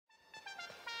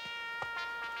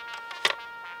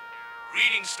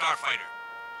Greetings, Starfighter.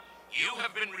 You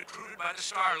have been recruited by the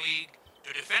Star League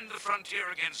to defend the frontier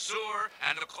against Zur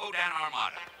and the Kodan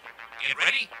Armada. Get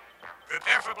ready?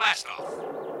 Prepare for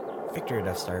blastoff. Victory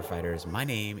enough, Starfighters. My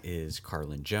name is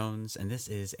Carlin Jones, and this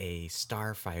is a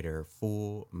Starfighter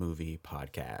full movie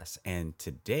podcast. And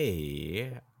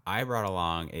today, I brought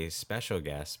along a special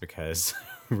guest because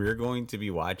we're going to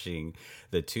be watching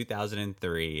the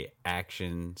 2003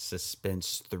 action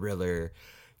suspense thriller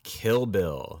Kill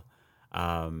Bill.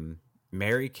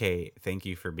 Mary Kate, thank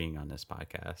you for being on this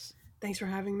podcast. Thanks for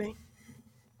having me.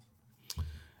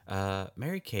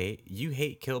 Mary Kate, you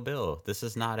hate Kill Bill. This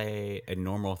is not a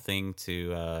normal thing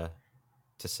to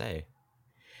say.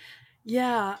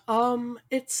 Yeah,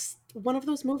 it's one of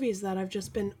those movies that I've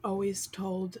just been always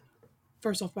told,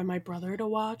 first off, by my brother to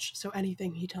watch. So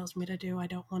anything he tells me to do, I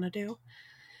don't want to do.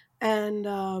 And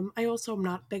I also am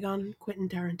not big on Quentin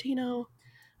Tarantino.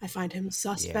 I find him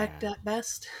suspect at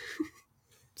best.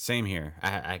 Same here.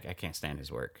 I can't stand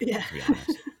his work, Yeah. to be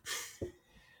honest.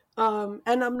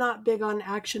 And I'm not big on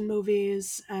action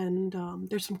movies, and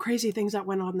there's some crazy things that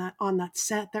went on that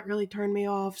set that really turned me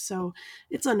off. So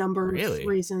it's a number of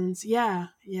reasons. Yeah.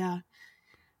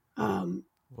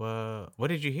 Well, what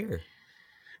did you hear?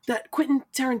 That Quentin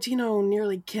Tarantino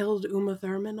nearly killed Uma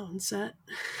Thurman on set.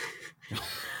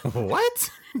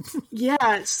 What?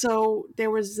 Yeah, so there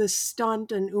was this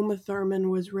stunt, and Uma Thurman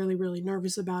was really, really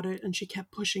nervous about it, and she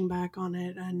kept pushing back on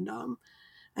it, and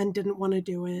didn't want to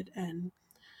do it, and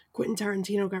Quentin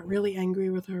Tarantino got really angry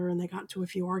with her, and they got into a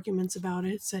few arguments about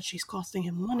it. Said she's costing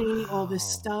him money, all this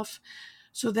stuff.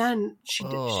 So then she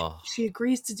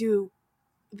agrees to do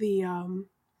the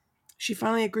she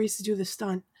finally agrees to do the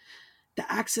stunt. The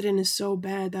accident is so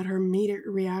bad that her immediate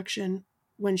reaction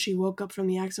when she woke up from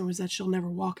the accident was that she'll never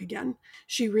walk again.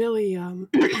 She really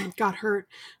got hurt.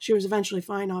 She was eventually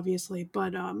fine, obviously,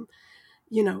 but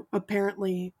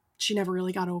apparently she never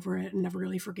really got over it and never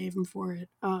really forgave him for it.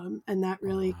 And that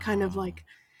really kind of like,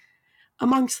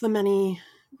 amongst the many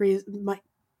my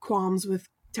qualms with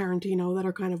Tarantino that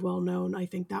are kind of well known, I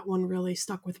think that one really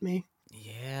stuck with me.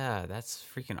 Yeah, that's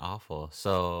freaking awful.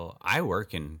 So I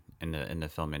work in the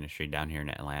film industry down here in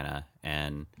Atlanta,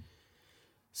 and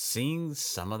seeing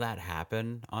some of that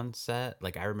happen on set,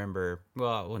 like I remember,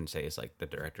 well, I wouldn't say it's like the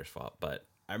director's fault, but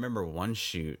I remember one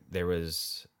shoot, there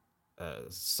was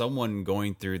someone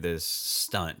going through this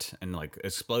stunt and like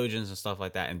explosions and stuff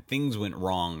like that, and things went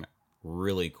wrong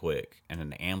really quick, and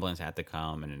an ambulance had to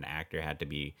come and an actor had to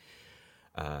be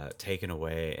taken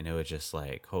away, and it was just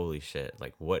like, holy shit,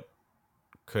 like what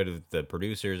could have the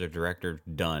producers or director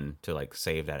done to like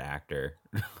save that actor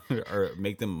or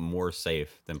make them more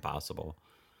safe than possible?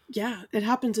 Yeah, it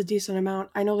happens a decent amount.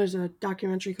 I know there's a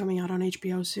documentary coming out on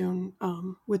HBO soon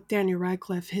with Daniel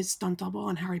Radcliffe, his stunt double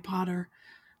on Harry Potter.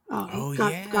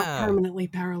 Got permanently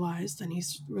paralyzed, and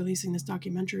he's releasing this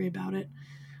documentary about it.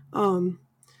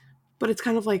 But it's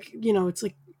kind of like, it's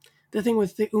like the thing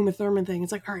with the Uma Thurman thing.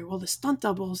 It's like, all right, well, the stunt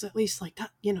doubles, at least like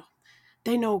that,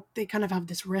 they know they kind of have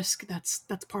this risk. That's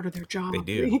part of their job. They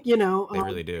do. They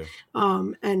really do.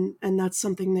 And that's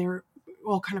something they're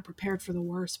all kind of prepared for the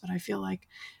worst. But I feel like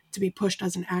to be pushed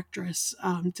as an actress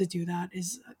to do that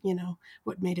is,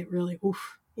 what made it really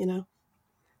oof.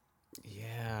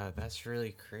 Yeah, that's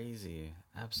really crazy.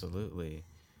 Absolutely.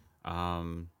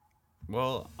 Well,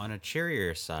 on a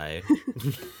cheerier side,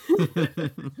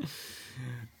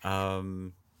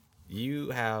 you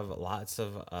have lots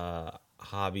of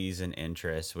hobbies and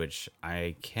interests, which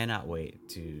I cannot wait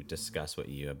to discuss with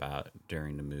you about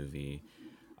during the movie.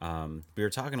 We were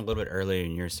talking a little bit earlier,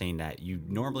 and you're saying that you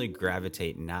normally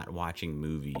gravitate not watching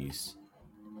movies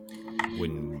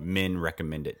when men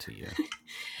recommend it to you.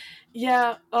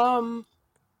 Yeah,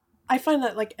 I find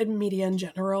that like in media in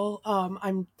general,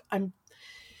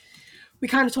 we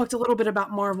kind of talked a little bit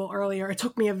about Marvel earlier. It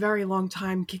took me a very long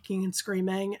time kicking and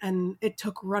screaming, and it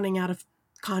took running out of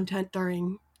content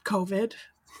during COVID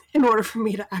in order for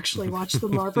me to actually watch the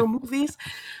Marvel movies.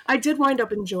 I did wind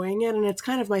up enjoying it, and it's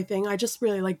kind of my thing. I just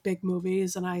really like big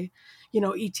movies, and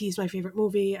E.T. is my favorite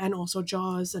movie, and also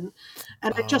Jaws, and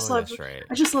I just love, that's right.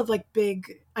 I just love like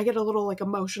big. I get a little like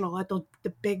emotional at the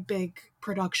big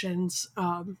productions.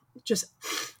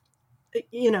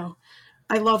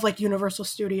 I love like Universal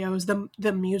Studios,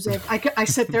 the music. I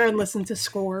sit there and listen to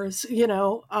scores.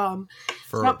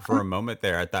 For a moment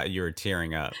there, I thought you were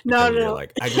tearing up. No. You're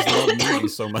like, I just love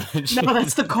movies so much. No,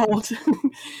 that's the cold.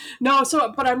 No,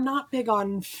 but I'm not big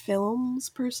on films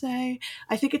per se.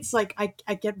 I think it's like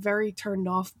I get very turned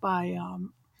off by.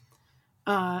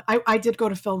 I did go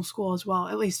to film school as well,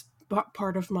 at least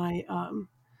part of my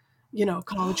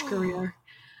college career,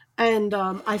 and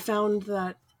I found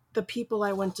that the people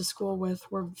I went to school with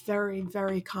were very,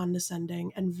 very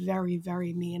condescending and very,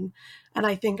 very mean. And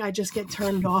I think I just get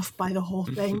turned off by the whole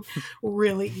thing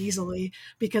really easily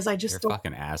because I They're just don't.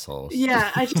 fucking assholes.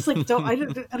 Yeah, I just like don't. I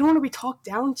don't want to be talked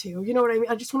down to. You know what I mean?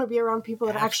 I just want to be around people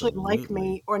that actually like Absolutely.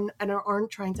 me, or and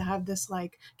aren't trying to have this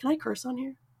like. Can I curse on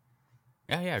here?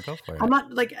 Yeah, go for I'm it.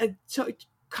 not like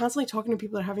constantly talking to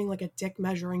people that are having like a dick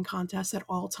measuring contest at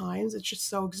all times. It's just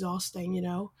so exhausting, you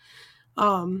know.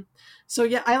 Um, so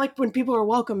yeah, I like when people are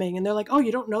welcoming and they're like, "Oh,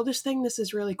 you don't know this thing? This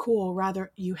is really cool."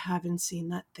 Rather, you haven't seen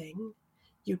that thing.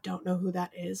 You don't know who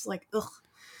that is. Like, ugh.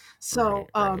 So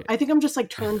Right. I think I'm just like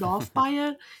turned off by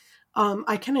it.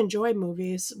 I can enjoy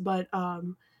movies, but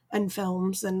and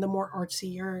films and the more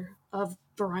artsier of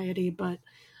variety, but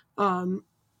um,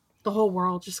 the whole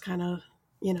world just kind of,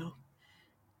 you know.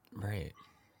 Right.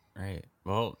 Right.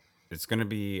 Well, it's going to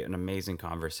be an amazing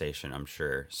conversation, I'm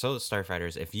sure. So,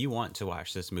 Starfighters, if you want to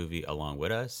watch this movie along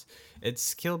with us,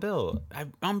 it's Kill Bill.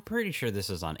 I'm pretty sure this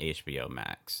is on HBO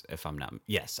Max. If I'm not,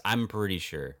 yes, I'm pretty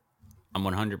sure. I'm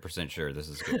 100% sure this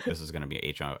is good. This is going to be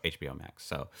HBO Max.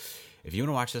 So, if you want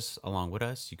to watch this along with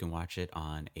us, you can watch it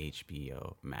on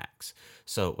HBO Max.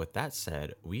 So, with that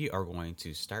said, we are going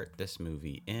to start this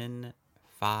movie in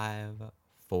 5,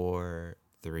 4,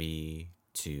 3,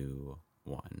 2,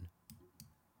 1.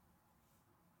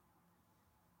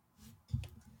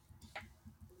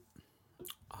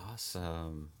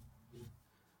 Awesome.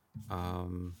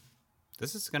 Um,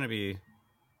 this is gonna be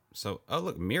so. Oh,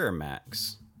 look,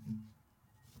 Miramax.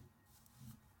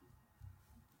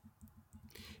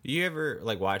 You ever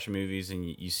like watch movies and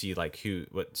you see like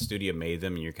what studio made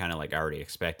them, and you're kind of like already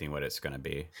expecting what it's gonna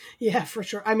be? Yeah, for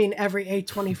sure. I mean, every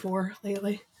A24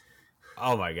 lately.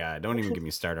 Oh my god! Don't even get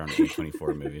me started on the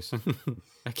A24 movies.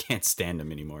 I can't stand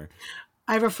them anymore.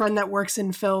 I have a friend that works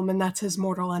in film, and that's his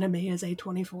mortal enemy is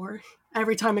A24.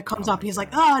 Every time it comes Oh up, my he's like,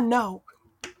 god, "Ah, no."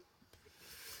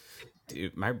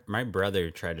 dude! My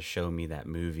brother tried to show me that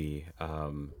movie.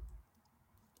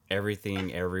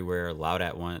 Everything, everywhere, loud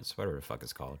at once, whatever the fuck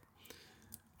it's called.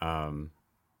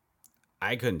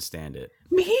 I couldn't stand it.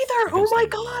 Me either. I Oh couldn't my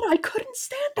stand it at god, all. I couldn't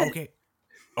stand it.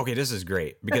 Okay, this is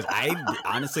great because I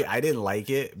honestly I didn't like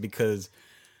it because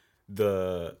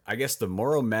I guess the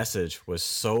moral message was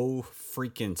so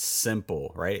freaking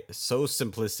simple, right? So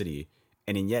simplicity,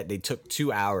 and yet they took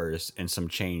 2 hours and some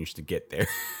change to get there.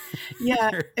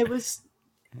 Yeah, it was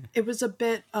a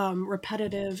bit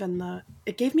repetitive, and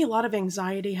it gave me a lot of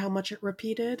anxiety how much it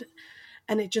repeated,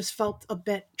 and it just felt a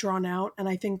bit drawn out. And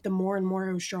I think the more and more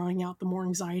it was drawing out, the more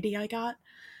anxiety I got.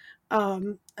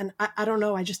 And I don't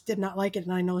know, I just did not like it,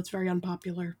 and I know it's very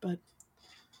unpopular, but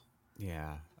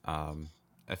Yeah,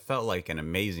 it felt like an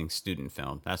amazing student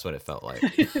film. That's what it felt like.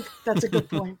 that's a good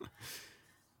point.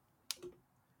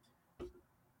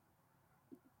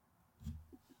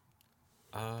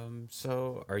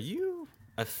 So are you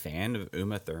a fan of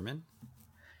Uma Thurman?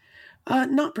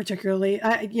 Not particularly.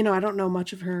 I don't know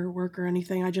much of her work or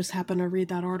anything. I just happened to read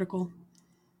that article.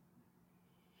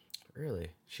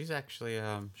 Really? She's actually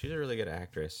she's a really good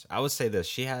actress. I would say this.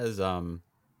 She has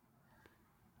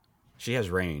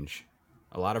range.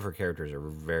 A lot of her characters are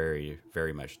very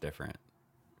very much different.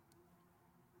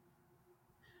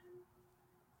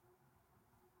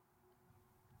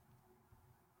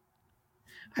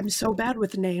 I'm so bad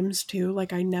with names too.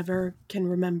 Like I never can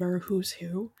remember who's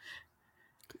who.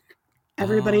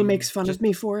 Everybody makes fun of Just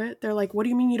me for it. They're like, "What do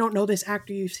you mean you don't know this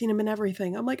actor? You've seen him in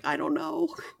everything." I'm like, "I don't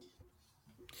know."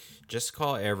 just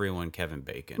call everyone Kevin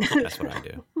Bacon. That's what I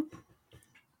do.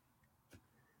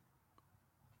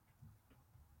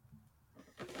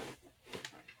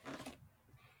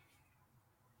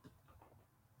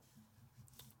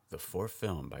 The fourth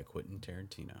film by Quentin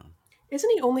Tarantino. Isn't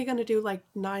he only going to do like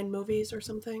 9 movies or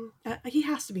something? He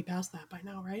has to be past that by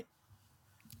now, right?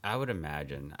 I would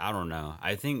imagine. I don't know.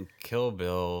 I think Kill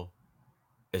Bill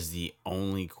is the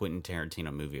only Quentin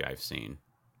Tarantino movie I've seen.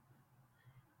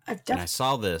 I've And I def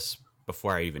saw this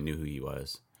before I even knew who he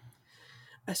was.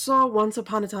 I saw Once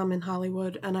Upon a Time in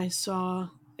Hollywood, and I saw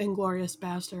Inglorious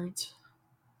Bastards.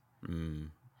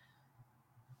 Mm,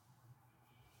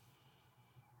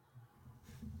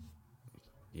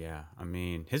 yeah, I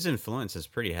mean, his influence is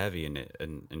pretty heavy in it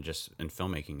and just in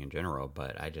filmmaking in general,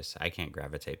 but I can't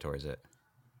gravitate towards it.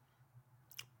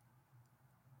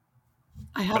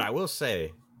 I But have I will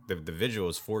say the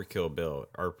visuals for Kill Bill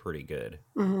are pretty good.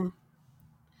 mhm.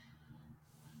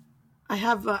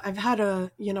 I've had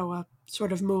a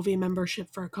sort of movie membership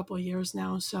for a couple of years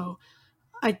now, so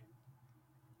I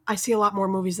I see a lot more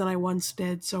movies than I once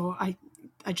did. So I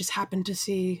just happened to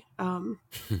see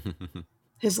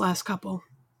his last couple.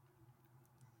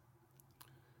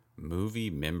 Movie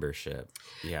membership.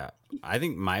 Yeah. I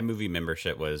think my movie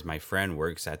membership was my friend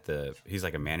works at he's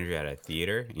like a manager at a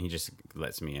theater and he just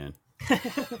lets me in.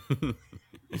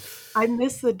 I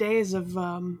miss the days of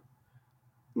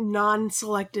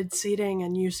non-selected seating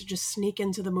and used to just sneak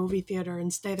into the movie theater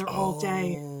and stay there all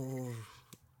day. Oh,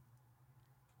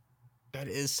 that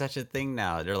is such a thing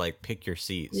now. They're like, pick your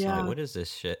seats. I'm Yeah. like, what is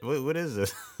this shit? What is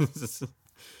this?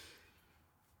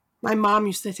 My mom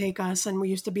used to take us, and we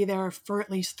used to be there for at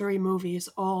least 3 movies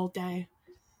all day.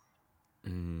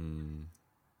 Damn.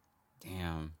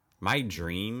 My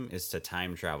dream is to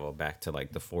time travel back to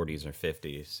like the 40s or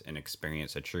 50s and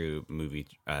experience a true movie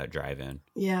drive-in.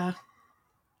 Yeah.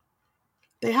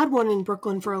 They had one in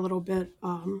Brooklyn for a little bit.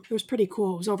 It was pretty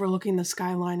cool. It was overlooking the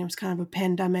skyline. It was kind of a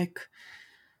pandemic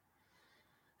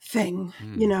thing.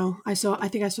 You know, I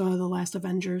think I saw The Last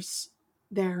Avengers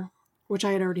there, which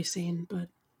I had already seen, but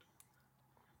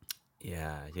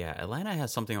Yeah. Atlanta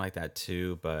has something like that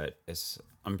too, but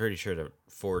I'm pretty sure the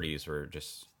 40s were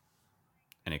just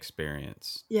an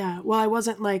experience. yeah. Well, I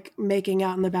wasn't like making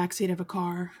out in the backseat of a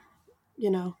car, you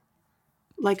know.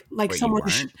 Like Wait, you someone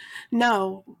weren't?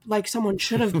 no, like someone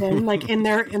should have been like in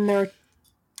their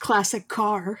classic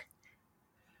car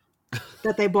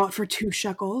that they bought for 2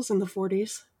 shekels in the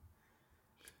 40s.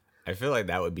 I feel like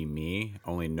that would be me,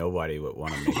 only nobody would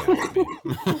want to make out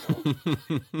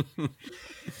with me.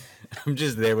 I'm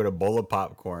just there with a bowl of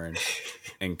popcorn,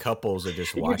 and couples are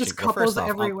just You're watching. just couples well,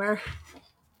 everywhere.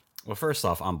 First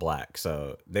off, I'm black,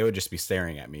 so they would just be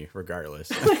staring at me regardless,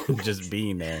 just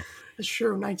being there. It's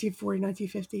true. 1940,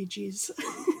 1950. Jeez.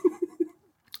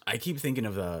 I keep thinking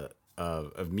of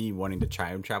me wanting to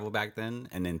time travel back then,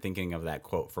 and then thinking of that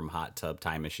quote from Hot Tub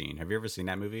Time Machine. Have you ever seen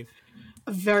that movie?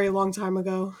 A very long time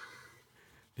ago.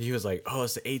 He was like, "Oh,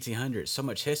 it's the 1800s. So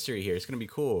much history here. It's gonna be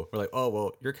cool." We're like, "Oh,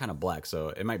 well, you're kind of black, so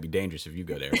it might be dangerous if you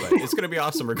go there, but it's gonna be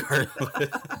awesome regardless."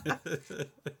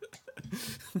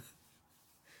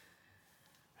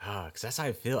 Because that's how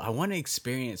I feel. I want to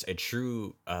experience a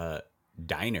true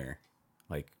diner,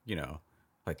 like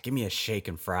like give me a shake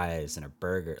and fries and a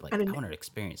burger. Like I want to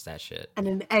experience that shit. And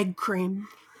an egg cream.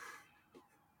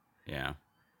 Yeah.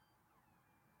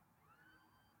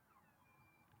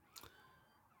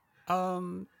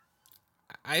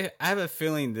 I have a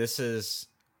feeling this is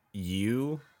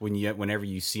you whenever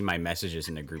you see my messages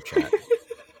in the group chat.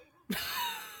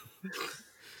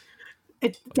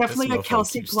 It's definitely a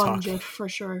Kelsey Plum talking. gif for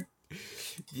sure.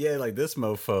 Yeah, like this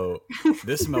mofo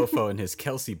and his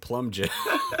Kelsey Plum gif.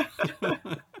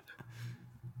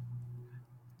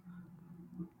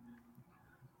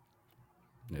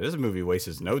 This movie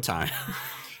wastes no time.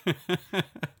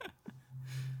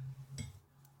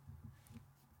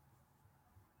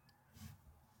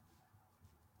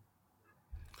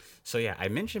 So yeah, I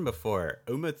mentioned before,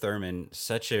 Uma Thurman,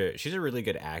 she's a really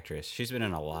good actress. She's been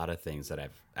in a lot of things that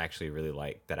I've actually really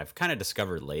liked that I've kind of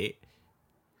discovered late.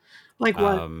 Like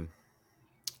what?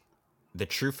 The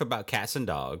Truth About Cats and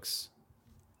Dogs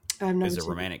I've never is a seen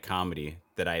romantic comedy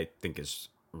that I think is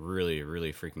really,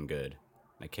 really freaking good.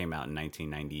 It came out in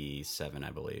 1997,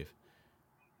 I believe.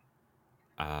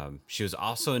 She was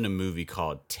also in a movie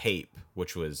called Tape,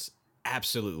 which was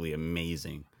absolutely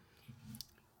amazing.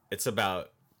 It's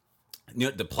about,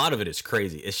 the plot of it is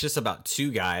crazy. It's just about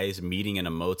 2 guys meeting in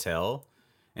a motel,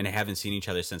 and they haven't seen each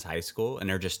other since high school, and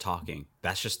they're just talking.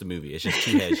 That's just the movie. It's just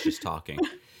 2 heads just talking.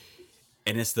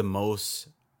 And it's the most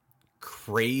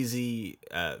crazy,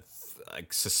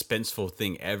 like suspenseful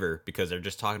thing ever, because they're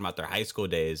just talking about their high school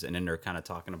days, and then they're kind of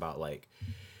talking about like,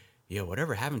 yo,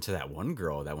 whatever happened to that one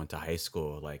girl that went to high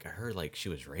school? Like, I heard like she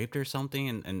was raped or something,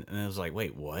 and I was like,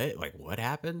 wait, what? Like, what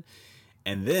happened?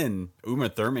 And then Uma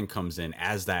Thurman comes in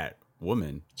as that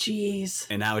woman. Jeez.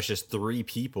 And now it's just 3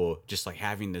 people just like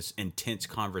having this intense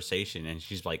conversation, and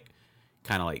she's like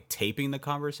kind of like taping the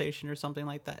conversation or something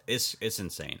like that. It's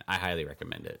insane. I highly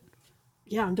recommend it.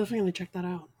 Yeah, I'm definitely gonna check that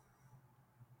out.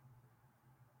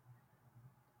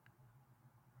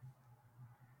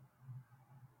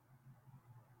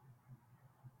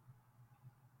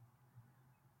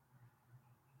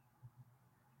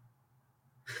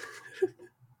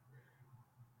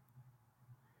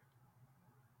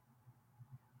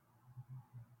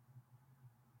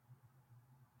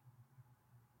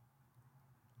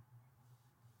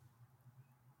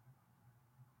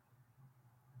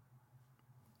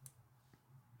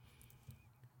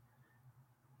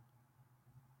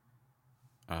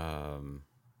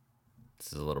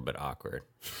 This is a little bit awkward.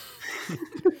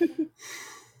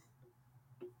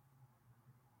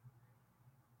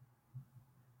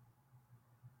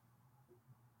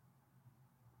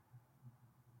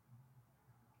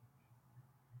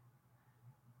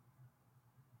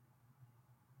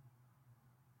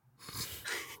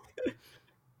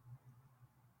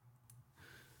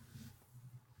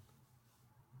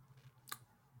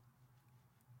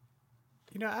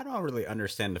 I don't really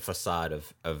understand the facade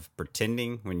of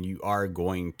pretending when you are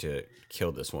going to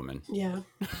kill this woman. Yeah.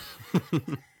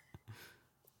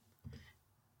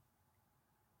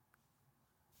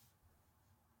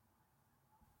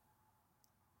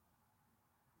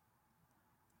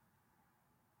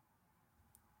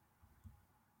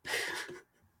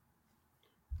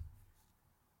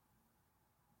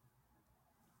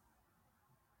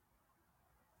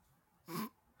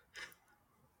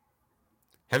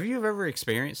 Have you ever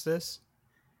experienced this?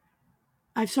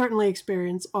 I've certainly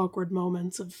experienced awkward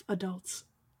moments of adults.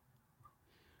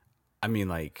 I mean,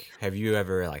 like, have you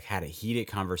ever like had a heated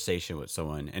conversation with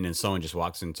someone and then someone just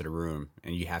walks into the room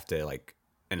and you have to like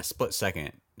in a split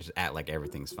second just act like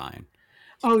everything's fine?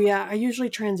 Oh yeah, I usually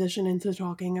transition into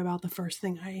talking about the first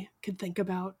thing I could think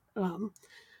about.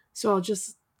 So I'll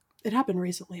just. It happened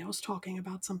recently. I was talking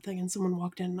about something and someone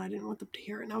walked in and I didn't want them to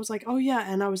hear it. And I was like, "Oh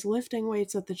yeah," and I was lifting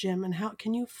weights at the gym. And how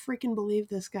can you freaking believe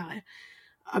this guy?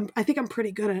 I think I'm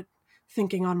pretty good at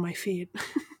thinking on my feet.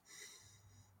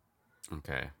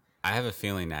 Okay. I have a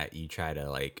feeling that you try to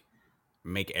like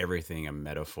make everything a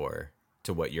metaphor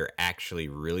to what you're actually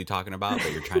really talking about,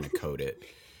 but you're trying to code it.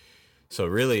 So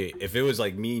really, if it was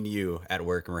like me and you at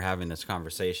work and we're having this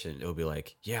conversation, it would be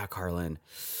like, yeah, Carlin,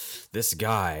 this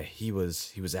guy, he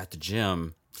was at the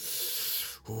gym.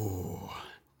 Ooh,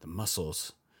 the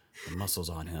muscles, the muscles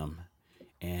on him.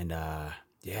 And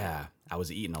yeah, I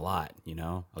was eating a lot,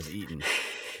 I was eating.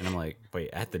 And I'm like,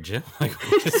 wait, at the gym? Like,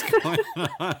 what is going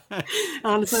on?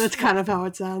 Honestly, that's kind of how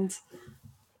it sounds.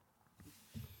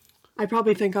 I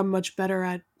probably think I'm much better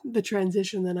at the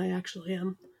transition than I actually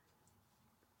am.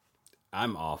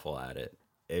 I'm awful at it.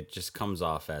 It just comes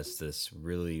off as this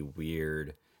really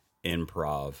weird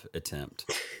improv attempt.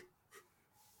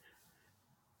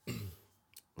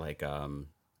 Like,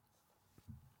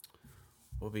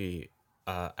 we'll be.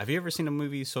 Have you ever seen a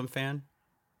movie Swim Fan?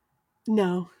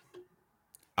 No.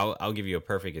 I'll give you a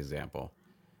perfect example.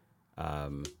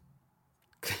 Because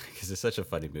it's such a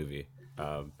funny movie.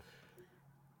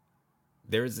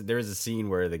 There's a scene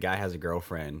where the guy has a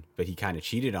girlfriend, but he kind of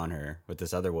cheated on her with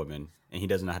this other woman, and he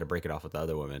doesn't know how to break it off with the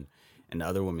other woman. And the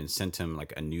other woman sent him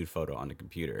like a nude photo on the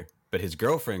computer. But his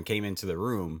girlfriend came into the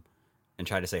room and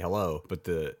tried to say hello, but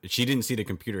she didn't see the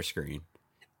computer screen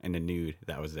and the nude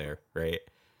that was there, right?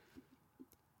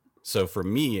 So for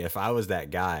me, if I was that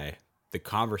guy, the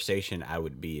conversation I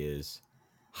would be is,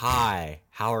 "Hi,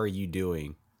 how are you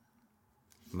doing?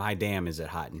 My damn, is it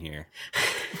hot in here?"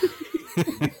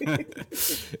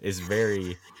 It's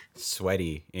very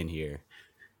sweaty in here.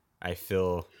 I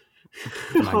feel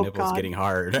my nipples God. getting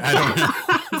hard. I don't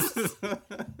know.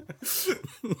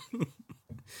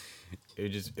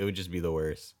 It would just be the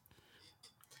worst.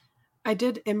 I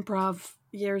did improv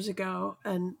years ago,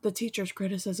 and the teacher's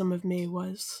criticism of me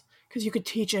was because you could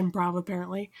teach improv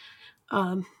apparently,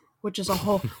 which is a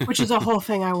whole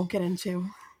thing I won't get into.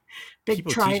 Big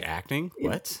People try. teach acting?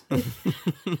 What?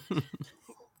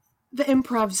 The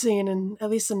improv scene in at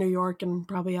least in New York and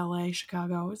probably LA,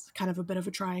 Chicago is kind of a bit of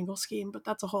a triangle scheme, but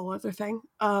that's a whole other thing.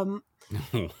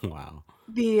 Wow.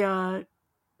 The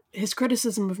his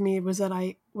criticism of me was that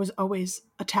I was always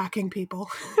attacking people.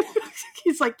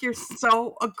 He's like, "You're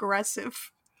so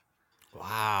aggressive."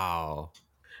 Wow.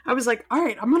 I was like, "All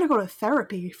right, I'm gonna go to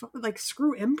therapy. Like,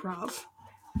 screw improv."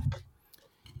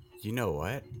 You know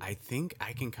what? I think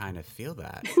I can kind of feel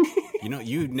that.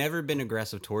 You've never been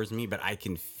aggressive towards me, but I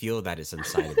can feel that it's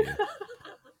inside of you.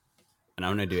 And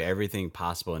I'm going to do everything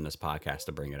possible in this podcast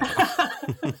to bring it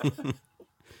up.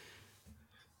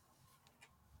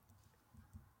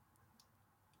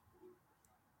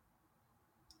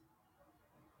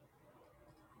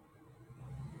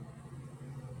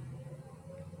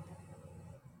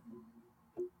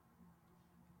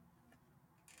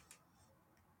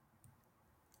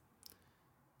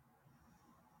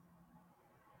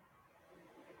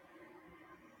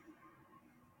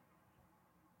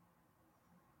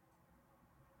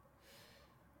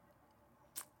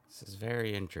 This is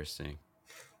very interesting.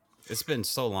 It's been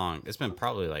so long. It's been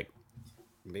probably like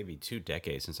maybe 2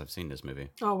 decades since I've seen this movie.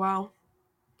 Oh wow,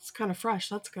 it's kind of fresh.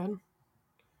 That's good.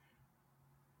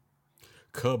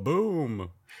 Kaboom!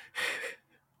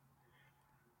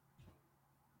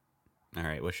 All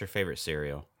right, what's your favorite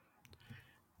cereal?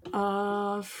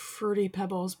 Fruity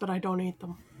Pebbles, but I don't eat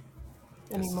them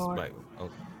anymore.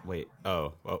 Wait.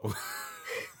 Oh.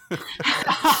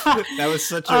 That was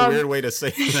such a weird way to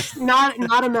say that.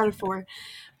 Not a metaphor,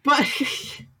 but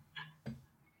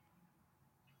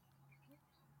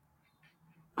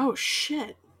oh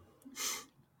shit.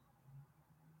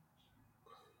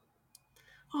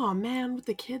 Oh man, with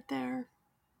the kid there.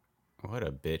 What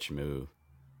a bitch move.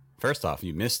 First off,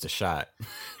 you missed a shot.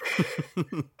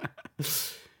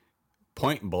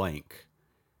 Point blank.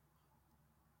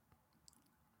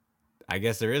 I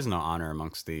guess there is no honor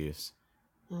amongst thieves.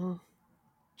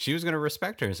 She was going to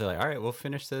respect her and say, like, all right, we'll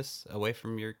finish this away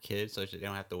from your kids so they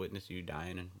don't have to witness you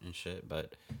dying and shit.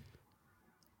 But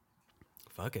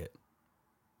fuck it.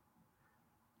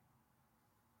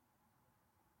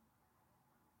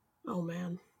 Oh,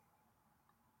 man.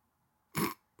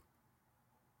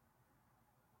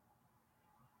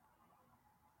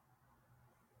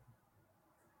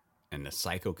 And the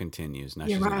cycle continues. Now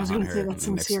Yeah, she's right. I was going to say that's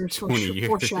some serious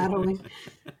foreshadowing.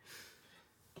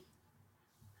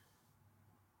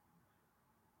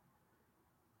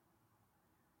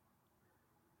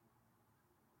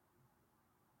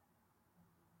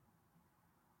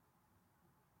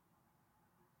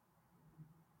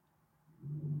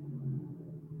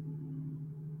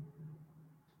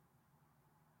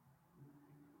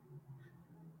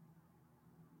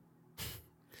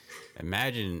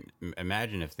 Imagine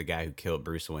if the guy who killed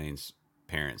Bruce Wayne's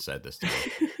parents said this to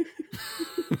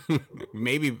me.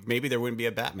 maybe there wouldn't be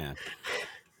a Batman.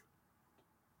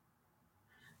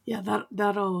 Yeah,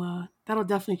 that'll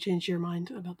definitely change your mind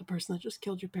about the person that just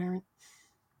killed your parent.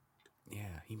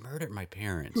 Yeah, he murdered my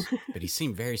parents, but he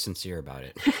seemed very sincere about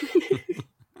it.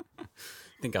 I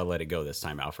think I'll let it go this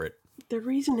time, Alfred. The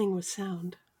reasoning was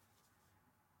sound.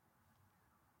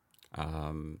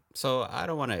 So I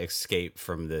don't want to escape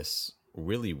from this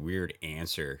really weird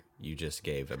answer you just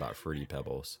gave about Fruity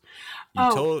Pebbles.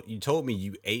 You told me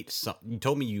you ate some. You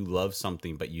told me you love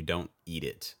something, but you don't eat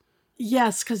it.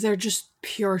 Yes, because they're just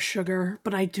pure sugar,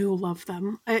 but I do love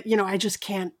them. I just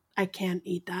can't. I can't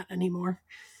eat that anymore.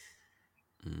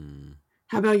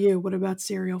 How about you? What about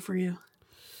cereal for you?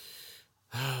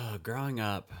 Growing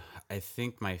up, I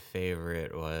think my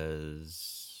favorite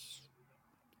was.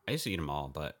 I used to eat them all,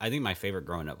 but I think my favorite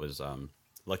growing up was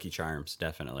Lucky Charms,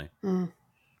 definitely. Yeah.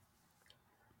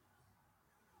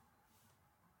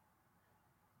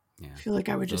 I feel like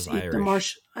I would just eat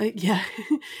Irish. Yeah.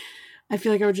 I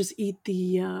feel like I would just eat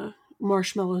the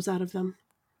marshmallows out of them.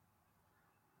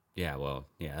 Yeah, well,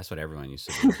 yeah, that's what everyone used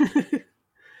to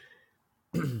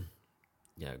do.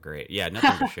 Yeah, great. Yeah,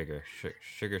 nothing but sugar.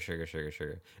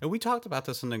 Sugar. And we talked about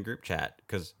this in the group chat,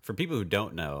 because for people who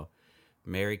don't know,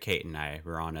 Mary Kate and I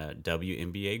were on a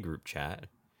WNBA group chat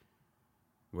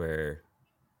where,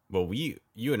 well, you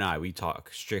and I, we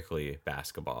talk strictly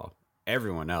basketball.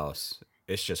 Everyone else,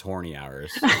 it's just horny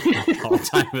hours all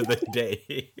time of the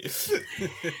day.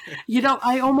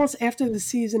 I almost, after the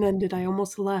season ended, I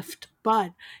almost left,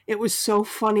 but it was so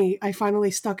funny. I finally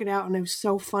stuck it out, and it was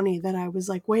so funny that I was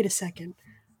like, wait a second.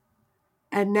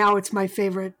 And now it's my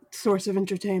favorite source of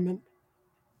entertainment.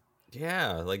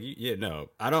 Yeah, like,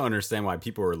 I don't understand why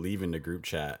people are leaving the group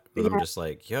chat, but I'm just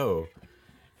like, yo,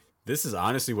 this is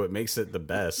honestly what makes it the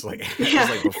best. Like, it's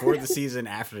like before the season,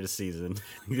 after the season.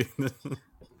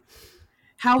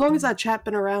 How long has that chat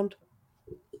been around?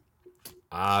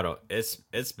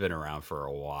 It's been around for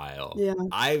a while. Yeah.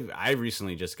 I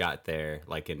recently just got there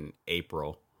like in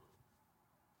April.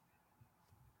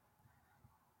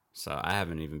 So I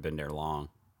haven't even been there long.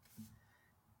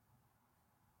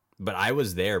 But I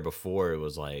was there before it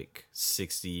was like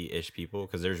 60-ish people,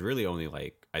 because there's really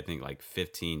only I think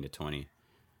 15 to 20.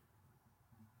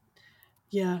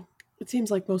 Yeah, it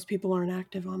seems like most people aren't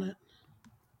active on it.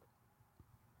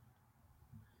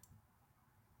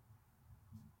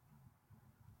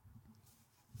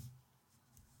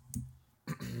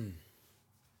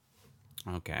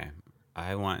 Okay,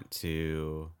 I want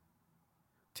to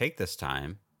take this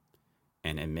time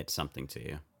and admit something to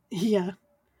you. Yeah.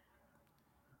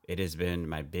 It has been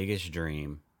my biggest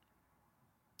dream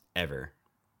ever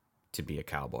to be a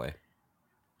cowboy.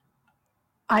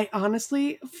 I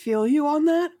honestly feel you on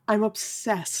that. I'm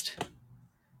obsessed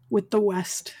with the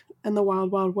West and the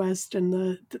Wild Wild West and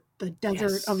the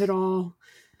desert of it all.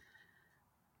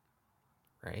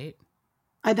 Right?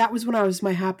 That was when I was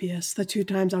my happiest, the 2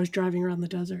 times I was driving around the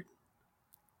desert.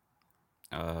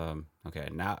 Okay,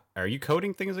 now, are you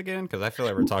coding things again? Because I feel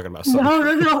like we're talking about something. No.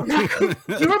 You're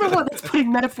the one that's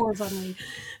putting metaphors on me.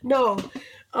 No.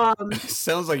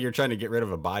 Sounds like you're trying to get rid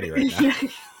of a body right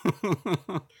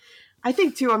now. I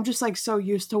think, too, I'm just so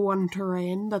used to one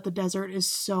terrain that the desert is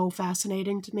so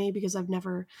fascinating to me because I've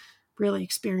never really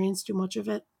experienced too much of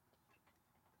it.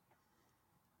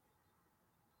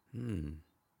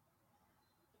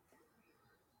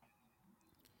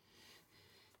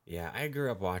 Yeah, I grew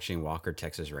up watching Walker,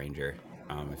 Texas Ranger.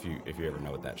 If you ever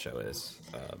know what that show is,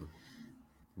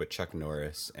 with Chuck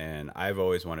Norris, and I've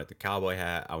always wanted the cowboy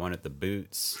hat. I wanted the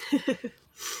boots.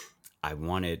 I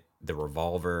wanted the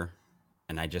revolver,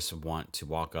 and I just want to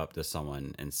walk up to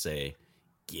someone and say,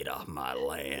 "Get off my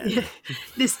land." Yeah.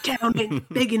 This town ain't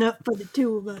big enough for the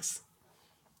two of us.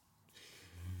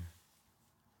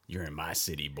 You're in my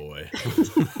city, boy.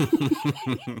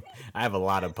 I have a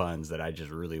lot of puns that I just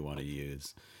really want to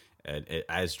use.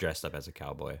 I was dressed up as a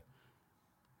cowboy.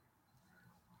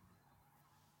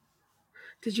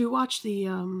 Did you watch the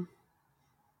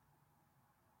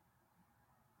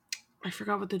I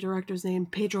forgot what the director's name,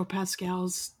 Pedro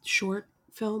Pascal's short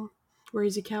film where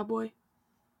he's a cowboy?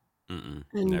 And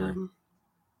Never.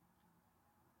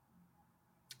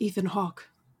 Ethan Hawke.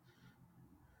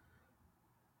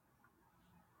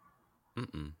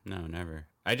 No, never.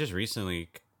 I said recently,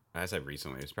 it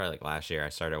was probably like last year, I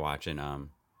started watching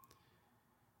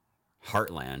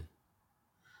Heartland.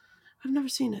 I've never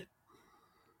seen it.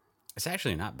 It's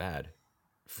actually not bad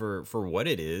for what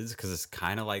it is, because it's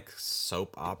kind of like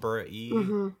soap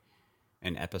opera-y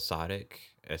and episodic.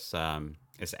 It's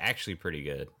actually pretty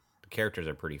good. The characters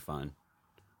are pretty fun,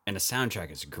 and the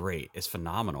soundtrack is great. It's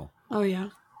phenomenal. Oh yeah.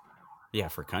 Yeah,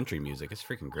 for country music, it's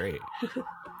freaking great.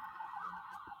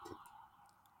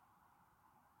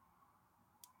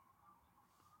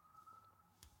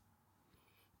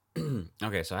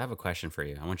 Okay, so I have a question for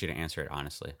you. I want you to answer it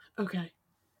honestly. Okay.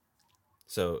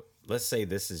 So let's say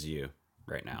this is you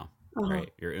right now,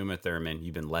 right? You're Uma Thurman.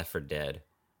 You've been left for dead.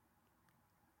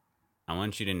 I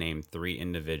want you to name 3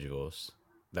 individuals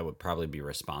that would probably be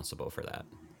responsible for that.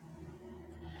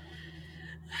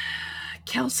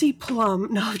 Kelsey Plum.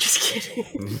 No, I'm just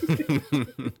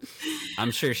kidding.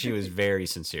 I'm sure she was very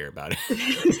sincere about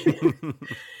it.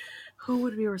 Who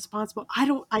would be responsible?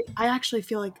 I actually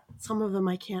feel like some of them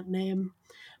I can't name,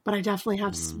 but I definitely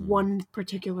have one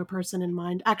particular person in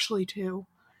mind. Actually, 2.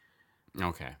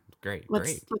 Okay, great.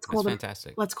 Let's call them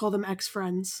fantastic. Let's call them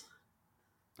ex-friends.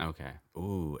 Okay.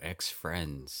 Ooh,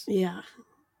 ex-friends. Yeah.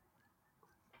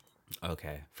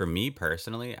 Okay. For me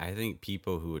personally, I think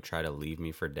people who would try to leave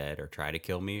me for dead or try to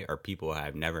kill me are people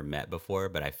I've never met before,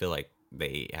 but I feel like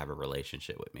they have a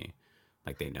relationship with me.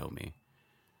 Like they know me.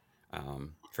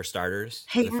 For starters,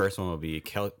 Hayden. The first one will be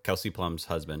Kelsey Plum's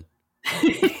husband.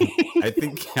 I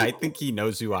think he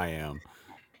knows who I am.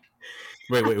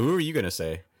 Wait, who are you gonna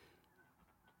say?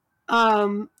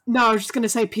 No, I was just gonna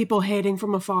say people hating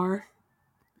from afar,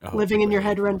 living in your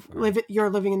head you're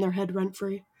living in their head rent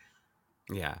free.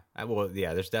 Yeah,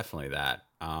 there's definitely that.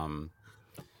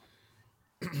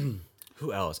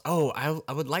 Who else? Oh,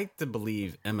 I would like to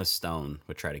believe Emma Stone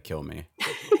would try to kill me.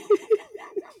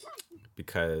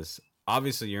 Because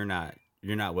obviously you're not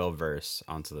well versed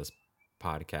onto this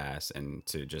podcast and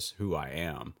to just who I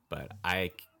am, but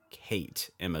I hate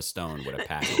Emma Stone with a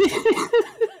passion.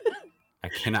 I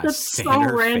cannot That's stand so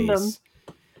her random. face.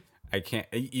 I can't.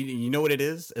 You know what it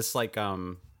is? It's like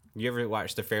you ever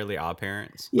watch The Fairly Odd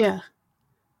Parents? Yeah.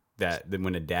 That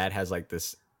when a dad has like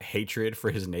this hatred for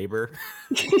his neighbor,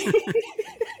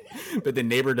 but the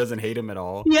neighbor doesn't hate him at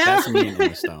all. Yeah. That's me and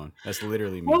Emma Stone. That's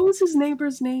literally me. What was his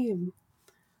neighbor's name?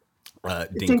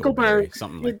 Dinkleberry,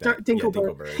 something like that.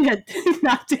 Dinkleberg. Yeah,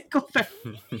 not Dinkleberg.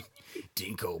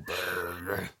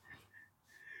 Dinkleberg.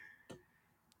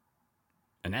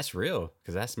 And that's real,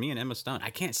 because that's me and Emma Stone. I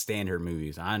can't stand her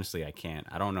movies. Honestly, I can't.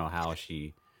 I don't know how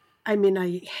she... I mean,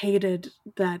 I hated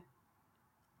that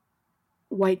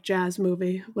white jazz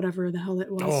movie, whatever the hell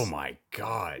it was. Oh my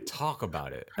God. Talk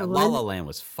about it. Her La La Land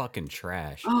was fucking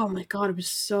trash. Oh my God. It was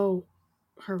so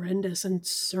horrendous and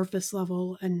surface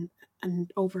level and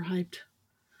overhyped.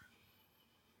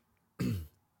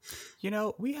 You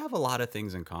know, we have a lot of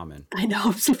things in common. I know.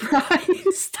 I'm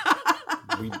surprised.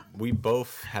 we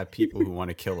both have people who want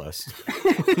to kill us.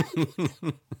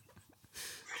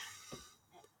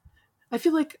 I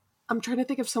feel like I'm trying to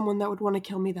think of someone that would want to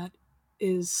kill me that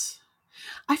is...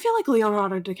 I feel like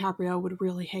Leonardo DiCaprio would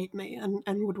really hate me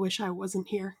and would wish I wasn't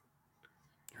here.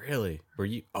 Really? Were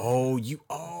you...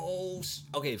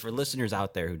 Okay, for listeners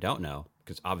out there who don't know,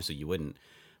 because obviously you wouldn't,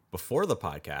 before the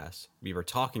podcast, we were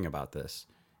talking about this.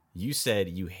 You said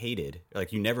you hated,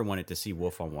 like you never wanted to see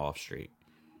Wolf on Wall Street.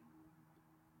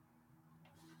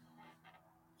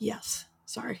 Yes.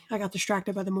 Sorry, I got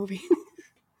distracted by the movie.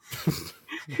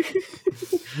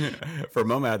 For a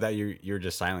moment, I thought you were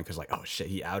just silent because, like, oh shit,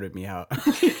 he outed me out.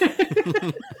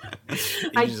 You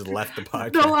just left the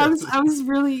podcast. No, I was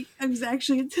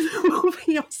actually into the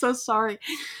movie. I'm so sorry.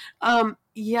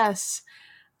 Yes,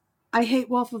 I hate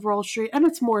Wolf of Wall Street, and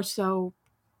it's more so.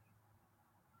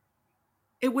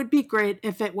 It would be great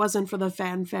if it wasn't for the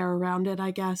fanfare around it, I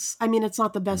guess. I mean, it's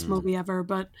not the best movie ever,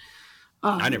 but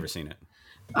I never seen it.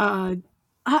 I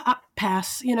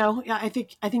pass. You know, I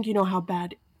think you know how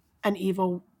bad and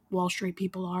evil Wall Street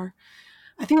people are.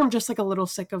 I think I'm just like a little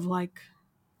sick of like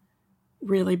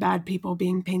really bad people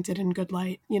being painted in good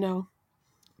light, you know?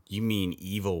 You mean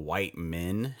evil white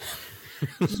men?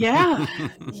 Yeah,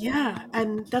 yeah.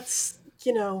 And that's,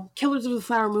 you know, Killers of the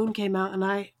Flower Moon came out and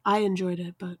I enjoyed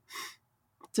it, but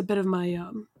it's a bit of my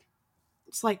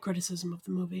slight criticism of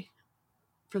the movie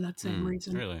for that same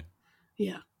reason. Really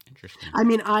Yeah. interesting. I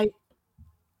mean, I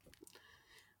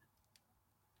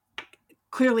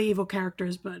clearly evil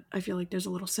characters, but I feel like there's a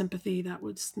little sympathy that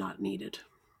was not needed.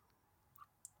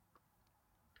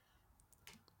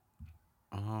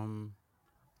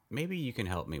 Maybe you can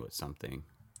help me with something.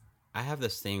 I have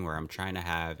this thing where I'm trying to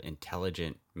have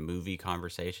intelligent movie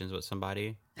conversations with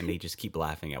somebody, and they just keep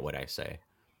laughing at what I say.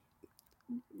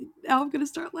 Now I'm gonna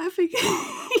start laughing.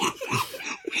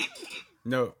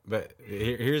 No, but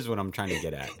here's what I'm trying to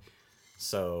get at.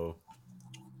 So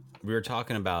we were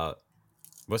talking about,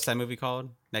 what's that movie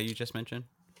called that you just mentioned?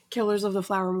 Killers of the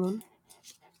Flower Moon.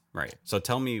 Right. So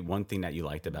tell me one thing that you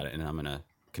liked about it, and I'm gonna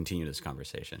continue this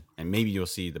conversation, and maybe you'll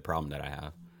see the problem that I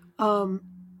have.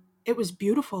 It was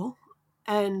beautiful,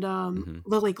 and Mm-hmm.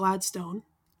 Lily Gladstone.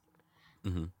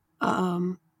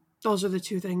 Mm-hmm. Those are the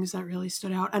two things that really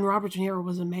stood out. And Robert De Niro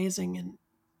was amazing, and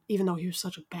even though he was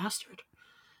such a bastard,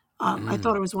 I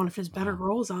thought it was one of his better Wow.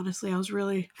 roles. Honestly, I was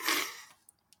really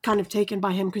kind of taken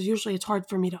by him because usually it's hard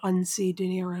for me to unsee De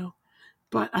Niro,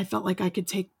 but I felt like I could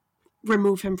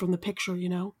remove him from the picture. You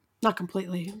know, not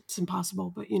completely; it's impossible,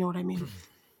 but you know what I mean.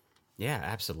 Yeah,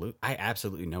 absolutely. I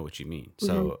absolutely know what you mean. Mm-hmm.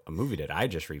 So a movie that I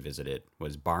just revisited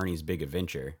was Barney's Big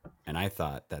Adventure, and I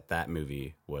thought that that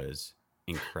movie was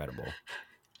incredible.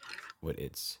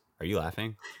 Are you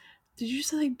laughing? Did you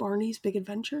say Barney's Big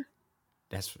Adventure?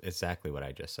 That's exactly what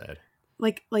I just said.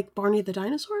 Like Barney the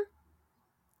dinosaur?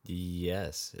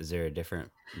 Yes. Is there a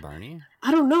different Barney? I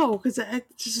don't know because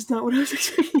it's just not what I was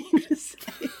expecting you to say.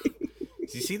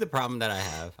 Do you see the problem that I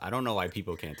have? I don't know why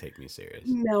people can't take me serious.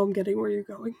 Now I'm getting where you're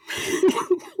going.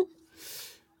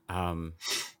 Um,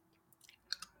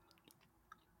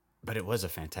 but it was a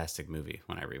fantastic movie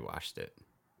when I rewatched it.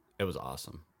 It was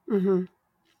awesome. Mm-hmm.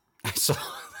 I saw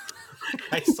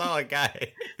I saw a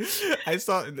guy. I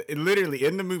saw literally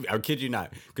in the movie. I kid you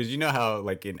not, because you know how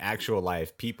like in actual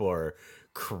life people are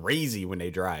crazy when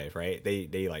they drive, right?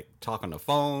 They like talk on the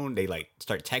phone. They like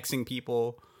start texting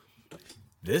people.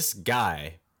 This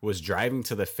guy was driving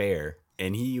to the fair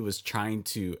and he was trying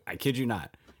to. I kid you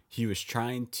not. He was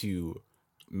trying to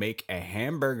make a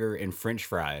hamburger and French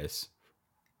fries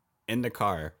in the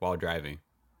car while driving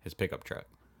his pickup truck.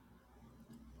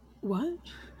 What?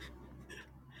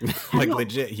 Like How?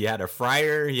 legit, he had a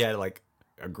fryer, he had like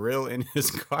a grill in his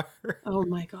car. Oh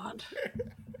my god.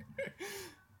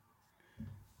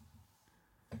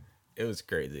 It was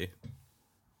crazy.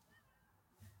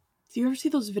 Do you ever see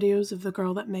those videos of the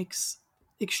girl that makes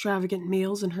extravagant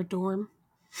meals in her dorm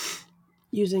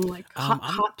using like I'm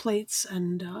hot plates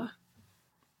and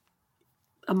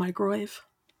a microwave?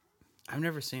 I've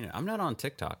never seen it. I'm not on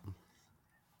TikTok.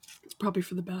 It's probably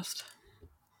for the best.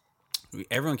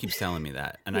 Everyone keeps telling me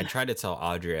that, and I tried to tell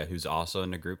Audrey, who's also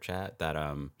in the group chat, that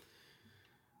I'm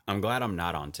glad I'm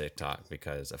not on TikTok,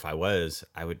 because if I was,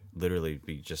 I would literally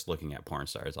be just looking at porn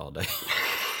stars all day.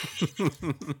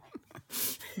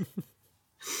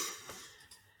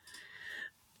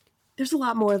 There's a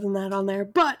lot more than that on there,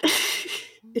 but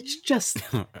it's just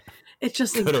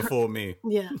Could have fooled me.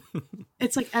 yeah.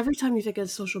 It's like every time you think a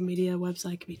social media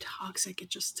website can be toxic, it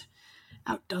just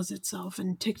outdoes itself,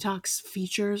 and TikTok's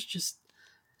features just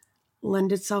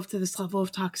lend itself to this level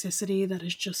of toxicity that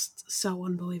is just so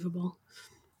unbelievable.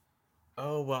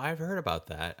 Oh, well, I've heard about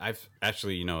that. I've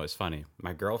actually, it's funny.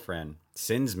 My girlfriend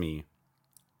sends me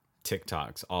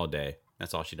TikToks all day.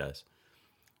 That's all she does.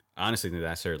 I honestly think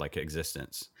that's her like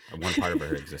existence, one part of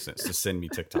her existence, to send me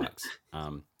TikToks.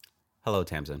 Hello,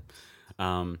 Tamsin.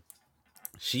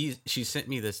 She sent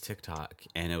me this TikTok,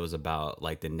 and it was about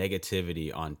like the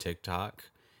negativity on TikTok.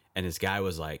 And this guy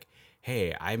was like,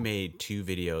 "Hey, I made 2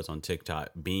 videos on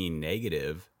TikTok being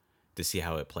negative to see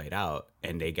how it played out,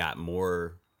 and they got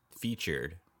more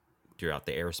featured throughout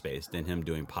the airspace than him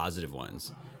doing positive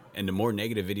ones. And the more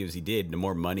negative videos he did, the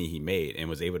more money he made, and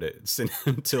was able to send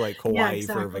him to like Hawaii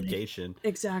for a vacation."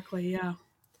 Exactly, yeah.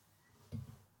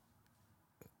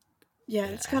 Yeah,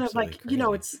 Yeah, it's kind of absolutely like,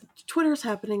 crazy. it's Twitter's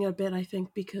happening a bit, I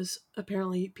think, because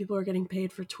apparently people are getting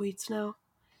paid for tweets now.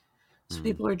 So Mm.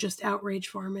 people are just outrage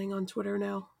farming on Twitter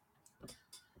now.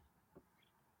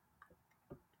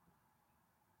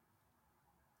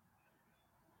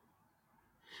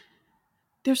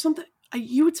 There's something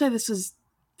you would say this is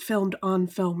filmed on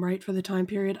film, right? For the time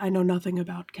period. I know nothing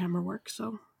about camera work,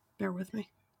 so bear with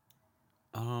me.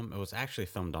 It was actually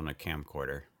filmed on a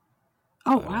camcorder,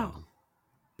 Oh but wow.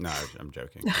 No, I'm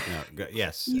joking. No,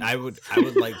 yes, You- I would. I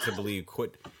would like to believe.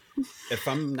 If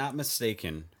I'm not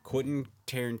mistaken, Quentin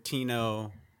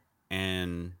Tarantino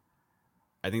and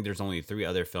I think there's only 3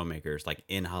 other filmmakers like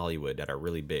in Hollywood that are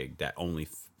really big that only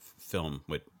film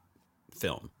with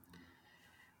film.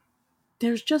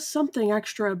 There's just something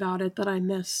extra about it that I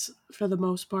miss for the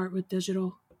most part with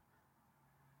digital.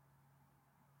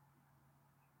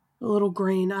 A little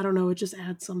grain, I don't know, it just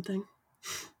adds something.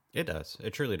 It does.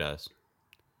 It truly does.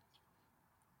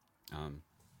 Um,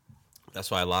 that's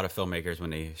why a lot of filmmakers, when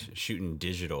they shoot in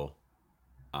digital,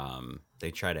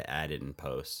 they try to add it in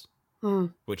post,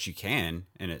 Mm, which you can,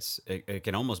 and it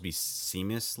can almost be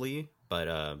seamlessly,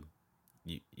 but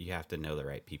you have to know the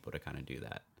right people to kind of do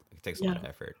that. It takes a lot yeah. of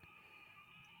effort.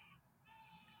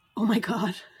 Oh my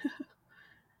god.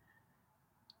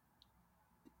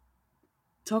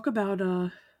 Talk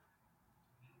about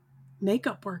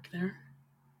makeup work there.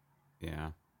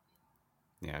 Yeah,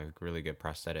 yeah, really good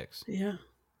prosthetics. Yeah.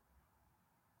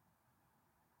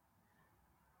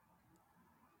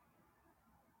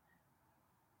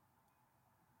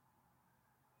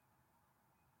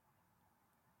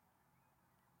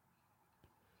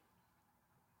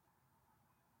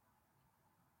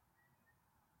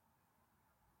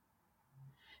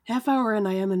 Half hour and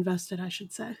I am invested, I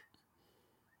should say.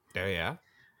 Oh yeah.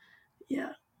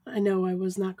 Yeah. I know I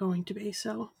was not going to be,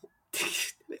 so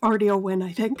already a win,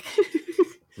 I think.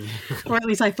 Or at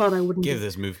least I thought I wouldn't give be.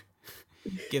 this movie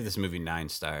give this movie 9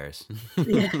 stars.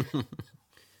 Yeah.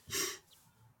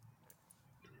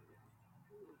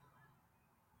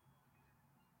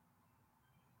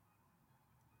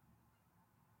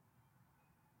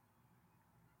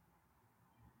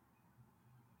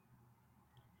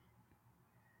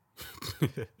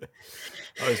 I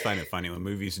always find it funny when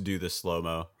movies do the slow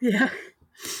mo. Yeah.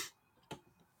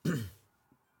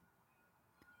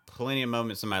 Plenty of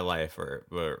moments in my life where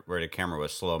the camera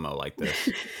was slow mo like this.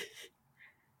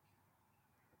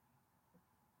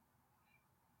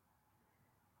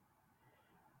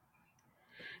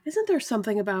 Isn't there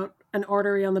something about an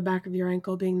artery on the back of your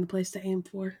ankle being the place to aim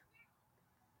for?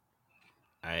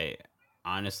 I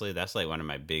honestly, that's like one of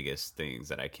my biggest things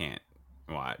that I can't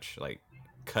watch. Like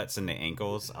cuts in the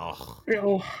ankles. Oh,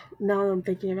 Oh, now I'm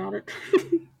thinking about it.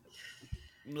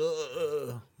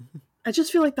 ugh. I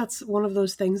just feel like that's one of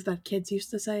those things that kids used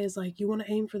to say is like, you want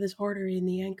to aim for this artery in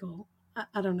the ankle.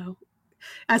 I don't know.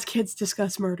 As kids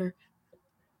discuss murder.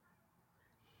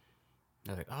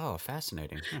 They're like, oh,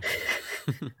 fascinating.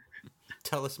 Huh.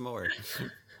 Tell us more.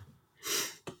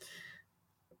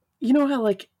 You know how,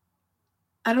 like,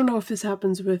 I don't know if this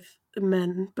happens with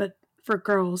men, but for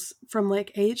girls, from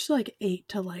like age like 8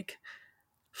 to like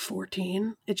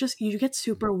 14, it just, you get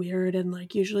super weird and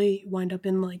like usually wind up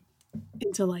in like,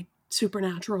 into like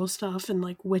supernatural stuff and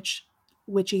like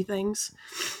witchy things.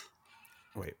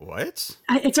 Wait, what?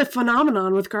 It's a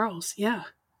phenomenon with girls, yeah.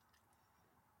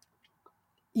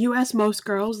 You ask most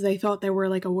girls, they thought they were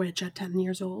like a witch at 10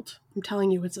 years old. I'm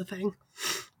telling you, it's a thing.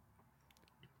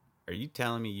 Are you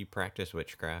telling me you practice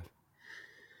witchcraft?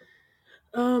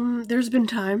 There's been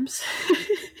times.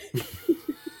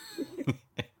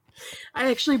 I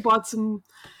actually bought some.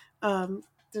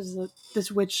 There's this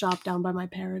witch shop down by my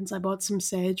parents. I bought some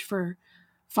sage for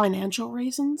financial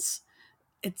reasons.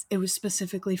 It was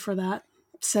specifically for that.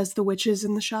 Says the witches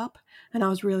in the shop, and I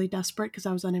was really desperate because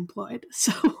I was unemployed.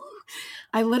 So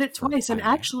I lit it For twice, and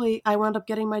finance? actually, I wound up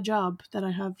getting my job that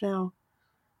I have now.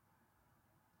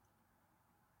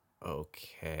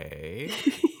 Okay.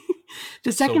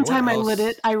 The So second what time I lit it,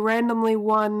 else? I randomly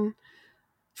won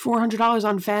 $400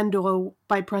 on FanDuel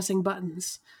by pressing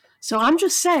buttons. So I'm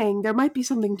just saying there might be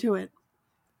something to it.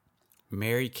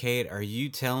 Mary Kate, are you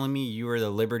telling me you were the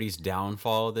Liberty's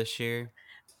downfall this year?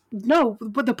 No,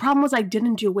 but the problem was I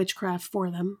didn't do witchcraft for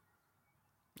them.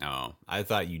 Oh, I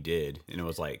thought you did. And it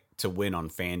was like to win on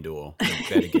FanDuel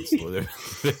to bet against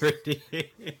Liberty.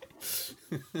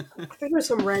 There were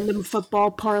some random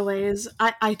football parlays.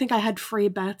 I think I had free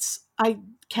bets. I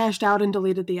cashed out and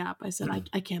deleted the app. I said,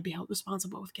 I can't be held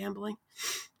responsible with gambling.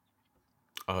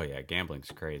 Oh yeah, gambling's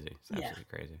crazy. It's Yeah. absolutely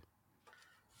crazy.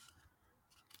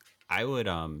 I would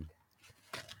I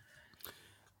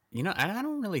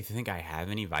don't really think I have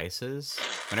any vices.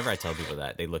 Whenever I tell people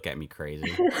that, they look at me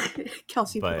crazy.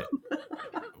 Kelsey But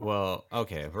Plum. well,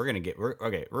 okay, we're really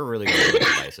gonna get into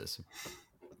vices.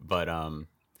 But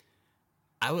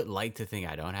I would like to think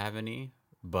I don't have any,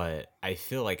 but I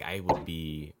feel like I would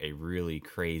be a really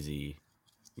crazy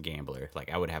gambler.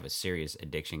 Like I would have a serious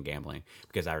addiction gambling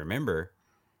because I remember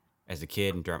as a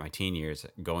kid and throughout my teen years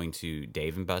going to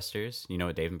Dave and Buster's. You know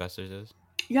what Dave and Buster's is?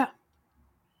 Yeah.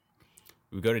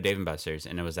 we go to Dave and Buster's,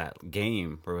 and it was that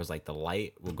game where it was like the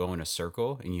light will go in a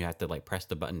circle, and you have to like press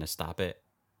the button to stop it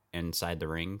inside the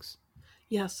rings.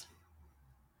 Yes.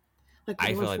 Like I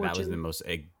Wheel feel of like that was Fortune.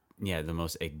 the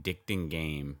most addicting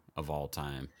game of all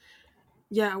time.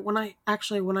 Yeah, when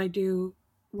I do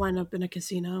wind up in a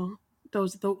casino,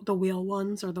 the wheel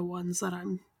ones are the ones that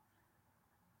I'm.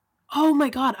 Oh my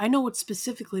god, I know what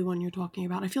specifically one you're talking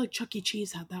about. I feel like Chuck E.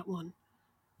 Cheese had that one.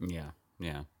 Yeah,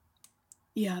 yeah.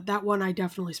 Yeah, that one I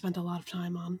definitely spent a lot of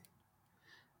time on.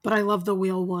 But I love the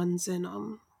wheel ones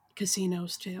in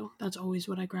casinos too. That's always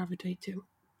what I gravitate to.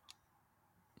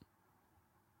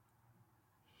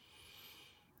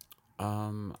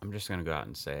 I'm just gonna go out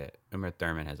and say it. Uma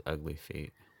Thurman has ugly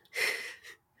feet.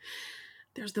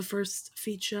 There's the first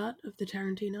feet shot of the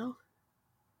Tarantino.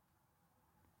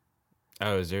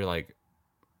 Oh, is there like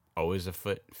always a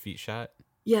feet shot?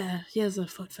 Yeah, he has a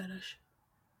foot fetish.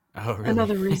 Oh, really?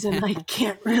 Another reason I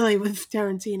can't really with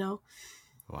Tarantino.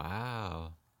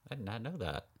 Wow, I did not know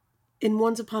that. In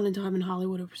Once Upon a Time in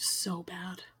Hollywood, it was so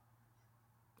bad.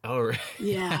 Oh, really?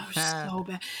 Yeah, it was so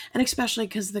bad. And especially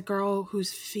because the girl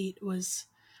whose feet was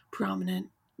prominent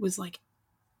was like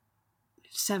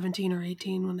 17 or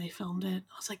 18 when they filmed it.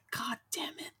 I was like, God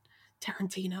damn it,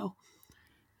 Tarantino.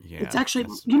 It's Yeah, actually,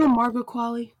 that's you know Margot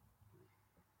Qualley?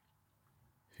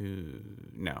 who.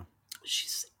 No.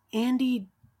 She's Andy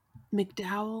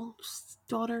McDowell's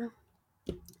daughter.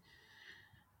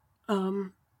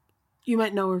 You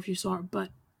might know her if you saw her, but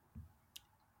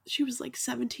she was like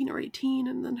 17 or 18,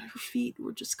 and then her feet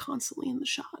were just constantly in the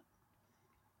shot.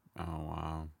 Oh,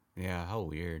 wow. Yeah, how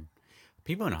weird.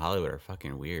 People in Hollywood are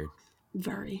fucking weird.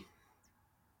 Very.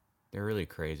 They're really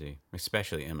crazy,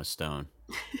 especially Emma Stone.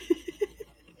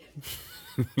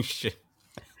 Shit.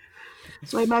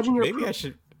 So I imagine you're Maybe I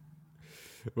should.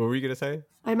 What were you gonna say?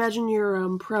 I imagine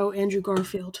you're pro Andrew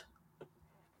Garfield.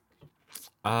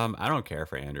 I don't care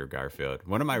for Andrew Garfield.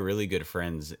 One of my really good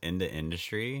friends in the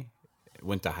industry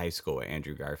went to high school with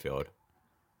Andrew Garfield.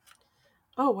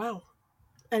 Oh wow.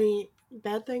 Any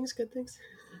bad things, good things?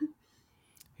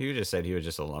 He just said he was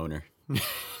just a loner.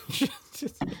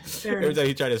 Fair Every enough. time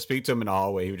he tried to speak to him in the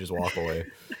hallway, he would just walk away.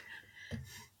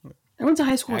 I went to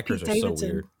high school with Actors Pete are so Davidson.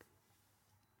 weird.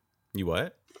 You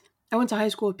what? I went to high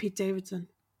school with Pete Davidson.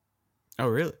 Oh,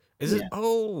 really? Is it? Yeah.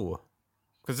 Oh,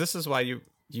 because this is why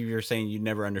you're saying you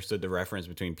never understood the reference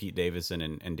between Pete Davidson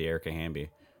and De'Erica Hamby.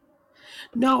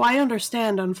 No, I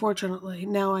understand, unfortunately.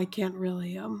 Now I can't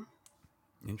really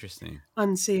Interesting.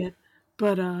 unsee it.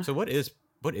 But So what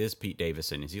is Pete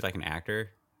Davidson? Is he like an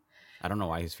actor? I don't know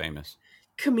why he's famous.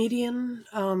 comedian,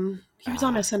 he was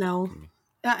on Ah, SNL.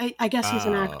 I guess he's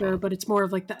an actor, oh, but it's more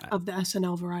of like the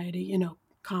SNL variety,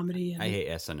 comedy I and hate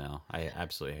SNL. I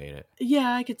absolutely hate it.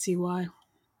 yeah, I could see why.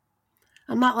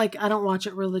 I'm not like I don't watch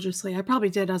it religiously. I probably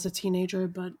did as a teenager,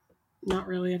 but not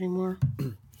really anymore.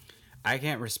 I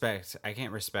can't respect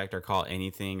or call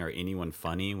anything or anyone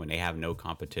funny when they have no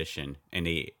competition and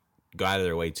they go out of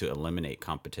their way to eliminate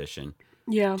competition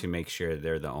Yeah. to make sure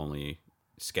they're the only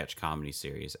sketch comedy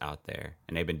series out there.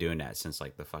 And they've been doing that since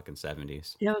like the fucking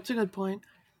 70s. Yeah, that's a good point.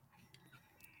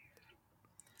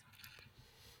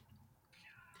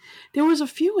 There was a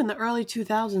few in the early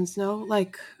 2000s, no?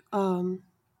 Like, Oh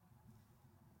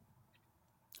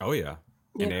yeah.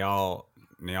 And yeah, they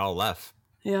all left.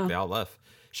 yeah. They all left.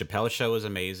 Chappelle's show was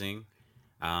amazing.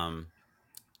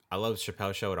 I love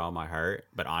Chappelle's show with all my heart,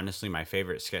 but honestly, my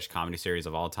favorite sketch comedy series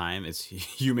of all time is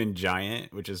Human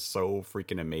Giant, which is so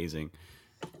freaking amazing.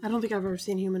 I don't think I've ever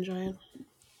seen Human Giant.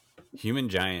 Human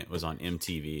Giant was on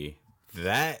MTV.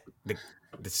 That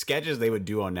the sketches they would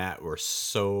do on that were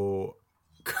so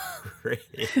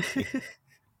crazy.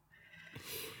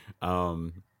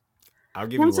 I'll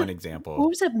give What you was one it? example. What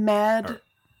was it? Or-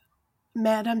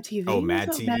 Mad MTV? oh, Was Mad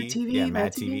that Mad TV. TV? Yeah, Mad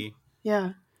Mad TV? TV.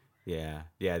 Yeah.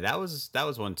 Yeah, that was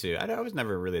one too. I was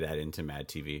never really that into Mad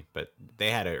TV, but they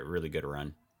had a really good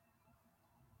run.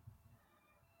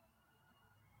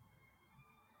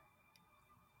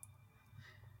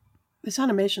 This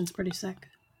animation's pretty sick.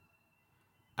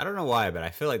 I don't know why, but I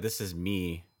feel like this is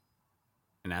me,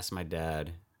 and that's my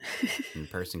dad, and the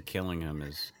person killing him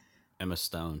is Emma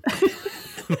Stone.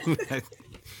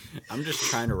 I'm just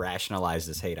trying to rationalize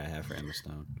this hate I have for Emma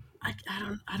Stone.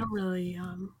 I don't really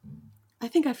I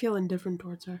think I feel indifferent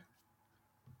towards her.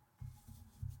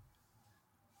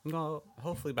 Well,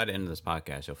 hopefully by the end of this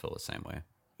podcast, you'll feel the same way.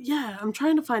 Yeah, I'm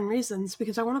trying to find reasons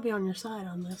because I want to be on your side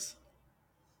on this.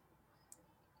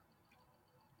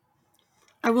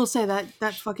 I will say that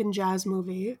fucking jazz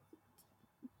movie,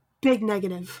 big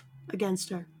negative against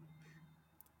her.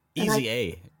 And Easy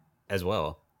A as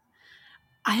well.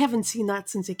 I haven't seen that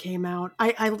since it came out.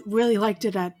 I really liked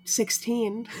it at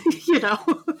 16, you know.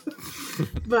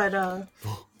 But I'm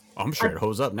I sure it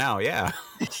holds up now. Yeah.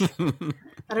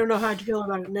 I don't know how to feel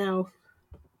about it now.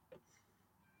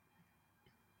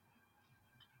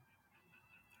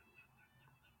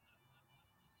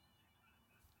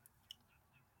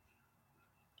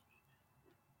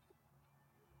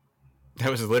 That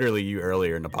was literally you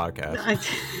earlier in the podcast.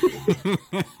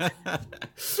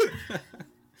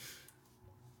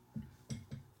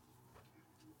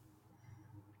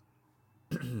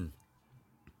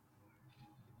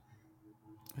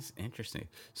 That's interesting.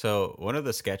 So one of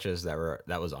the sketches that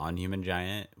was on Human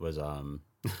Giant was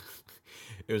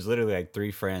it was literally like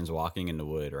three friends walking in the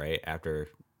wood right after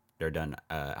they're done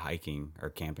hiking or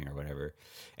camping or whatever,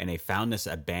 and they found this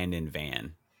abandoned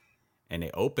van, and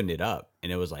they opened it up,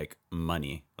 and it was like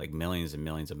money, like millions and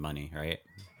millions of money, right?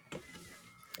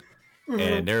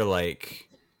 And they're like,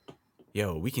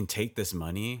 "Yo, we can take this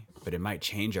money, but it might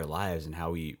change our lives and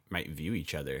how we might view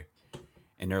each other."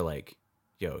 And they're like,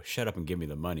 "Yo, shut up and give me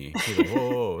the money." He's like, "Whoa,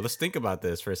 whoa, let's think about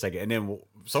this for a second." And then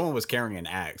someone was carrying an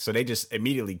axe, so they just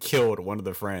immediately killed one of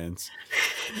the friends.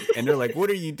 And they're like, "What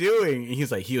are you doing?" And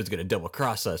he's like, "He was gonna double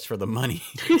cross us for the money."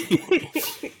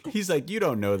 He's like, "You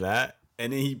don't know that."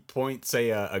 And then he points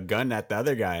a gun at the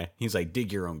other guy. He's like,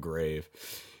 "Dig your own grave."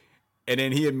 And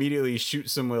then he immediately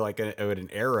shoots him with with an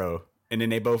arrow. And then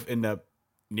they both end up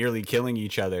nearly killing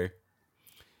each other.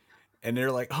 And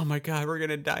they're like, "Oh my God, we're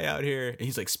gonna die out here." And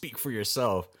he's like, "Speak for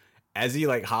yourself." As he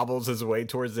like hobbles his way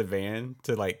towards the van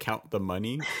to like count the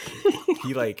money,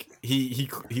 he like he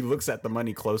looks at the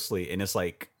money closely, and it's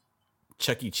like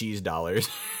Chuck E. Cheese dollars.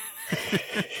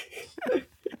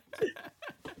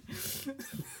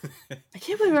 I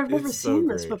can't believe I've never It's so seen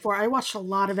this great. before. I watched a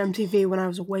lot of MTV when I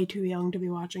was way too young to be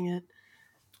watching it.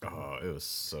 Oh, it was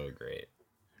so great.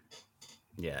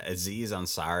 Yeah, Aziz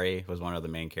Ansari was one of the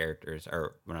main characters,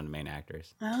 or one of the main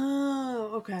actors.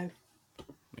 Oh, okay.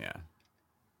 Yeah.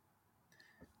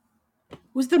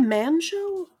 Was The Man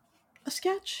Show a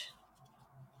sketch?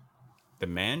 The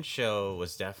Man Show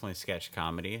was definitely sketch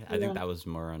comedy. I think Yeah. that was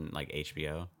more on like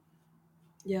HBO.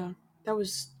 Yeah. That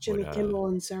was What Jimmy Kimmel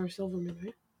and Sarah Silverman,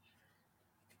 right?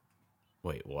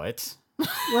 wait, what?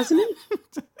 Wasn't it?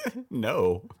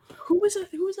 No. Who was it?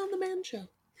 Who was on The Man Show?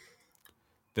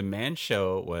 The Man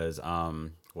Show was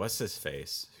what's his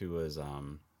face? Who's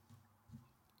a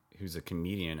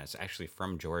comedian that's actually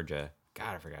from Georgia.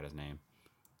 God, I forgot his name.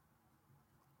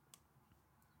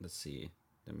 Let's see.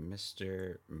 The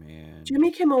Mr. Man.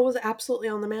 Jimmy Kimmel was absolutely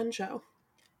on The Man Show.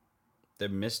 The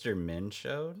Mr. Men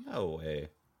Show? No way.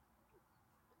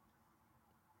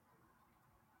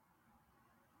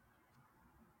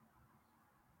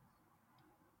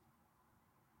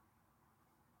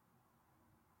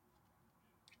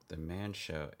 The Man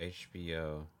Show,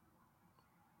 HBO.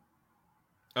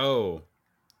 Oh,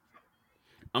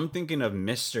 I'm thinking of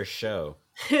Mr. Show.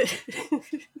 I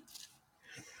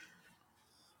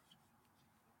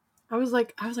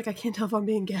can't tell if I'm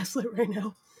being gaslit right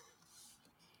now.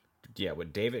 Yeah,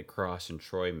 with David Cross and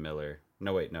Troy Miller.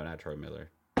 No, wait, no, not Troy Miller.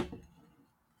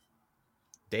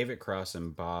 David Cross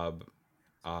and Bob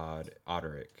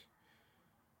Odderick.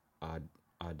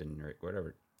 Odenrick,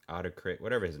 whatever. Odenkirk,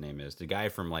 whatever his name is. The guy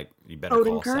from like You Better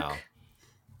Call Odenkirk? Saul.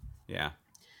 Yeah.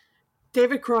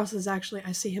 David Cross is actually,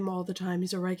 I see him all the time.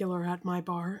 He's a regular at my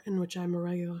bar, in which I'm a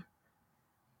regular.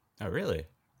 Oh, really?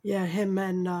 Yeah, him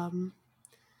and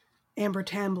Amber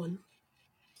Tamblyn,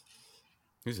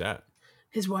 Who's that?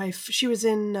 his wife. She was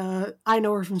in, I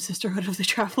know her from Sisterhood of the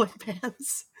Traveling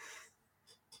Pants.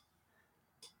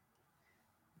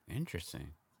 Interesting.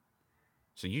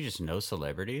 So you just know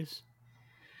celebrities?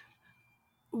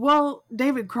 Well,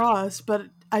 David Cross, but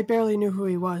I barely knew who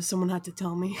he was. Someone had to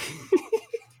tell me.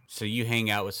 So you hang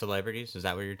out with celebrities? Is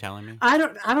that what you're telling me? I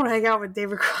don't hang out with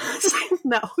David Cross.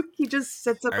 No, he just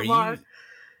sits at the bar.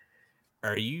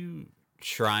 Are you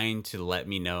trying to let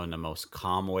me know in the most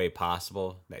calm way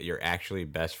possible that you're actually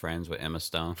best friends with Emma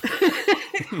Stone?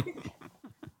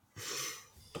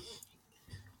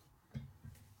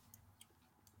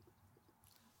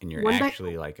 And you're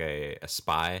actually like a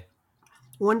spy?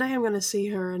 One day I'm going to see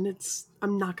her, and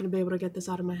I'm not going to be able to get this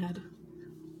out of my head.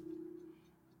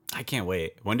 I can't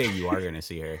wait. One day you are going to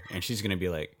see her, and she's going to be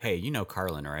like, "Hey, you know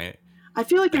Carlin, right?" I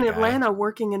feel like That in guy. Atlanta,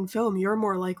 working in film, you're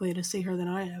more likely to see her than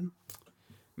I am.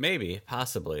 Maybe,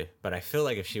 possibly. But I feel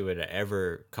like if she would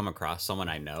ever come across someone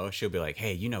I know, she'll be like,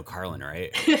 "Hey, you know Carlin,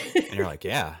 right?" And you're like,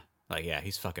 "Yeah." Like, "Yeah,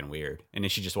 he's fucking weird." And then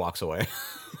she just walks away.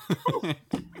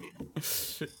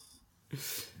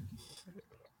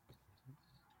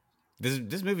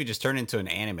 This movie just turned into an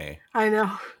anime. I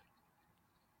know.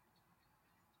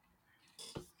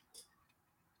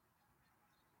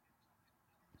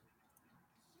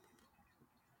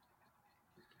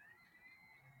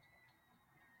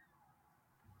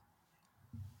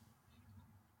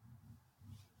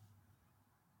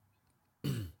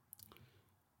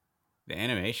 The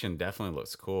animation definitely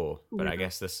looks cool, but Yeah. I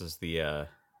guess this is the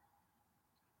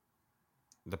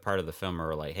part of the film where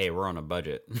we're like, hey, we're on a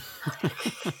budget.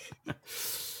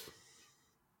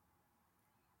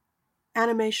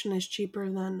 Animation is cheaper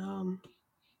than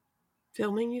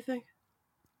filming, you think?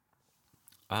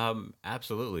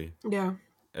 Absolutely. Yeah.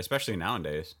 Especially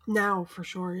nowadays. Now, for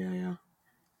sure. Yeah, yeah.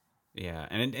 Yeah,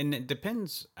 and it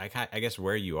depends, I guess,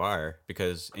 where you are,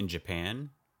 because in Japan,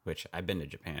 which I've been to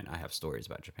Japan, I have stories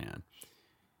about Japan.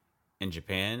 In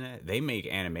Japan, they make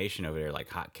animation over there like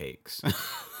hotcakes.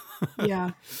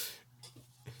 Yeah.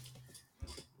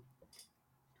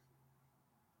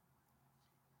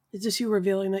 Is this you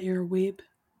revealing that you're a weeb?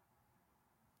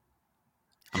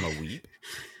 I'm a weep?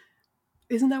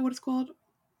 Isn't that what it's called?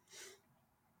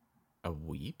 A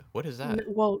weep? What is that?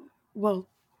 Well,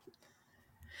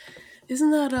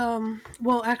 isn't that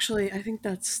well, actually, I think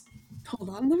that's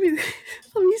hold on, let me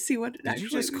let me see what it Did you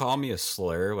actually just call me a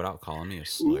slur without calling me a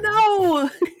slur? No.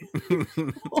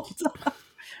 Hold on.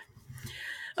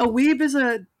 A weeb is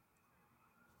a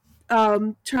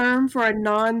term for a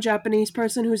non-Japanese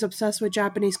person who's obsessed with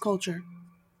Japanese culture.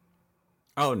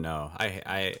 Oh no,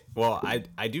 I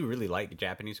do really like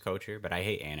Japanese culture, but I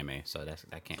hate anime, so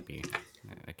that can't be.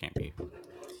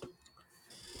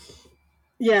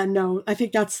 Yeah, no, I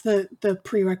think that's the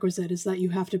prerequisite is that you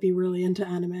have to be really into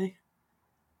anime.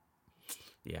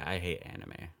 Yeah, I hate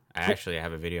anime. I actually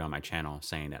have a video on my channel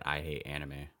saying that I hate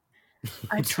anime.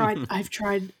 I've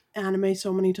tried anime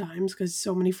so many times because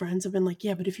so many friends have been like,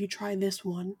 yeah, but if you try this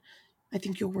one, I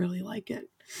think you'll really like it.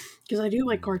 Because I do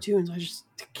like cartoons. I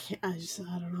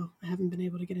don't know. I haven't been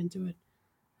able to get into it.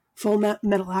 Full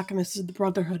Metal Alchemist is the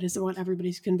Brotherhood is what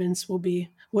everybody's convinced will be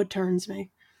what turns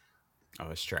me. Oh,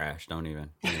 it's trash. Don't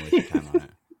even waste your time on it.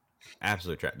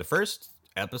 Absolute trash. The first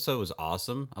episode was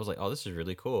awesome. I was like, oh, this is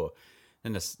really cool.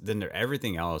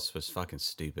 Everything else was fucking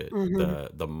stupid.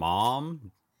 Mm-hmm. The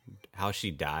mom, how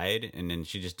she died, and then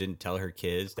she just didn't tell her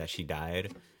kids that she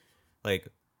died. Like,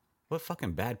 what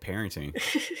fucking bad parenting?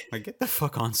 Like, get the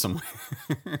fuck on somewhere.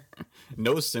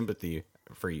 No sympathy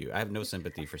for you. I have no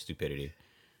sympathy for stupidity.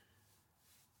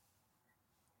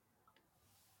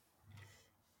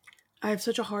 I have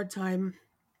such a hard time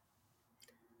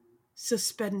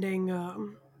suspending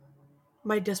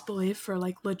my disbelief for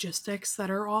like logistics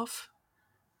that are off.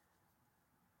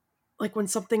 Like when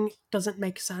something doesn't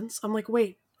make sense, I'm like,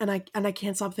 wait, and I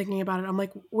can't stop thinking about it. I'm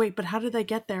like, wait, but how did they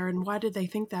get there, and why did they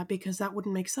think that? Because that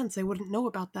wouldn't make sense. They wouldn't know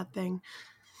about that thing.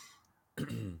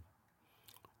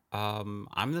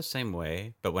 I'm the same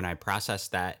way, but when I process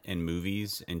that in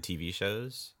movies and TV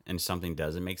shows, and something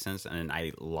doesn't make sense, and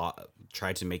then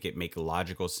try to make it make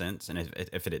logical sense, and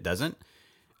if it doesn't,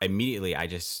 immediately I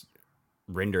just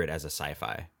render it as a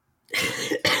sci-fi,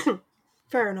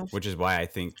 Fair enough. which is why I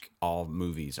think all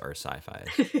movies are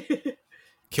sci-fis.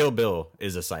 Kill Bill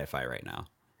is a sci-fi right now.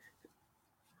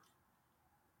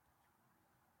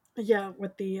 Yeah,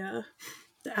 with the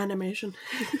animation.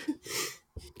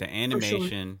 The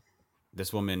animation,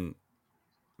 this woman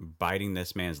biting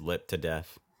this man's lip to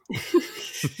death.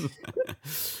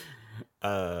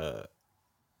 The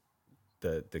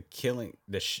killing,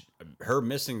 her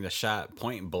missing the shot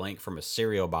point blank from a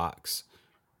cereal box.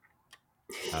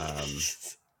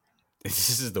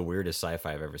 This is the weirdest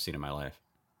sci-fi I've ever seen in my life.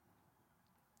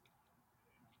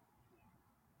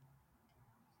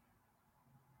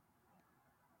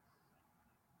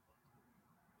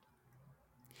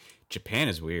 Japan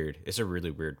is weird. It's a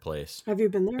really weird place, Have you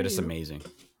been there? but it's amazing.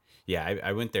 Yeah,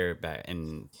 I went there back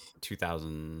in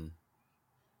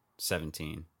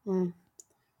 2017.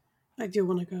 I do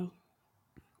want to go.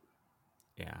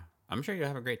 Yeah, I'm sure you'll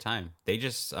have a great time. They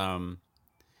just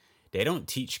they don't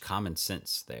teach common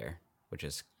sense there, which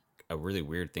is a really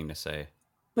weird thing to say.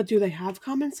 But do they have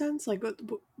common sense? Like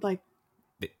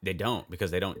They don't,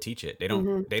 because they don't teach it.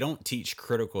 mm-hmm. They don't teach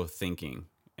critical thinking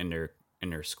in their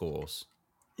schools.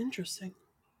 Interesting.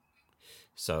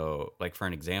 So, like, for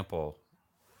an example,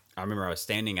 I remember I was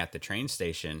standing at the train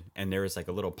station and there was like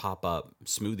a little pop-up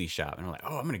smoothie shop, and I'm like,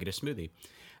 oh, I'm gonna get a smoothie.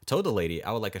 I told the lady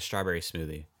I would like a strawberry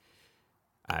smoothie.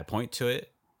 I point to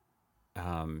it.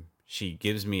 She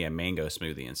gives me a mango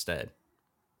smoothie instead.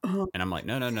 Uh-huh. And I'm like,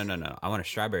 no. I want a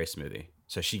strawberry smoothie.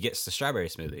 So she gets the strawberry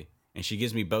smoothie and she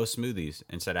gives me both smoothies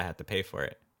and said I had to pay for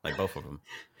it, like both of them.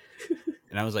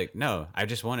 And I was like, no, I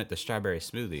just wanted the strawberry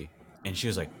smoothie. And she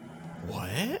was like,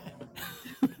 what?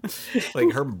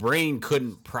 Like, her brain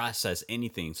couldn't process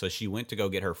anything. So she went to go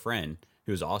get her friend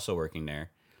who was also working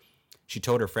there. She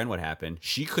told her friend what happened.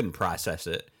 She couldn't process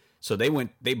it. So they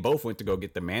both went to go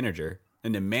get the manager.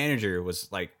 And the manager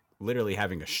was like literally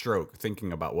having a stroke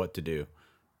thinking about what to do.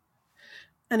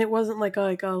 And it wasn't like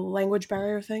a language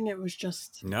barrier thing. It was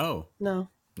just No, no.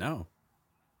 no,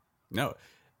 no.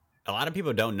 A lot of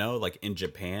people don't know, like in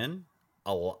Japan,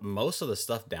 most of the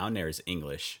stuff down there is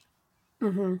English.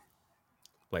 Mm-hmm.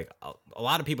 Like a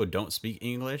lot of people don't speak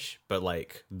English, but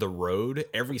like the road,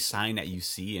 every sign that you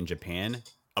see in Japan,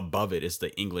 above it is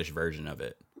the English version of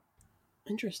it.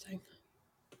 Interesting.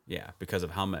 Yeah, because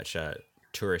of how much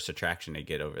tourist attraction they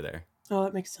get over there. Oh,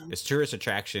 that makes sense. It's tourist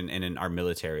attraction, and in our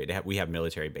military, we have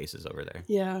military bases over there.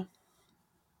 Yeah.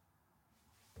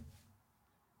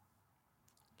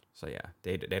 So yeah,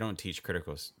 they don't teach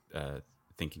critical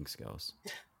thinking skills.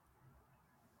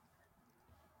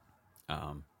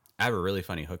 I have a really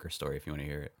funny hooker story if you want to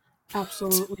hear it.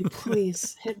 Absolutely.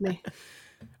 Please hit me.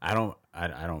 I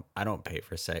don't pay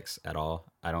for sex at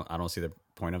all. I don't see the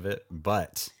point of it,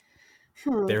 but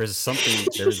there's something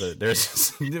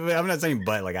there's I'm not saying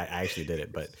but, like I actually did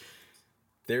it, but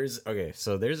there's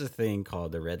a thing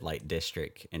called the red light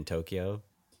district in Tokyo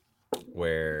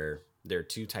where there are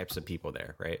two types of people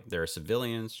there, right? There are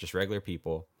civilians, just regular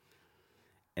people,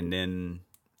 and then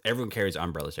everyone carries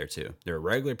umbrellas there too. There are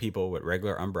regular people with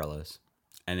regular umbrellas,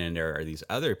 and then there are these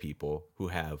other people who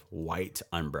have white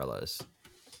umbrellas.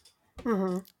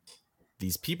 Mm-hmm.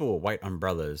 These people with white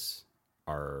umbrellas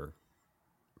are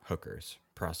hookers,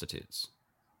 prostitutes,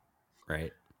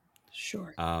 right?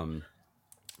 Sure.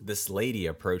 This lady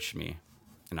approached me,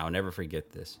 and I'll never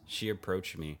forget this. She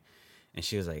approached me, and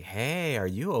she was like, "Hey, are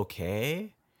you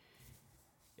okay?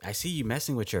 I see you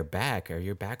messing with your back. Are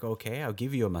your back okay? I'll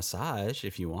give you a massage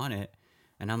if you want it."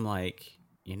 And I'm like,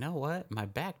 you know what? My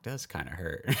back does kind of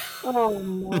hurt. Oh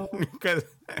no. Because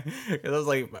I was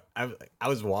like, I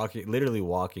was literally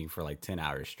walking for like 10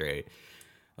 hours straight. I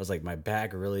was like, my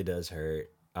back really does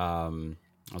hurt. I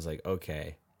was like,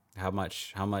 okay, how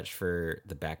much for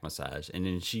the back massage? And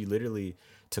then she literally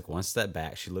took one step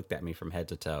back. She looked at me from head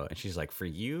to toe, and she's like, for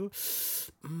you,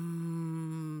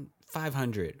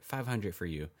 500 for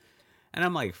you. And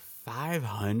I'm like,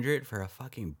 500 for a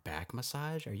fucking back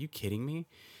massage? Are you kidding me?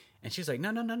 And she's like, no.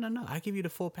 I'll give you the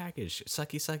full package.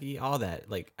 Sucky, all that.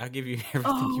 Like, I'll give you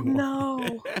everything you want.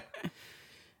 No.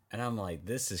 And I'm like,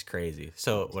 this is crazy.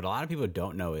 So what a lot of people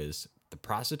don't know is the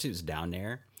prostitutes down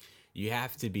there, you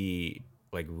have to be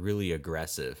like really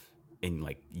aggressive and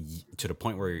like to the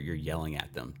point where you're yelling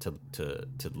at them to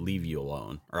leave you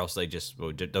alone, or else they'll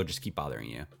just keep bothering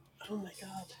you. Oh my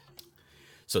god.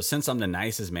 So since I'm the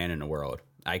nicest man in the world,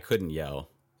 I couldn't yell.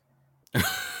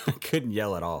 I couldn't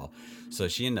yell at all. So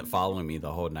she ended up following me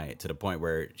the whole night to the point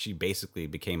where she basically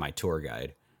became my tour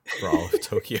guide for all of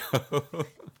Tokyo.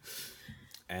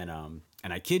 And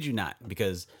I kid you not,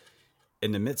 because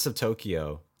in the midst of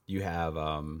Tokyo, you have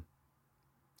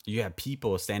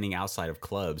people standing outside of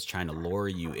clubs trying to lure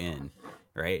you in,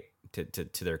 right?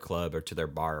 To their club or to their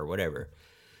bar or whatever.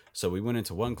 So we went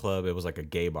into one club. It was like a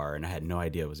gay bar, and I had no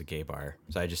idea it was a gay bar.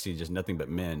 So I just see nothing but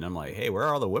men. And I'm like, hey, where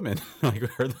are all the women? Like,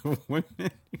 where are the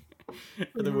women?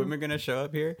 Are the women gonna show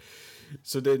up here?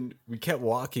 So then we kept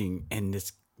walking, and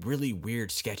this really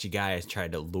weird, sketchy guy has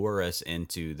tried to lure us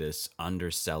into this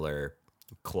underseller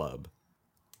club.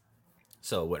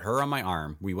 So with her on my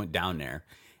arm, we went down there,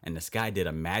 and this guy did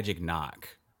a magic knock,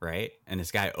 right? And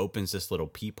this guy opens this little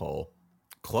peephole,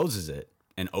 closes it,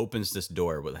 and opens this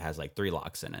door that has like 3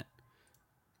 locks in it.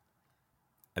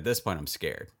 At this point, I'm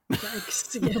scared.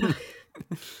 Yikes. Yeah.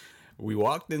 We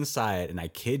walked inside, and I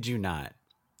kid you not,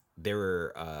 there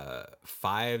were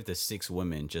 5 to 6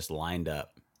 women just lined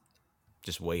up,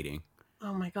 just waiting.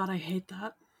 Oh my god, I hate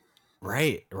that.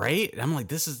 Right. And I'm like,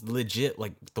 this is legit,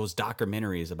 like those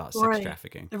documentaries about sex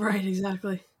trafficking. Right,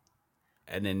 exactly.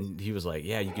 And then he was like,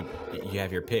 yeah, you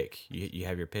have your pick. You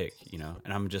have your pick, you know?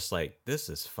 And I'm just like, this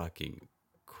is fucking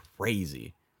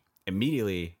crazy.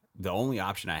 Immediately, the only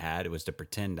option I had was to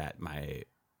pretend that my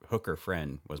hooker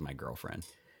friend was my girlfriend.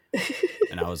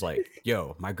 And I was like,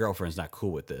 yo, my girlfriend's not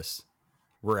cool with this.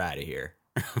 We're out of here.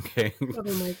 Okay. Oh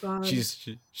my god.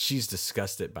 She's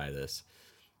disgusted by this.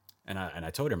 And I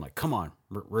told her, I'm like, come on,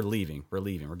 we're leaving. We're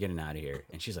getting out of here.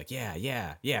 And she's like,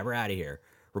 yeah, we're out of here.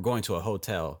 We're going to a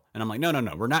hotel. And I'm like, no,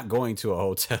 we're not going to a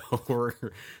hotel. we're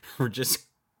just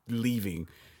leaving.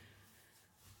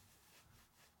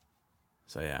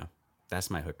 So yeah, that's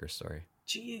my hooker story.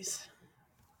 Jeez.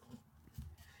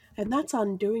 And that's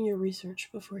on doing your research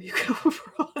before you go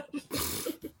abroad.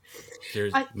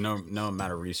 There's no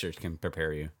amount of research can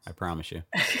prepare you. I promise you.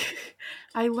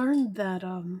 I learned that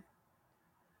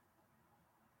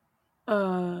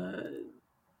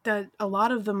that a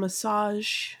lot of the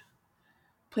massage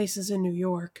places in New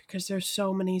York, because there's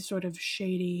so many sort of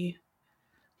shady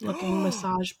looking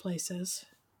massage places.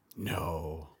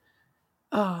 No.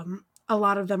 A a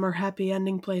lot of them are happy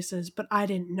ending places, but I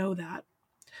didn't know that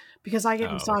because I get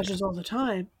Oh, okay. massages all the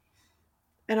time,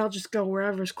 and I'll just go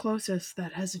wherever's closest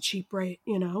that has a cheap rate,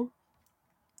 you know?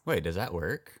 Wait, does that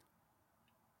work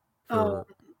Uh, for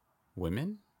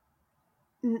women?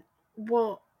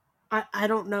 well, I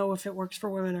don't know if it works for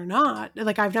women or not.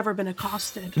 Like, I've never been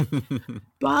accosted.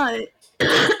 But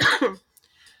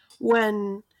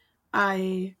when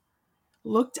I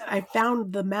I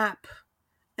found the map,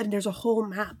 and there's a whole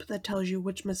map that tells you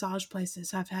which massage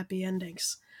places have happy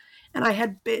endings. And I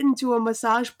had been to a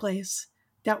massage place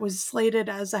that was slated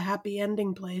as a happy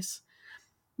ending place.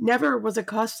 Never was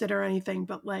accosted or anything,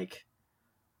 but like,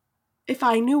 if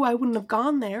I knew, I wouldn't have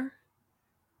gone there.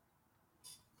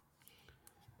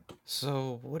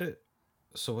 So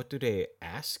what do they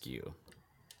ask you?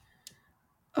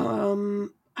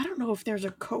 I don't know if there's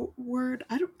a code word.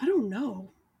 I don't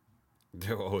know.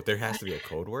 Oh, there has I, to be a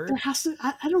code there word? has to.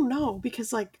 I don't know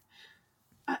because like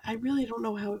I really don't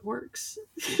know how it works.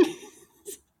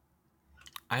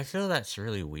 I feel that's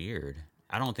really weird.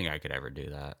 I don't think I could ever do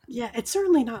that. Yeah, it's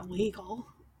certainly not legal.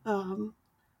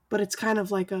 But it's kind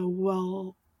of like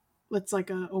it's like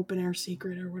a open air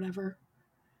secret or whatever.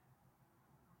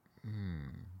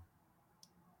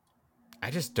 I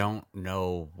just don't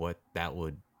know what that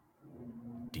would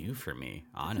do for me,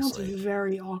 It sounds honestly.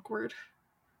 very awkward.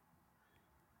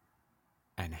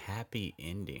 An happy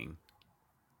ending.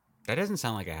 That doesn't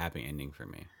sound like a happy ending for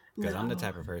me. Because I'm the No.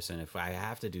 type of person, if I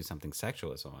have to do something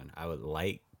sexual with someone, I would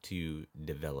like to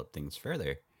develop things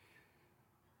further.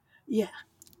 Yeah.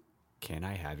 Can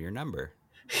I have your number?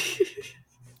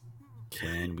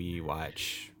 Can we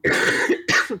watch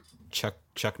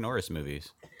Chuck Norris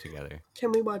movies together?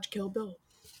 Can we watch Kill Bill?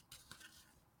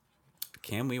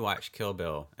 Can we watch Kill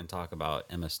Bill and talk about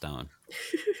Emma Stone?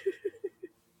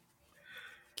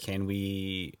 Can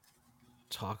we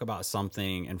talk about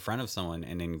something in front of someone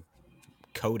and then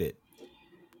code it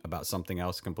about something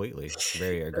else completely?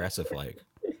 Very aggressive like.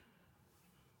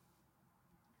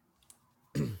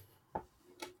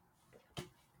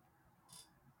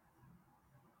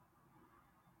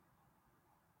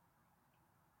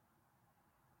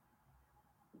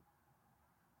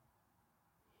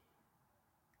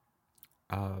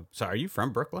 So are you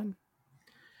from Brooklyn?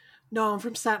 No, I'm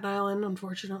from Staten Island,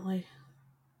 unfortunately.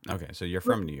 Okay, so you're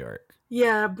from New York.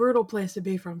 Yeah, brutal place to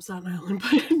be from, Staten Island.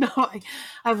 But no,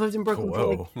 I've lived in Brooklyn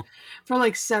Whoa. for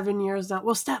like 7 years now.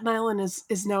 Well, Staten Island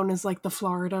is known as like the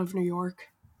Florida of New York.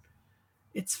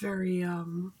 It's very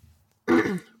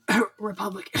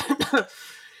Republican,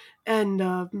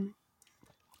 and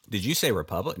Did you say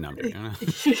Republic? No, I'm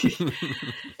joking.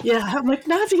 yeah, I'm like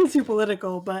not to get too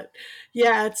political, but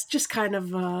yeah, it's just kind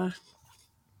of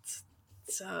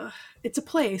it's, uh, it's a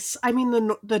place. I mean,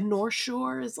 the North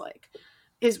Shore is like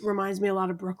it reminds me a lot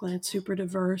of Brooklyn. It's super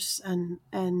diverse and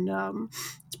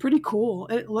it's pretty cool.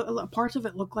 Parts of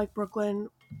it look like Brooklyn.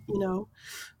 You know,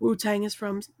 Wu Tang is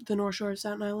from the North Shore of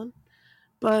Staten Island,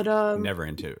 but Never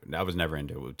into. I was never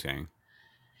into Wu Tang.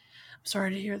 I'm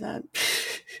sorry to hear that.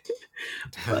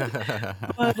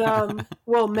 but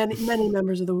well, many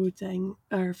members of the Wu Tang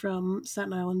are from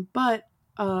Staten Island, but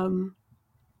um,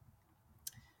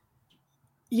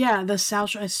 yeah, the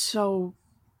South Shore is so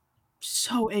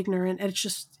ignorant. And it's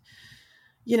just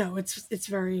it's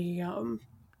very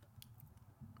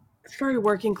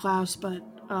working class, but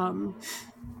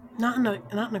not in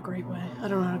a great way. I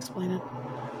don't know how to explain it.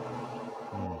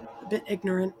 A bit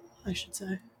ignorant, I should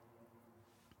say.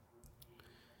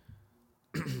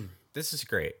 This is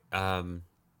great.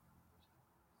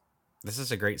 This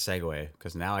is a great segue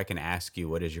because now I can ask you,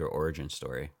 what is your origin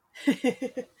story?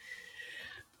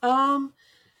 um,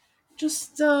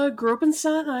 just grew up in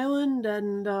Staten Island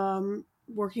and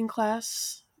working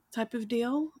class type of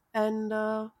deal, and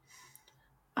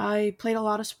I played a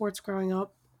lot of sports growing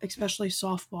up, especially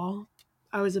softball.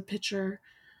 I was a pitcher.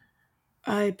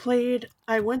 I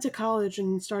went to college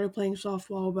and started playing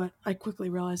softball, but I quickly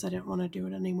realized I didn't want to do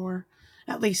it anymore,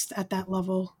 at least at that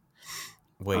level.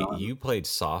 Wait, you played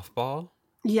softball?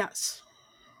 Yes,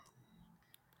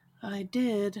 I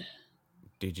did.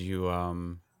 Did you I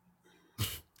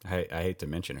hate to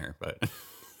mention her, but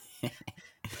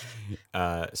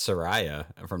Soraya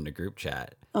from the group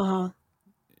chat, Uh huh.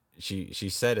 she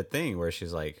said a thing where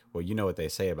she's like, well, you know what they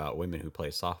say about women who play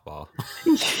softball.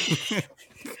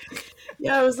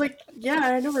 Yeah, I was like, yeah,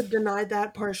 I never denied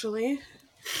that partially.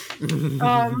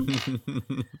 Um,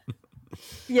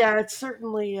 yeah, it's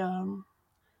certainly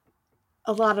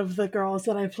a lot of the girls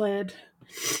that I played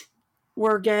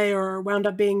were gay or wound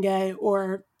up being gay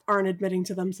or aren't admitting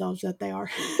to themselves that they are.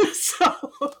 So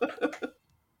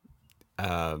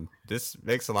This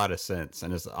makes a lot of sense,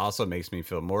 and this also makes me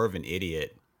feel more of an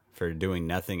idiot for doing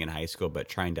nothing in high school but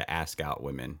trying to ask out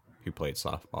women who played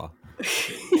softball.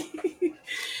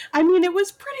 I mean, it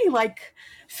was pretty like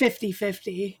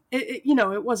 50-50.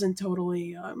 It wasn't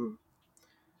totally.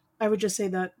 I would just say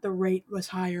that the rate was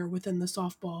higher within the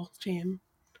softball team.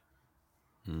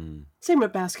 Hmm. Same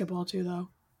with basketball too, though.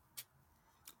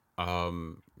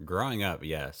 Growing up,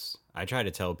 yes, I try to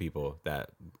tell people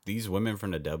that these women from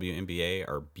the WNBA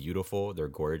are beautiful. They're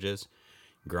gorgeous.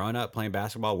 Growing up playing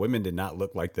basketball, women did not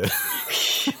look like this.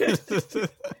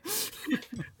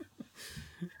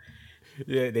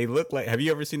 Yeah, they look like. Have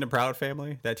you ever seen The Proud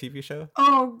Family, that TV show?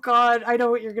 Oh God, I know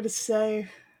what you're gonna say.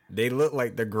 They look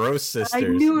like the Gross I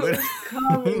sisters. knew it was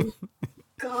coming.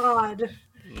 God.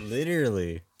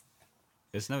 Literally,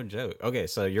 it's no joke. Okay,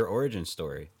 so your origin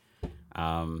story.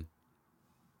 Um,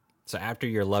 so after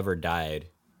your lover died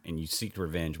and you seeked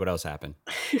revenge, what else happened?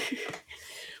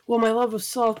 Well, my love of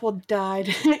softball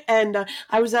died, and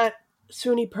I was at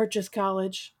SUNY Purchase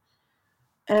College,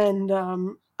 and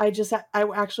I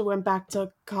actually went back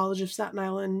to College of Staten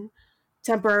Island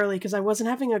temporarily because I wasn't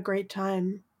having a great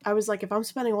time. I was like, if I'm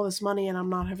spending all this money and I'm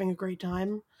not having a great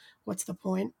time, what's the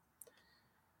point?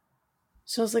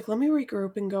 So I was like, let me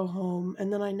regroup and go home.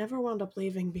 And then I never wound up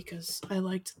leaving because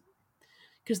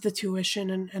the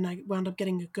tuition, and I wound up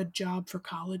getting a good job for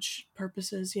college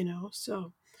purposes.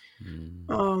 So Mm.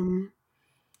 um,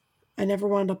 I never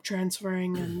wound up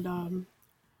transferring. And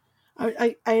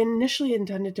I initially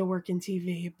intended to work in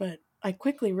TV, but I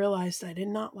quickly realized I did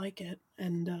not like it.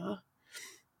 And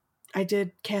I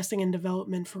did casting and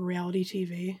development for reality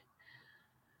TV.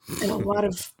 And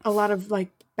a lot of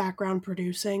like background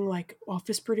producing, like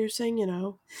office producing.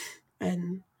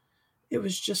 And it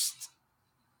was just,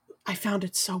 I found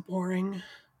it so boring.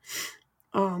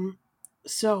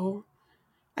 So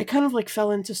I kind of like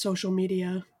fell into social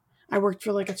media. I worked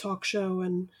for like a talk show,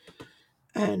 and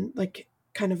like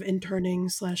kind of interning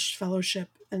slash fellowship,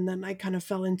 and then I kind of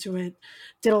fell into it.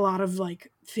 Did a lot of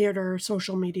like theater,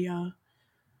 social media.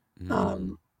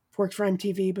 Mm. Worked for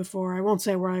MTV before. I won't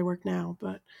say where I work now,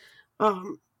 but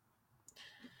um,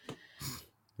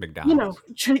 McDonald's.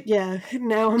 yeah.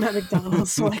 Now I'm at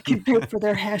McDonald's, so I can pay for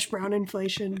their hash brown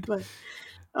inflation. But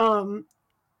um,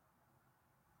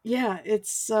 yeah,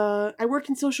 it's I work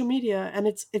in social media, and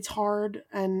it's hard,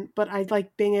 but I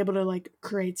like being able to like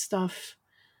create stuff,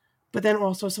 but then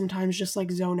also sometimes just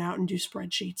like zone out and do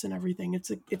spreadsheets and everything.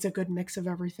 It's a good mix of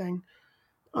everything.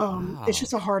 It's Wow.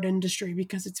 just a hard industry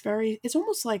because it's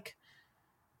almost like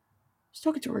I was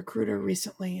talking to a recruiter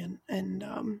recently, and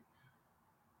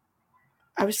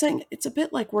I was saying it's a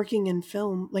bit like working in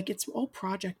film. Like it's all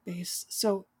project based.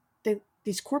 So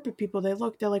these corporate people, they're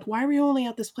like, why are we only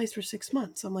at this place for 6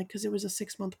 months? I'm like, because it was a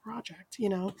 6 month project.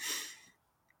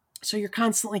 So you're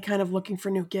constantly kind of looking for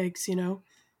new gigs.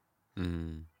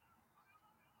 Mm.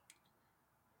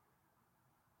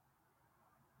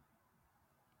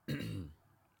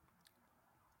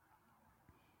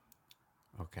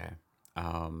 Okay.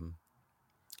 Um,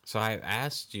 so I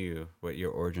asked you what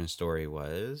your origin story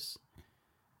was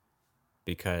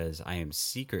because I am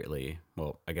secretly,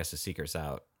 well, I guess the secret's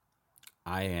out.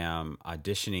 I am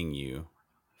auditioning you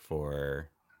for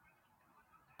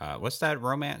what's that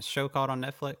romance show called on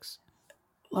Netflix?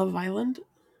 Love Island,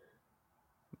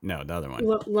 No, the other one.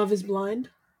 Love is Blind.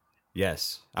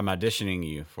 Yes, I'm auditioning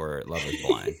you for Love Is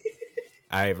Blind.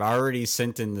 I've already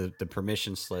sent in the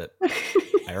permission slip.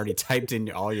 I already typed in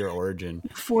all your origin.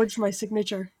 Forged my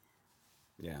signature.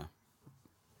 Yeah,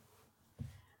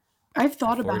 I've I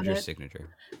thought forged about your it. signature.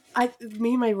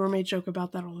 Me and my roommate joke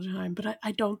about that all the time, but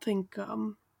I don't think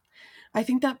I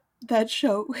think that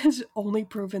show has only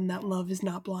proven that love is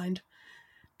not blind,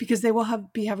 because they will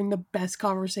be having the best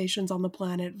conversations on the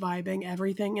planet, vibing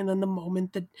everything, and then the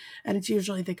moment that, and it's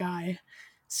usually the guy,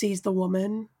 sees the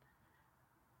woman,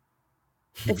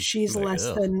 if she's Like, less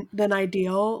ugh. than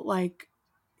ideal, like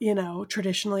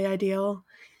traditionally ideal,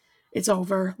 it's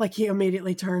over. Like he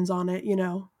immediately turns on it.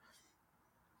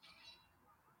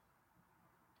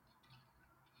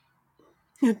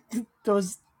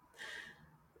 Those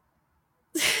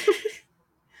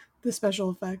the special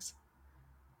effects.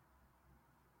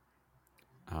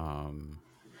 Um,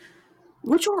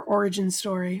 What's your origin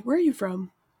story? Where are you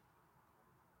from?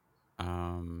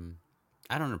 um,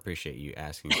 I don't appreciate you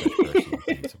asking such personal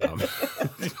things about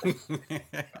me.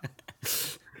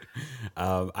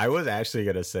 I was actually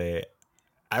gonna say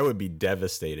I would be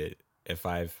devastated if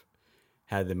I've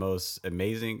had the most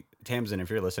amazing Tamsin. If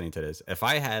you're listening to this, if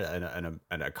I had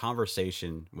a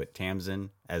conversation with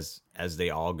Tamsin as they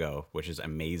all go, which is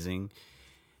amazing,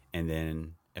 and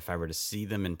then if I were to see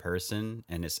them in person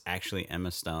and it's actually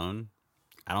Emma Stone,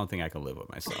 I don't think I can live with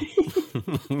myself.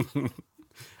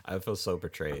 I feel so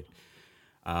betrayed.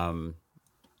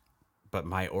 But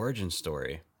my origin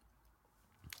story.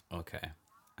 Okay.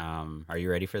 Are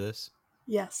you ready for this?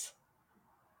 Yes.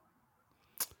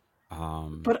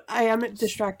 But I am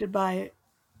distracted by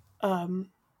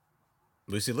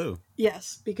Lucy Liu.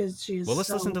 yes, because she is Well, let's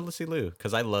listen to Lucy Liu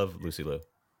because I love Lucy Liu.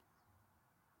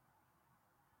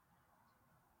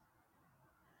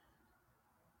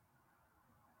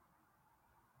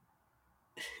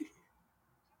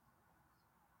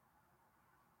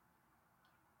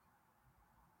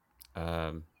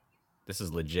 This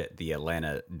is legit the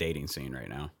Atlanta dating scene right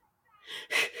now.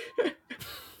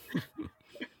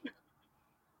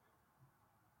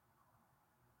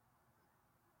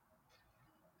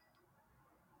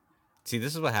 See,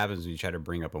 this is what happens when you try to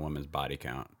bring up a woman's body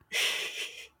count.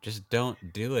 Just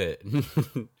don't do it.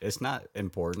 It's not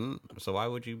important, so why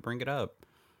would you bring it up?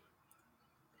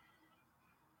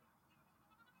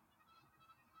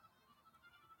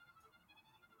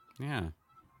 Yeah.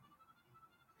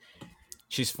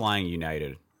 She's flying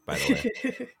United, by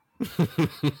the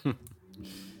way.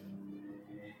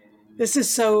 This is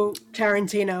so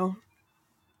Tarantino.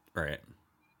 Right.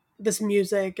 This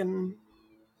music and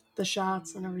the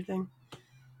shots and everything.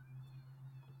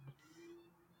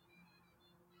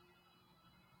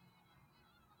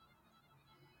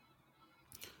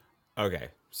 Okay,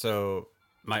 so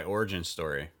my origin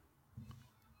story.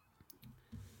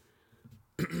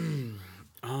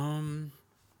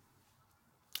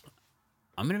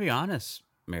 I'm gonna be honest,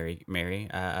 Mary.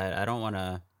 I don't want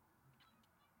to.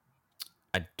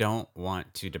 I don't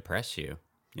want to depress you.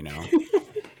 You know,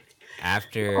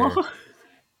 after Oh,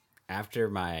 after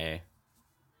my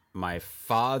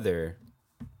father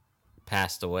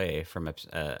passed away from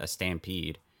a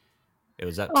stampede, it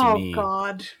was up to oh me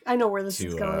God. I know where this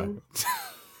is to. going.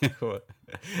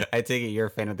 I take it you're a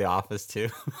fan of The Office too.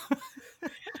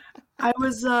 I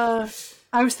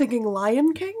was thinking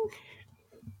Lion King.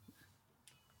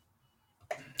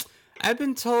 I've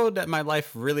been told that my life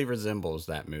really resembles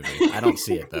that movie. I don't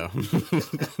see it though.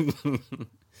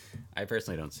 I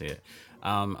personally don't see it.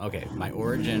 Okay, my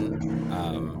origin.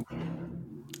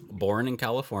 Born in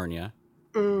California,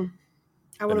 I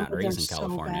but want not to raised in so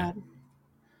California. bad.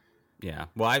 Yeah.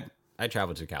 Well, I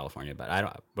traveled to California, but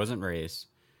I wasn't raised.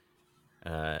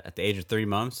 At the age of 3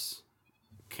 months,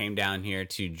 came down here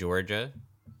to Georgia,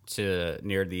 to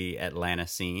near the Atlanta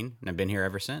scene, and I've been here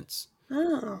ever since.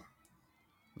 Oh,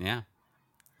 Yeah,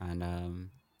 and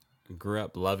grew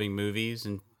up loving movies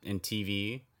and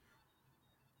TV.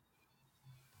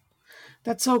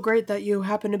 that's so great that you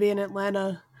happened to be in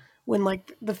Atlanta when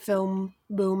like the film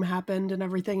boom happened and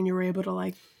everything, and you were able to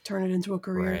like turn it into a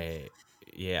career. Right.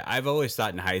 Yeah, I've always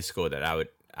thought in high school that I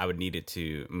would need it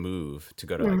to move to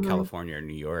go to like Hmm. California or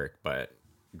New York, but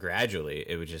gradually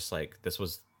it was just like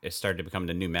it started to become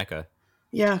the new mecca.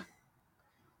 Yeah.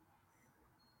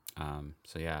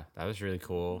 So yeah, that was really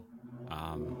cool.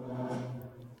 Um,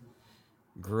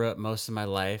 grew up most of my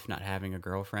life not having a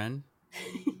girlfriend.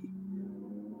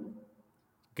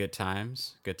 Good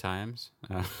times, good times.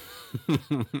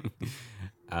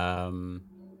 Um,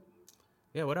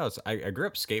 yeah, what else? I grew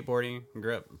up skateboarding,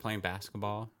 grew up playing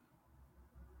basketball.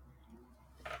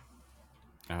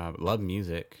 Love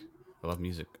music. I love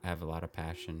music. I have a lot of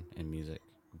passion in music.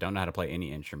 Don't know how to play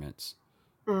any instruments,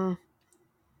 Mm.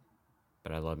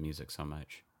 but I love music so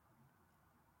much.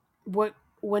 What?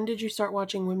 When did you start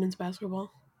watching women's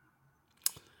basketball?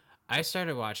 I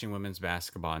started watching women's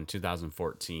basketball in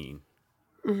 2014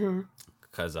 Mm-hmm.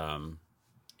 because I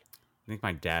think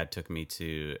my dad took me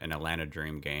to an Atlanta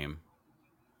Dream game,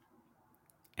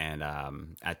 and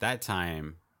at that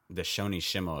time, the Shoni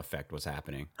Shimo effect was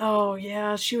happening. Oh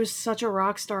yeah, she was such a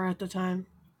rock star at the time.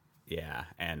 Yeah,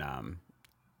 and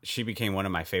she became one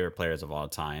of my favorite players of all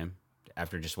time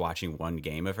after just watching one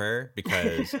game of her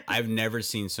because I've never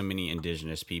seen so many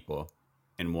indigenous people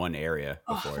in one area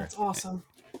Oh, before. that's awesome.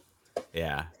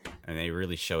 Yeah, and they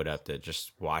really showed up to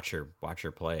just watch her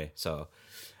play. So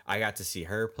I got to see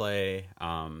her play.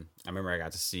 I remember I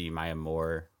got to see Maya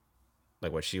Moore,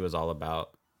 like what she was all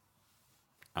about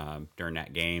during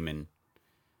that game,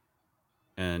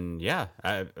 and yeah,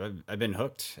 I've been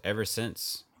hooked ever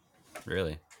since.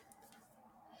 Really.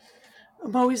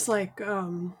 I'm always like,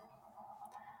 I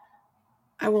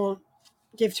won't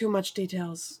give too much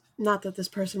details. Not that this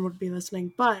person would be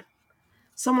listening, but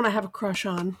someone I have a crush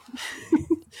on.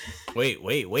 Wait!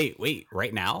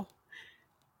 Right now,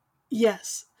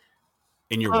 Yes.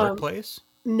 in your Um, workplace?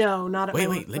 no, not at my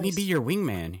Wait! Let me be workplace. your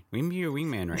wingman. Let me be your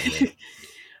wingman right here.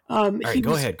 All right, He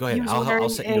go was ahead. Go he ahead. was I'll wearing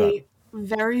set you up.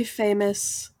 very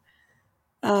famous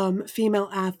female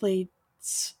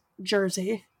athlete's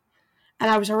jersey, and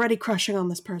I was already crushing on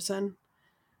this person.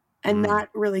 And that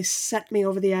really set me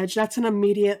over the edge. That's an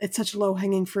immediate, it's such low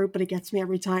hanging fruit, but it gets me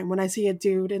every time. When I see a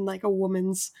dude in like a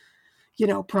woman's,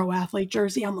 pro athlete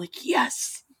jersey, I'm like,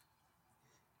 yes.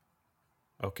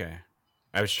 Okay.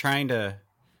 I was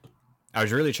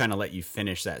really trying to let you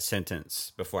finish that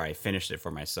sentence before I finished it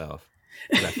for myself.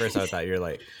 Because at first I thought you're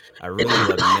like, I really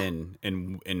love men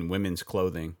in women's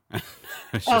clothing.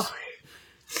 It's just,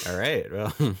 all right,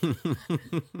 well.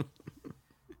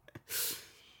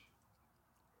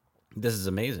 This is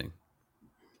amazing.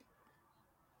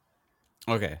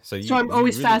 Okay, so I'm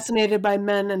always fascinated by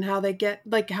men and how they get,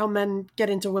 like, how men get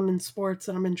into women's sports,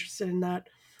 and I'm interested in that.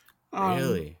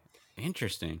 Really?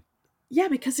 Interesting. Yeah,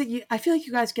 because I feel like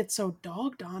you guys get so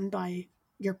dogged on by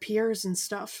your peers and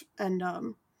stuff, and I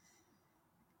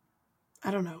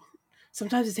don't know.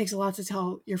 Sometimes it takes a lot to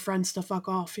tell your friends to fuck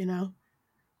off,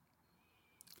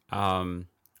 My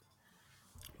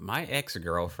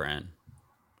ex-girlfriend,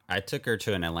 I took her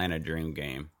to an Atlanta Dream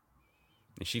game,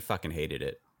 and she fucking hated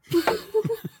it.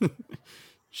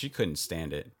 She couldn't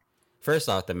stand it. First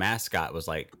off, the mascot was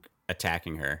like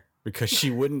attacking her because she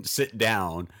wouldn't sit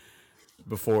down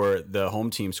before the home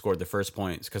team scored the first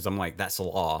points. Because I'm like, that's the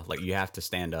law. Like, you have to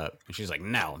stand up. And she's like,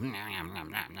 no.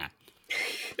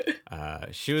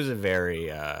 She was a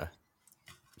very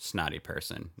snotty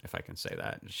person, if I can say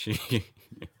that.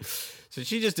 So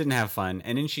she just didn't have fun.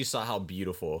 And then she saw how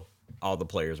beautiful all the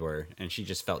players were, and she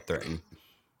just felt threatened.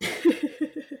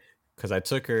 Because I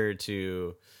took her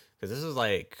to, because this is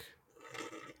like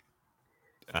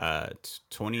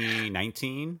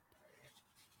 2019.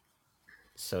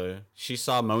 So she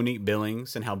saw Monique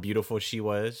Billings and how beautiful she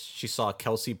was. She saw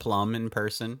Kelsey Plum in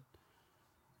person.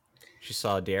 She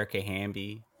saw Derricka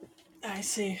Hamby. I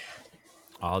see.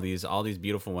 All these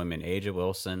beautiful women. Aja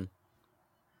Wilson.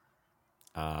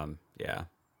 Yeah.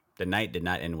 The night did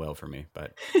not end well for me,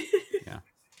 but yeah.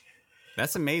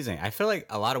 That's amazing. I feel like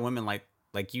a lot of women like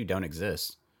you don't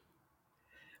exist.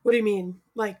 What do you mean?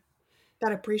 Like,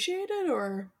 that appreciate it,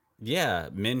 or? Yeah,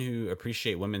 men who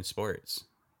appreciate women's sports.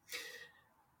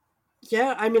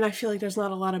 Yeah, I mean, I feel like there's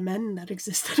not a lot of men that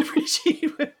exist that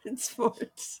appreciate women's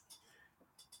sports.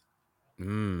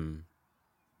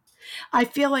 I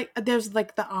feel like there's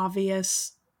like the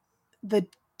obvious, the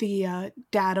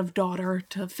dad of daughter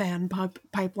to fan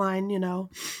pipeline,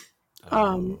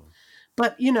 Oh.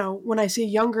 But when I see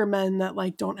younger men that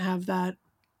like don't have that,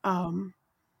 I'm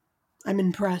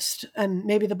impressed. And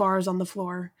maybe the bar is on the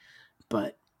floor,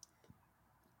 but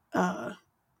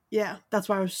yeah, that's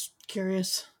why I was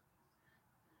curious.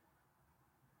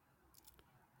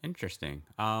 Interesting.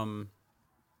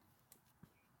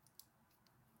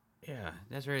 Yeah,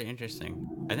 that's very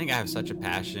interesting. I think I have such a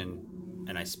passion,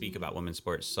 and I speak about women's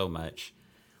sports so much.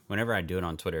 Whenever I do it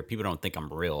on Twitter, people don't think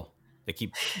I'm real. They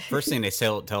keep first thing they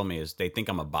tell me is they think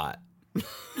I'm a bot.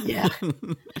 Yeah.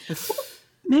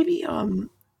 Maybe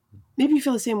maybe you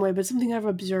feel the same way, but something I've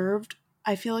observed,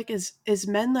 I feel like is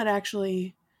men that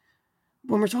actually,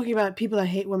 when we're talking about people that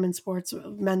hate women's sports,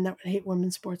 men that hate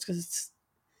women's sports, because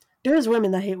there's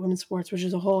women that hate women's sports, which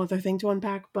is a whole other thing to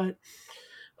unpack, but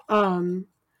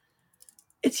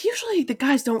it's usually the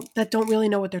guys that don't really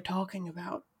know what they're talking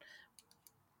about,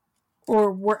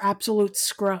 or we're absolute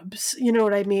scrubs. You know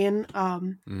what I mean?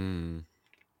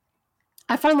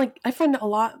 I find a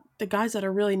lot the guys that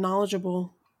are really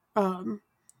knowledgeable, and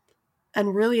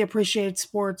really appreciate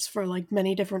sports for like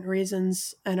many different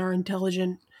reasons and are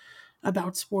intelligent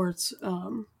about sports,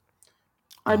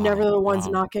 are never the ones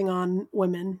Wow. knocking on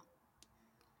women.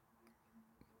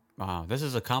 Wow, this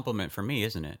is a compliment for me,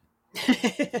 isn't it?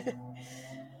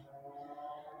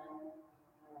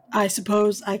 I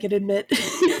suppose I could admit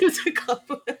it's a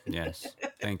compliment. Yes.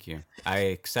 Thank you. I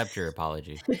accept your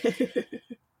apology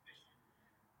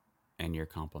and your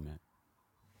compliment.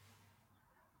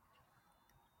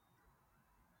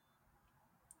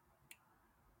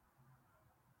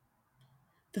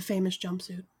 The famous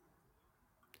jumpsuit.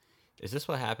 Is this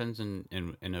what happens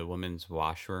in a woman's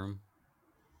washroom?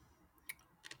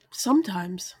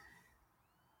 Sometimes.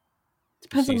 You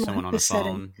Depends see on someone on the the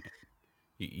setting. phone.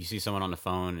 You see someone on the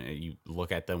phone and you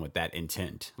look at them with that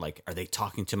intent. Like, are they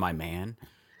talking to my man?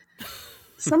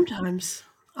 Sometimes,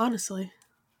 honestly.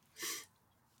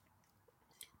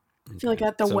 I feel like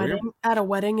Okay. So at a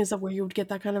wedding is that where you would get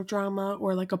that kind of drama,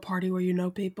 or like a party where you know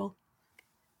people.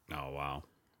 Oh, wow.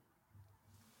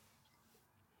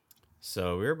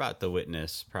 So we're about to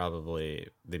witness probably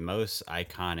the most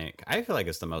iconic. I feel like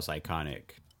it's the most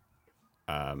iconic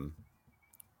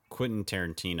Quentin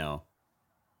Tarantino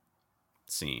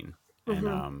scene.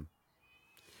 And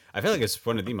I feel like it's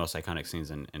one of the most iconic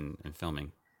scenes in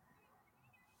filming.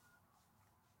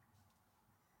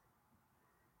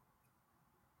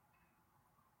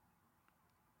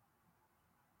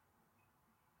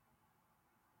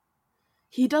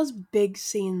 He does big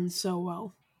scenes so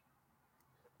well.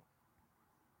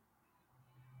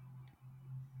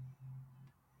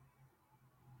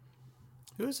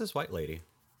 Who is this white lady?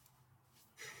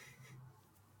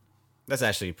 That's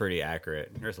actually pretty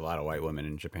accurate. There's a lot of white women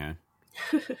in Japan.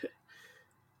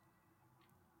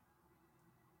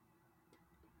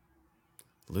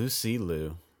 Lucy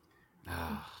Liu.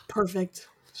 Perfect.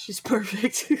 She's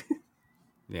perfect.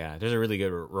 Yeah, there's a really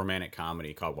good romantic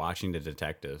comedy called Watching the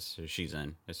Detectives. She's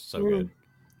in. It's so good.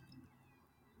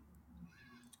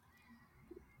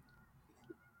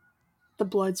 The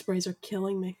blood sprays are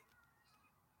killing me.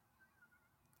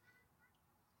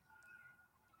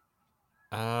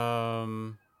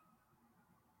 Um,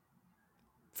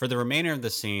 for the remainder of the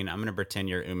scene, I'm gonna pretend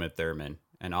you're Uma Thurman,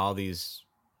 and all these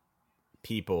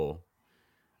people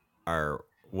are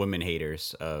women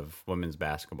haters of women's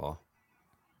basketball.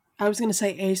 I was going to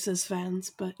say Aces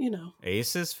fans, but you know.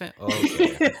 Aces fan.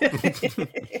 Okay.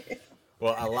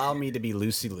 Well, allow me to be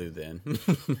Lucy Liu then.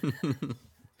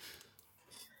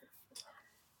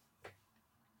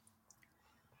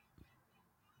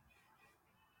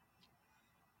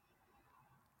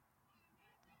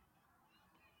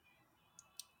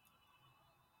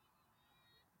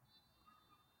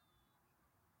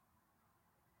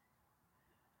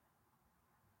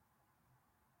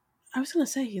 I was going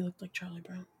to say he looked like Charlie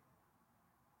Brown.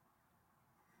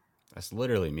 That's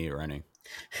literally me running.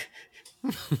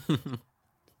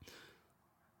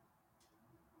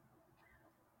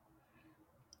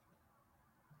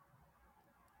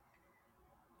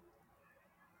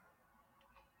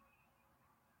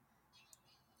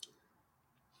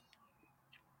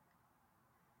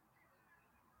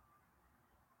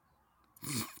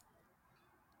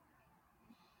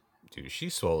 Dude,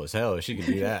 she's swole as hell if she can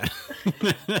do that.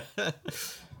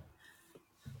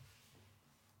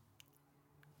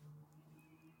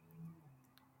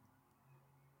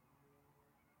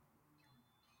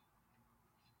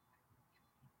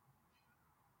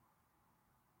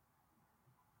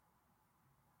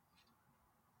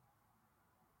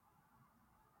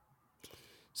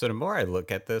 So the more I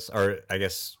look at this, or I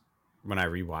guess when I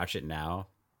rewatch it now,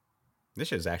 this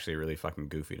shit is actually really fucking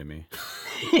goofy to me.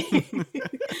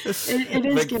 It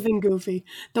is Like, giving goofy.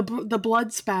 The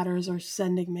blood spatters are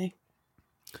sending me.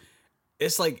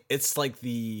 it's like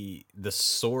the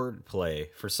sword play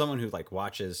for someone who like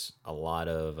watches a lot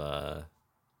of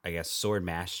I guess sword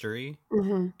mastery.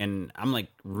 And I'm like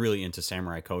really into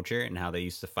samurai culture and how they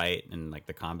used to fight and like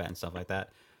the combat and stuff like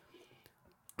that.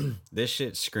 This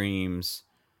shit screams,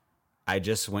 I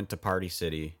just went to Party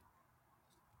City.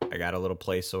 I got a little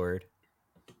play sword.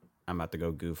 I'm about to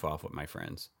go goof off with my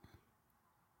friends.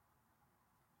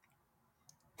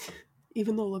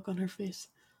 Even the look on her face.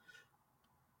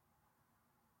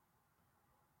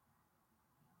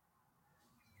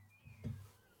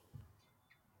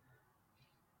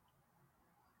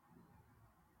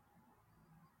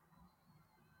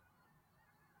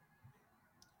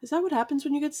 Is that what happens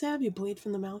when you get stabbed? You bleed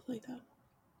from the mouth like that?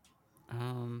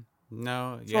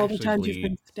 No, It's you all the actually times you've bleed.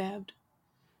 been stabbed.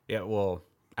 Yeah, well,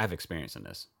 I've experienced in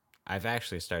this. I've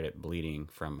actually started bleeding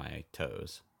from my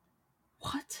toes.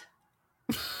 What?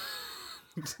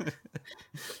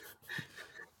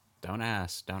 Don't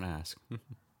ask. Don't ask.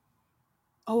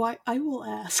 Oh, I will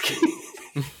ask.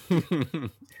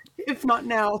 If not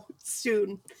now,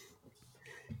 soon.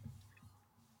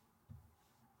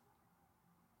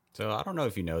 So I don't know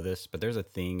if you know this, but there's a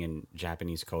thing in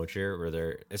Japanese culture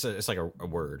where it's like a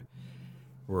word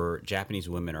where Japanese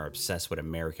women are obsessed with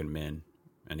American men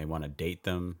and they want to date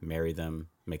them, marry them,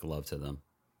 make love to them.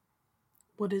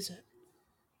 What is it?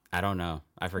 I don't know.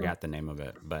 I forgot the name of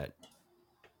it, but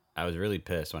I was really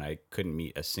pissed when I couldn't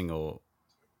meet a single,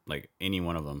 like any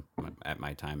one of them at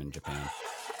my time in Japan.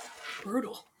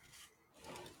 Brutal.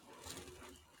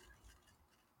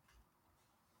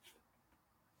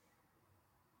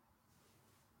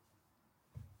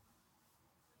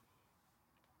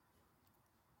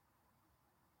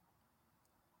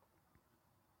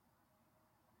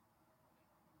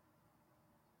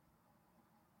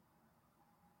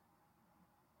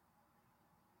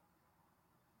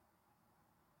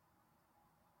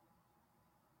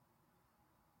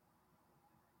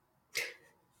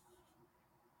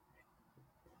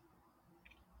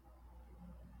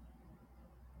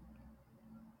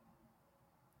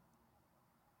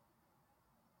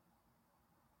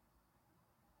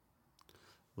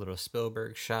 Little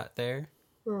Spielberg shot there.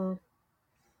 Mm.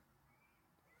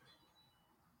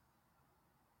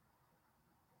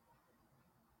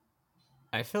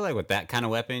 I feel like with that kind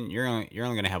of weapon, you're only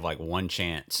gonna have like one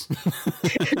chance.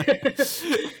 It's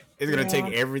gonna take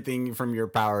Yeah. everything from your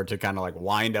power to kind of like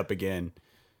wind up again.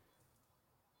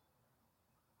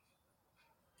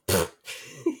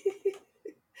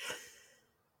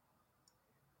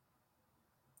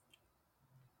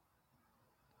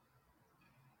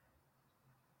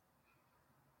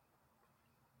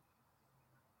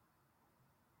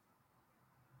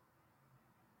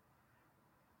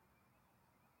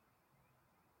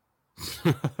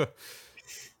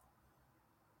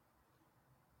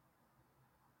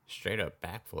 Straight up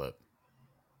backflip.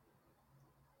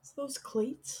 It's those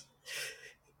cleats.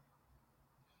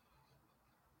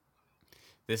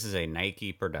 This is a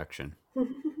Nike production.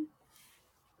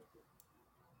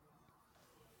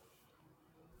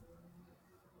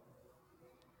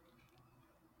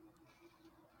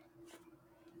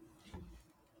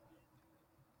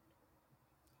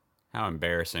 How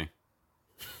embarrassing.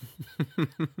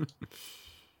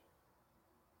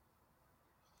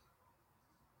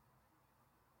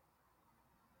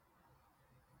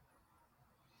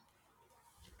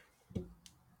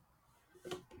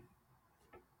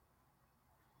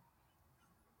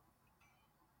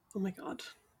 Oh my god.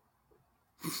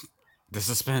 The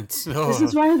suspense. This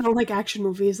is Oh. why I don't like action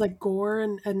movies. Like gore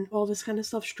and all this kind of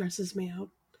stuff stresses me out.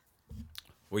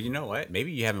 Well, you know what?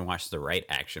 Maybe you haven't watched the right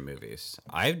action movies.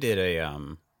 I did a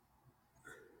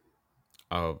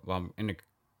oh, well, I'm in the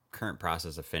current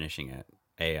process of finishing it.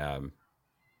 A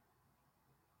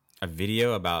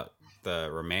video about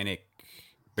the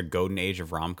golden age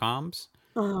of rom-coms.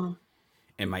 Uh,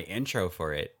 And my intro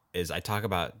for it is I talk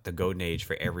about the golden age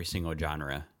for every single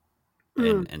genre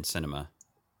mm, in cinema.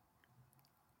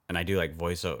 And I do like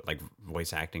voice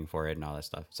acting for it and all that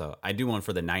stuff. So I do one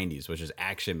for the 90s, which is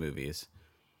action movies.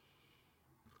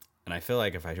 And I feel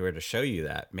like if I were to show you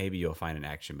that, maybe you'll find an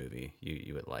action movie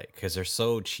you would like, because they're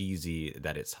so cheesy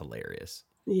that it's hilarious.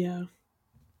 yeah.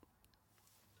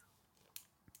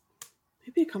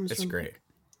 Maybe it comes It's from great. like,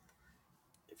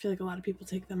 I feel like a lot of people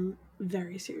take them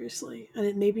very seriously. And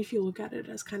it maybe if you look at it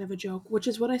as kind of a joke, which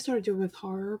is what I started doing with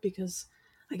horror because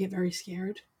I get very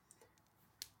scared.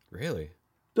 Really?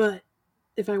 But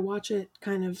if I watch it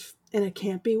kind of in a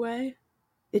campy way,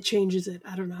 it changes it.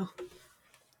 I don't know.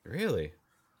 Really?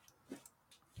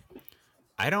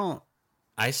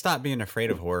 I stopped being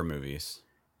afraid of horror movies.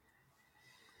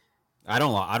 I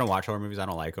don't watch horror movies. I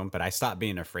don't like them, but I stopped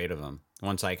being afraid of them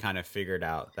once I kind of figured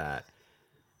out that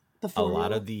The a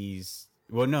lot formula. of these,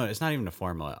 well, no, it's not even a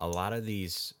formula. A lot of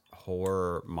these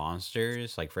horror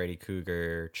monsters like Freddy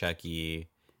Krueger, Chucky,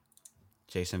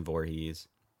 Jason Voorhees,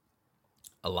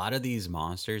 a lot of these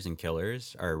monsters and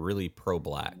killers are really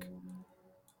pro-black.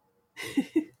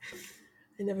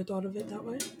 I never thought of it that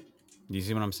way. Do you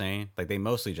see what I'm saying? Like they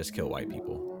mostly just kill white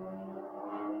people.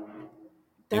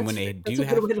 And when they That's do a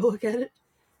good have way to look at it.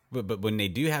 but when they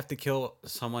do have to kill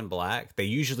someone black, they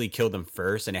usually kill them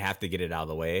first and they have to get it out of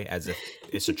the way as if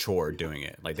it's a chore doing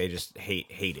it. Like they just hate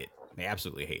it. They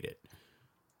absolutely hate it.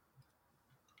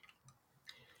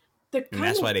 The And kind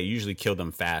that's of why they usually kill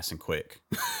them fast and quick.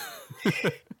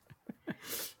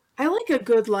 I like a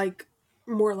good like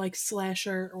more like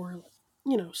slasher or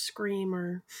scream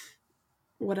or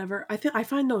whatever. I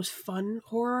find those fun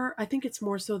horror. I think it's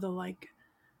more so the like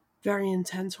very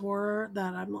intense horror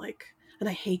that I'm like, and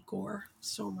I hate gore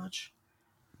so much.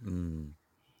 Mm.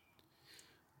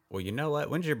 Well, you know what?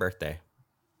 When's your birthday?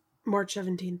 March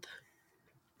 17th.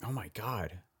 Oh my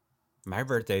God. My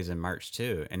birthday's in March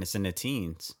too, and it's in the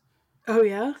teens. Oh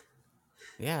yeah,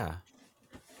 Yeah.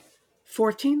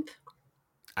 14th.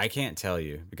 I can't tell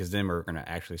you because then we're going to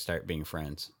actually start being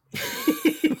friends.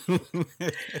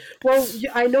 Well,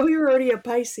 I know you're already a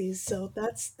Pisces, so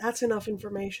that's enough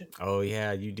information. Oh,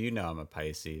 yeah. You do know I'm a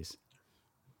Pisces.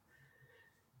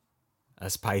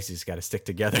 Us Pisces got to stick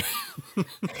together.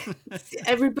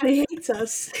 Everybody hates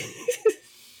us.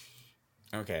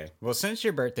 Okay. Well, since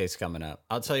your birthday's coming up,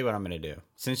 I'll tell you what I'm going to do.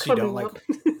 Since you don't Coming like, up.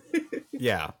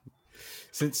 yeah,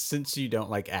 since you don't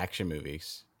like action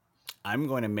movies, I'm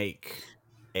going to make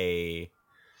a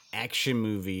action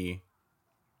movie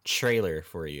trailer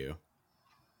for you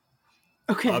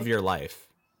Okay. of your life.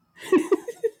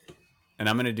 And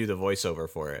I'm going to do the voiceover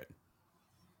for it.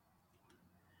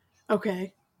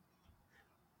 Okay.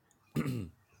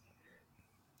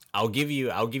 I'll give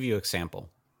you a sample.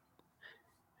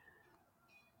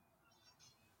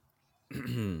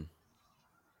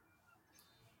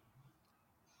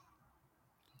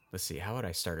 Let's see, how would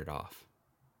I start it off?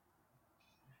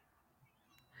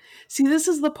 See, this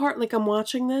is the part like I'm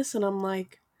watching this and I'm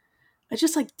like, I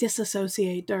just like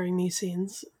disassociate during these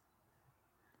scenes.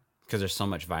 Because there's so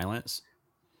much violence.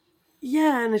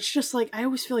 Yeah, and it's just like I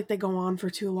always feel like they go on for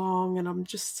too long, and I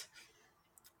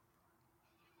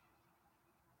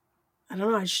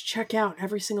don't know, I just check out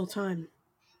every single time.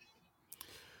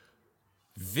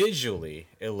 Visually,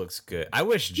 it looks good. I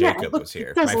wish Yeah, Jacob was it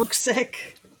here. does look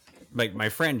sick. My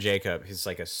friend Jacob, he's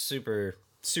like a super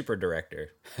director.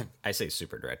 I say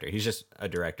super director. He's just a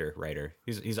director, writer.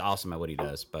 He's awesome at what he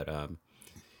does, but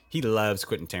he loves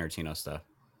Quentin Tarantino stuff.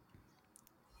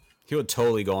 He would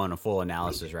totally go on a full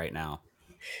analysis right now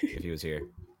if he was here.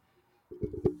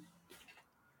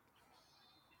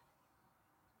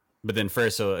 But then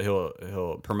first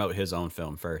he'll promote his own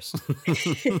film first.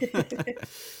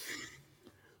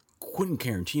 Quentin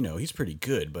Tarantino, he's pretty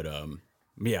good, but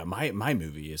yeah, my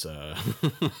movie is I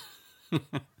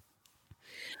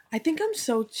think I'm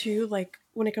so too, like,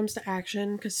 when it comes to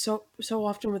action, because so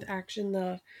often with action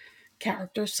the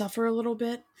characters suffer a little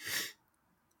bit.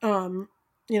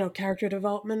 Character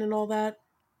development and all that,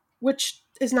 which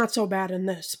is not so bad in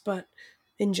this, but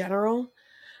in general,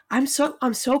 I'm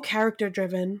so character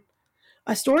driven.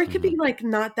 A story could mhm. be like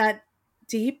not that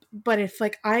deep, but if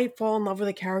like I fall in love with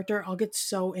a character, I'll get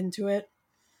so into it.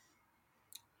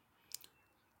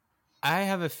 I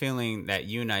have a feeling that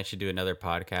you and I should do another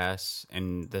podcast,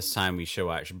 and this time we should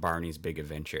watch Barney's Big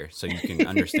Adventure, so you can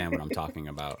understand what I'm talking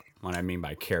about. What I mean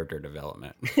by character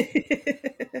development.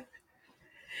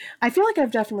 I feel like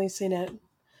I've definitely seen it.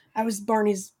 I was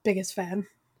Barney's biggest fan.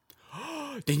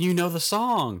 Then you know the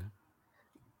song,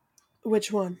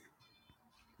 Which one?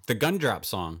 the Gumdrop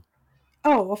song.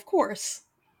 Oh, of course.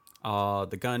 Oh,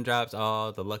 the gun drops.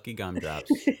 Oh, the lucky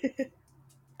gumdrops.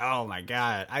 Oh my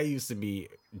god, I used to be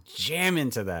jamming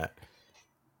to that.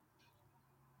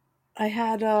 I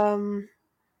had one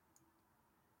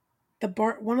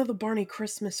of the Barney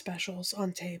Christmas specials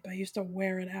on tape. I used to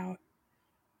wear it out.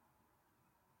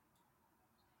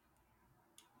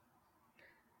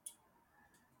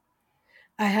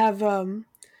 I have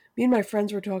me and my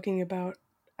friends were talking about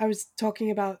I was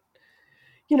talking about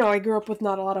I grew up with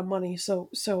not a lot of money, so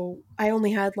I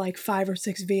only had like 5 or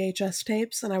 6 VHS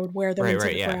tapes and I would wear them Right, into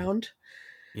right, the yeah, ground.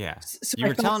 yeah. So You I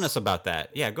were felt telling us about that.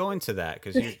 Yeah, go into that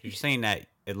because you're saying that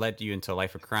it led you into a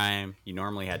life of crime. You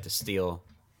normally had to steal.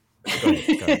 Go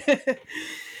ahead. Go ahead.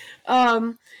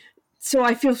 um so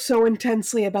I feel so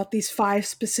intensely about these 5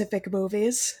 specific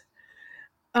movies.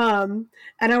 Um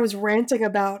and I was ranting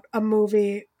about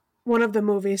one of the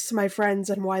movies to my friends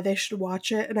and why they should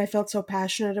watch it, and I felt so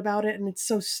passionate about it and it's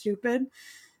so stupid.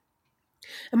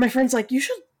 And my friend's like, you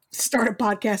should start a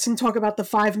podcast and talk about the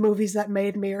 5 movies that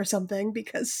made me or something,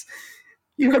 because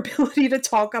your ability to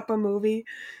talk up a movie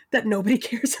that nobody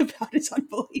cares about is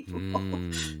unbelievable.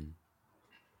 Mm.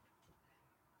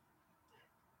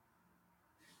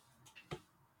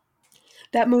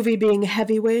 That movie being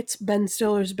Heavyweights, Ben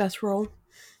Stiller's best role.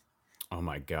 Oh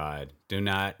my god! Do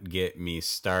not get me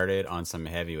started on some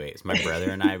heavyweights. My brother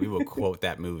and I, we will quote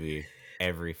that movie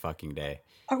every fucking day.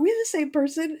 Are we the same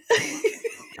person?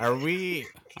 Are we?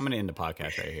 I'm gonna end the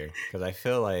podcast right here because I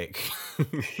feel like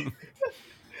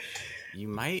you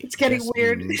might It's getting just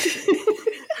weird. be.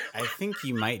 I think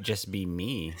you might just be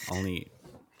me, only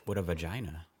with a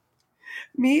vagina.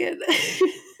 me and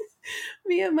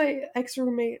me and my ex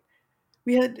roommate,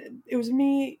 it was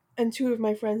me and 2 of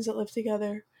my friends that lived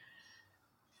together,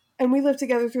 and we lived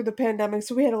together through the pandemic,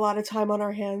 so we had a lot of time on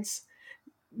our hands.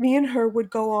 Me and her would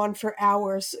go on for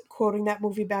hours quoting that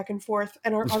movie back and forth,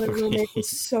 and our other roommate was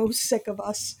so sick of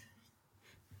us.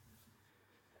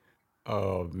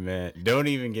 Oh man, don't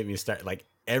even get me started. Like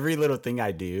every little thing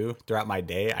I do throughout my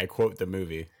day, I quote the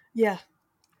movie. Yeah.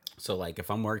 So like if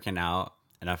I'm working out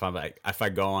and if I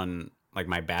go on like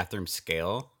my bathroom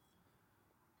scale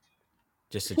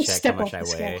just to check how Step much off I the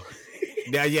scale.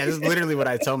 weigh. Yeah, this is literally what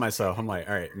I tell myself. I'm like,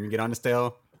 all right, let me get on the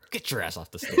scale. Get your ass off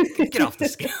the scale. Get off the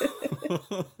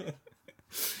scale.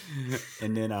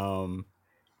 And then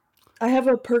I have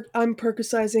I'm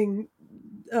percusizing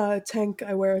tank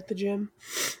I wear at the gym.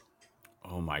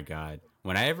 oh my god.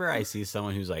 Whenever I see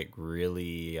someone who's like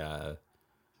really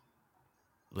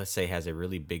let's say has a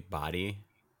really big body,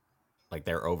 like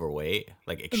they're overweight,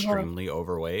 like Uh-huh. extremely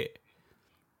overweight,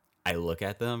 I look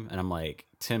at them and I'm like,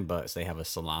 $10, they have a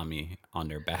salami on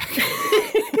their back.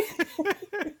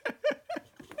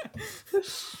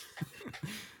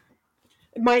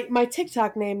 My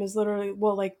TikTok name is literally,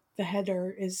 well, like the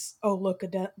header is, oh look,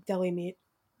 deli meat.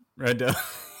 Right.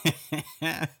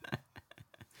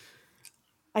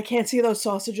 I can't see those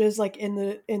sausages like in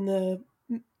the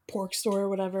pork store or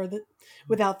whatever that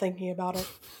without thinking about it.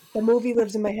 The movie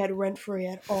lives in my head rent free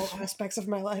at all aspects of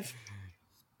my life.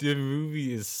 The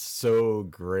movie is so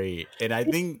great. And I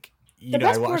think, The I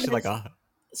best part watched it like is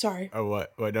a Sorry. Oh,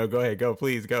 what? What? No, go ahead. Go,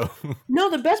 please, go. No,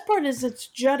 the best part is it's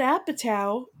Judd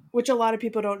Apatow, which a lot of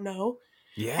people don't know,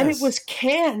 and it Yes. was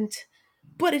canned,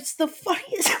 but it's the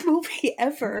funniest movie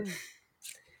ever.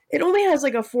 It only has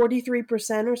like a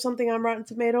 43% or something on Rotten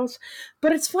Tomatoes,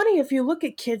 but it's funny if you look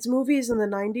at kids' movies in the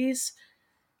 90s,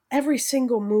 every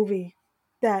single movie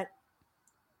that,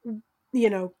 you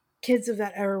know, kids of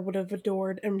that era would have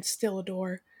adored and still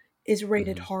adore is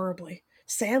rated Mm-hmm. horribly.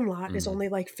 Sandlot is Mm-hmm. only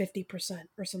like 50%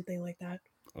 or something like that.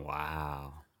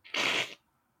 Wow. I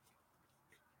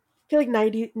feel like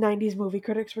 90s movie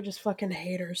critics were just fucking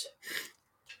haters.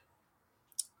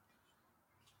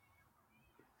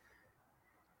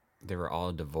 They were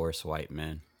all divorced white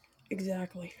men.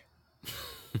 Exactly.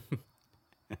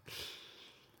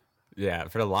 Yeah,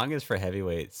 for the longest for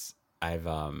heavyweights, I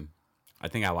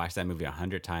think I watched that movie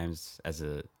 100 times as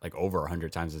a like over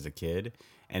 100 times as a kid,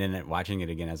 and then watching it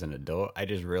again as an adult, I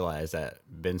just realized that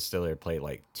Ben Stiller played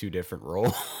like two different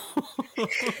roles.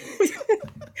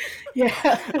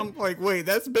 Yeah. I'm like, wait,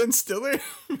 that's Ben Stiller?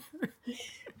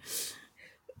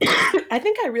 I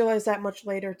think I realized that much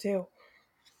later too.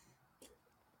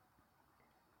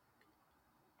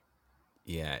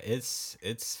 Yeah, it's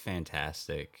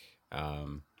fantastic.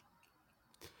 Um,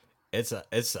 it's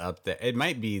up there. It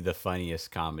might be the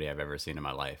funniest comedy I've ever seen in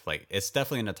my life. Like, it's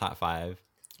definitely in the top five,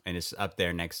 and it's up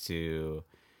there next to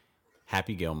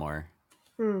Happy Gilmore,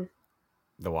 Hmm.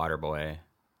 The Waterboy,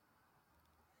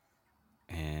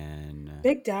 and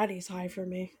Big Daddy's high for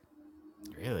me.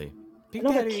 really, Big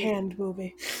Another Daddy. canned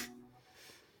movie.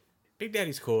 Big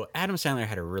Daddy's cool. Adam Sandler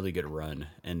had a really good run,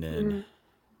 and then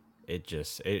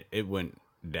Mm, it went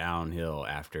downhill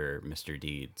after Mr.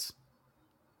 Deeds.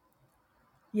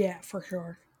 yeah, for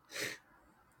sure.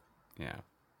 Yeah,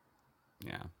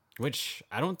 yeah. Which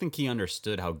I don't think he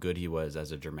understood how good he was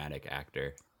as a dramatic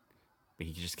actor, but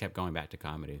he just kept going back to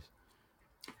comedies.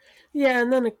 Yeah,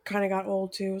 and then it kind of got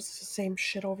old too. It's the same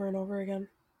shit over and over again.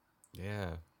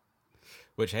 Yeah.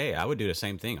 Which, hey, I would do the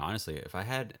same thing, honestly. If I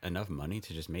had enough money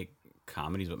to just make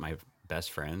comedies with my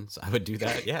best friends, I would do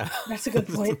that. Yeah. That's a good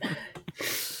point.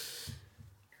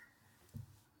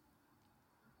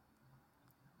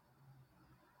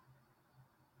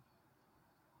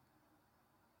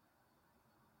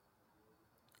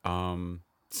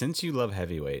 Since you love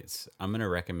heavyweights, I'm going to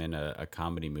recommend a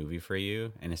comedy movie for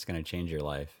you, and it's going to change your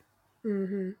life.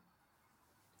 Mm-hmm.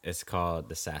 It's called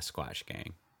The Sasquatch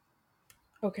Gang.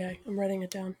 Okay, I'm writing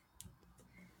it down.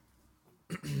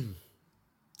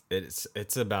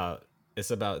 It's about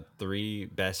three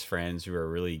best friends who are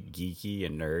really geeky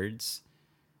and nerds.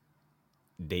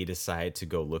 They decide to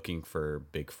go looking for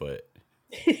Bigfoot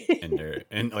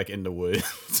in the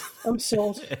woods. I'm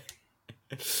sold.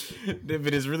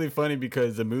 But it's really funny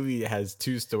because the movie has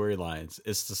two storylines.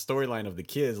 It's the storyline of the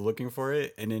kids looking for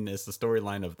it, and then it's the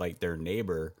storyline of like their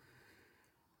neighbor,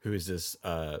 who is this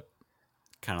kind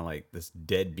of like this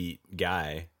deadbeat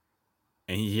guy,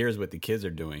 and he hears what the kids are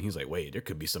doing. He's like, "Wait, there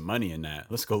could be some money in that.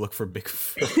 Let's go look for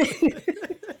Bigfoot."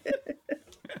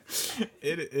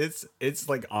 It's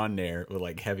like on there with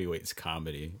like heavyweights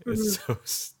comedy. It's so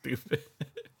stupid.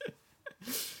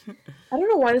 I don't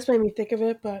know why this made me think of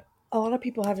it, but a lot of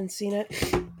people haven't seen it.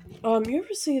 You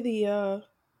ever see the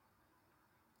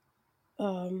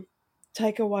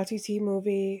Taika Waititi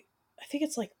movie? I think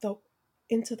it's like the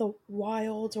Into the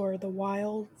Wild or the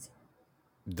Wilds.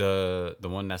 The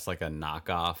one that's like a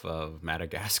knockoff of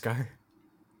Madagascar.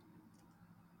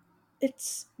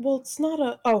 It's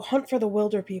not Hunt for the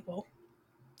Wilder People.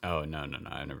 Oh, no,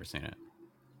 I've never seen it.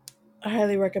 I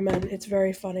highly recommend. It's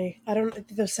very funny.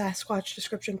 The Sasquatch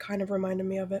description kind of reminded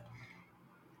me of it.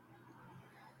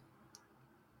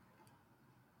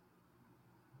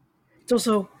 It's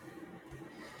also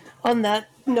on that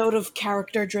note of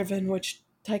character driven, which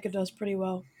Taika does pretty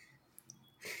well.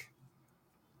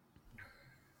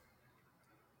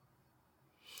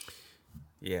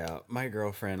 Yeah, my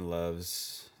girlfriend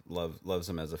loves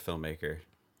him as a filmmaker.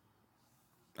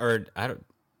 Or I don't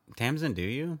Tamsin, do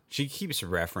you? She keeps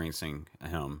referencing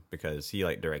him because he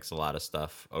like directs a lot of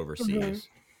stuff overseas.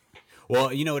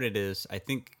 Well, you know what it is? I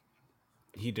think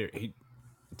he did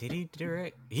he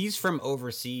direct? He's from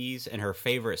overseas, and her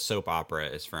favorite soap opera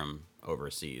is from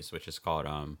overseas, which is called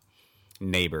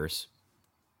Neighbors.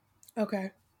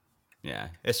 Okay. Yeah,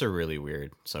 it's a really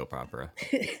weird soap opera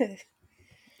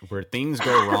where things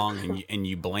go wrong and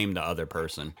you blame the other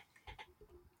person.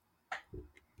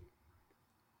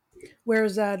 Where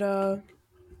is that?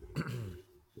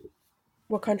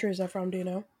 What country is that from? Do you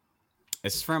know?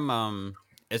 It's from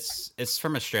it's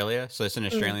from Australia, so it's an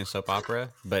Australian soap opera,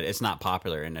 but it's not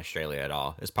popular in Australia at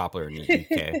all. It's popular in the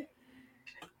UK.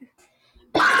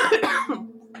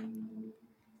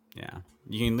 Yeah.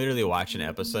 You can literally watch an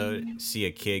episode, see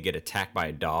a kid get attacked by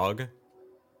a dog,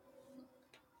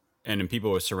 and then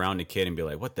people would surround the kid and be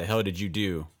like, "What the hell did you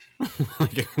do?"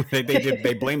 Like,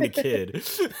 they blame the kid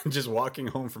just walking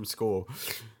home from school.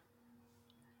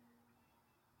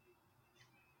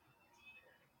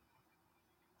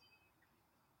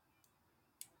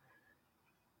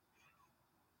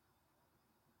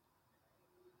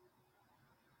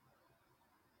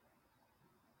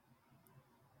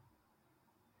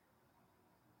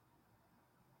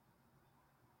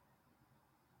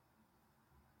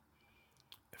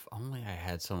 If only I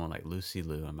had someone like Lucy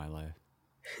Liu in my life.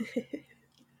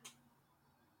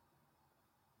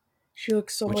 She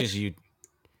looks so Which much. is you?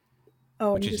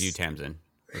 Oh, Which I'm is you, just. Tamsin?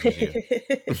 Which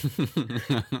is you?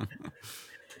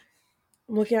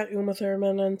 I'm looking at Uma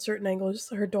Thurman on certain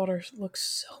angles. Her daughter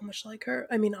looks so much like her.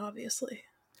 I mean, obviously,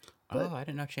 but Oh, I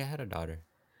didn't know she had a daughter.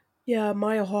 yeah,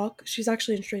 Maya Hawke. She's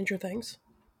actually in Stranger Things.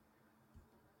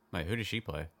 Wait, who does she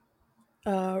play?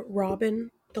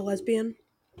 Robin, the lesbian,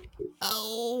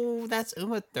 Oh, that's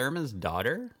Uma Thurman's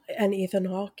daughter? and Ethan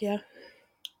Hawke. Yeah.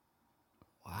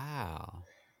 Wow.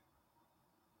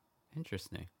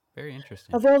 Interesting. Very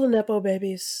interesting. Of all the nepo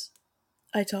babies,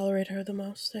 I tolerate her the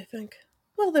most. I think.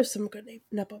 Well, there's some good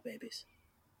nepo babies.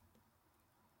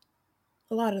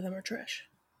 A lot of them are trash.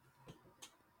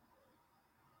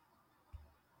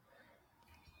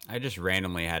 I just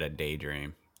randomly had a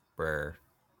daydream where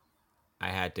I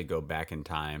had to go back in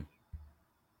time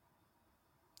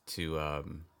to let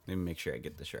me make sure I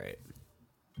get this right.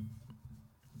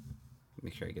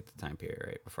 Make sure I get the time period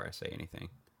right before I say anything.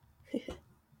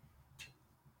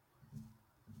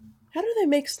 How do they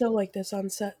make snow like this on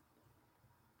set?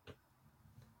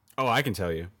 Oh, I can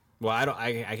tell you. Well,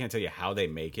 I can't tell you how they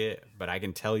make it, but I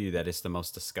can tell you that it's the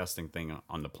most disgusting thing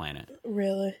on the planet.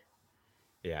 Really?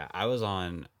 Yeah, I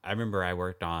remember I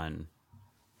worked on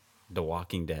The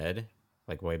Walking Dead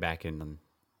like way back in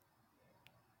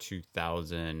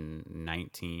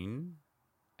 2019,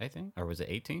 I think, or was it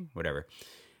 18? Whatever.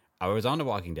 I was on The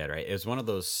Walking Dead, right? It was one of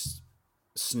those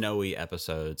snowy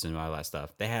episodes and all that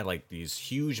stuff. They had like these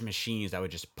huge machines that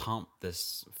would just pump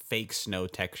this fake snow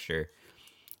texture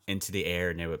into the air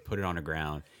and they would put it on the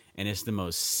ground. And it's the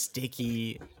most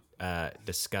sticky,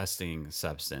 disgusting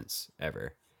substance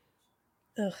ever.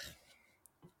 Ugh.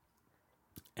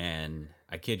 And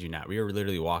I kid you not, we were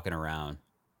literally walking around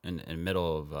in the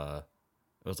middle of,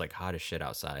 it was like hot as shit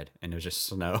outside and it was just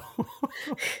snow.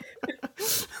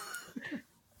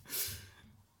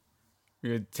 We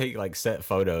would take like set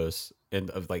photos and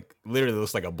of like literally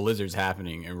looks like a blizzard's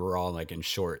happening and we're all like in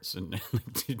shorts and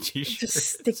like, t-shirts.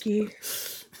 Just sticky.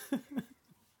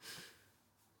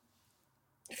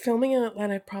 Filming in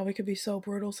Atlanta probably could be so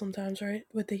brutal sometimes, right?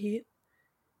 With the heat.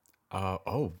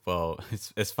 Well,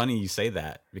 it's funny you say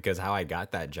that because how I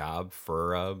got that job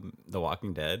for The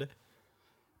Walking Dead,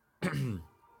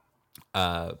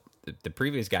 the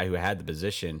previous guy who had the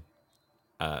position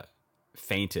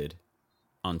fainted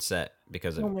on set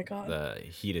because of Oh my God. the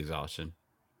heat exhaustion,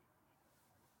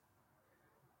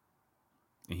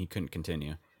 and he couldn't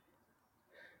continue.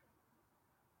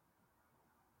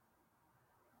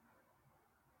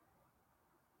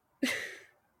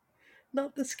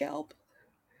 Not the scalp.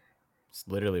 It's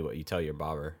literally what you tell your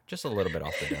barber. Just a little bit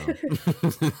off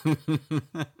the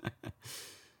dome.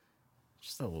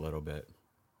 Just a little bit.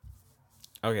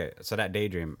 Okay, so that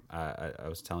daydream I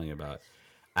was telling you about.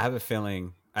 I have a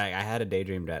feeling I had a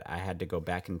daydream that I had to go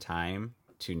back in time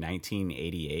to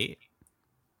 1988.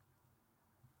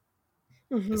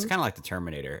 Mm-hmm. It's kind of like the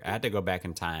Terminator. I had to go back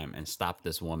in time and stop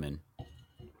this woman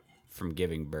from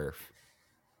giving birth.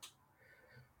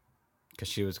 Because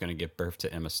she was going to give birth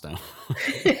to Emma Stone.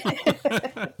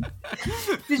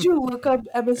 Did you look up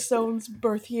Emma Stone's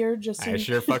birth year just so I you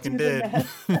sure could fucking do the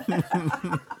did.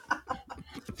 math?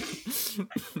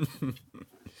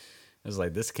 I was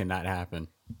like, this cannot happen.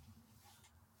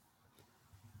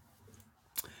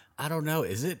 I don't know.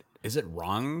 Is it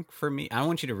wrong for me? I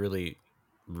want you to really,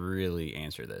 really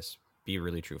answer this. Be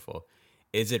really truthful.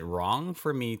 Is it wrong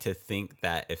for me to think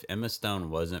that if Emma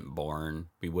Stone wasn't born,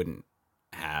 we wouldn't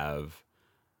have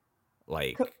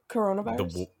like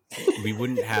Coronavirus? we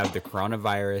wouldn't have the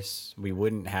coronavirus. We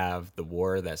wouldn't have the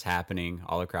war that's happening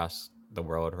all across the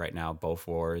world right now. Both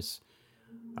wars.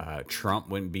 Trump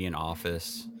wouldn't be in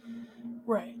office.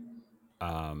 Right.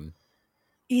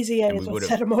 Easy A and is we what would've-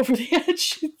 set him over the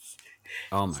edge.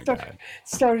 Oh my God.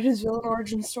 Started his villain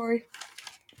origin story.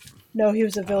 No, he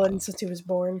was a villain since he was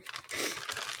born.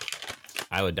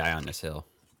 I would die on this hill.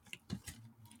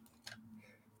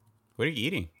 What are you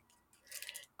eating?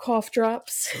 Cough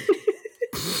drops.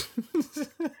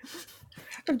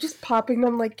 I'm just popping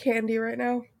them like candy right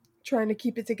now. trying to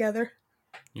keep it together.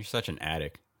 You're such an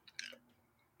addict.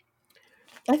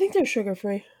 I think they're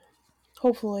sugar-free.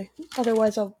 Hopefully.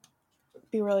 Otherwise, I'll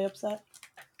be really upset.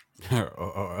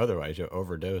 or otherwise, you'll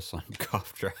overdose on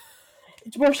cough drops.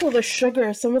 It's more so the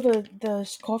sugar. Some of the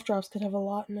cough drops could have a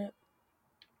lot in it.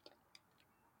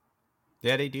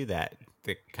 Yeah, they do that.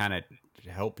 They kind of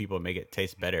help people make it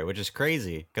taste better, which is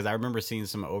crazy. Because I remember seeing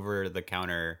some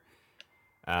over-the-counter,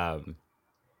 was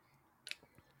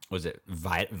it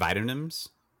vitamins?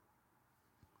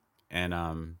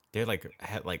 And they're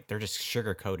they're just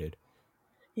sugar coated.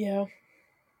 Yeah.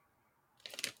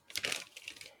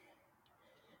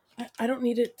 I don't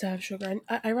need it to have sugar.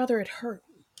 I rather it hurt.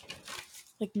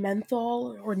 Like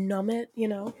menthol or numb it, you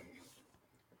know.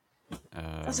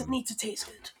 Doesn't need to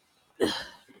taste good.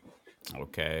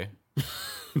 Okay.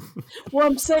 Well,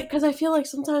 I'm saying, because I feel like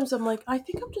sometimes I'm like, I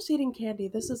think I'm just eating candy.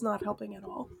 This is not helping at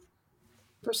all.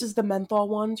 Versus the menthol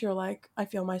ones, you're like, I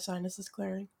feel my sinuses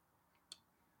clearing.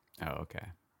 Oh, okay.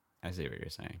 I see what you're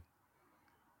saying.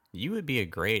 You would be a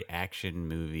great action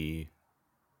movie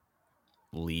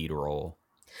lead role.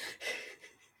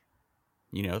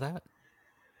 You know that?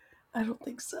 I don't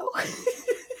think so.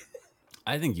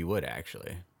 I think you would,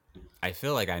 actually. I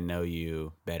feel like I know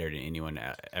you better than anyone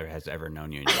has ever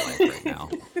known you in your life right now.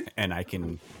 And I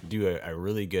can do a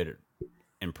really good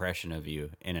impression of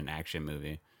you in an action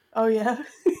movie. Oh, yeah?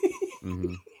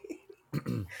 Mm-hmm.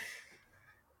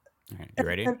 All right, you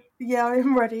ready? Yeah,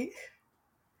 I'm ready.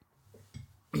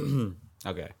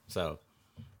 Okay, so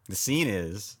the scene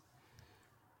is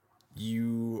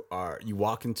you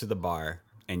walk into the bar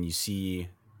and you see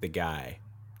the guy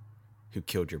who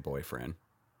killed your boyfriend.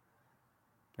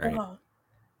 Right? Uh-huh.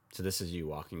 So this is you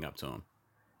walking up to him.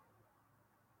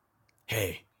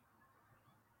 Hey,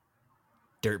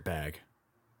 dirtbag.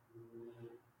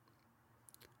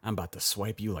 I'm about to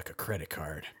swipe you like a credit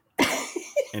card.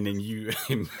 And then you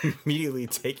immediately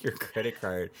take your credit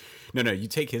card. No, you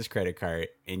take his credit card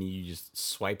and you just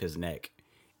swipe his neck.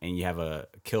 And you have a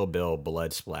Kill Bill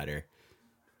blood splatter.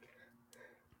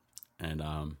 And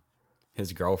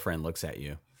his girlfriend looks at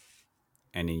you.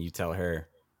 And then you tell her,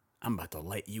 I'm about to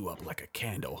light you up like a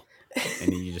candle.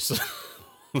 And then you just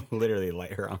literally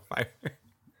light her on fire.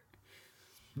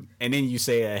 And then you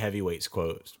say a heavyweights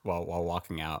quote while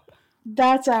walking out.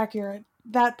 That's accurate.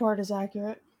 That part is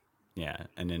accurate. Yeah,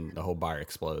 and then the whole bar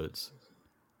explodes.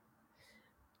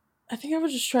 I think I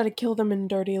would just try to kill them in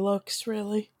dirty looks,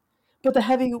 really. But the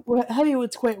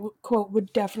heavyweights quote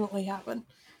would definitely happen.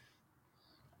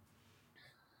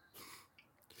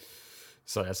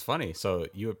 So that's funny. So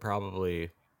you would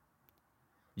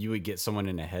get someone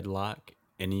in a headlock,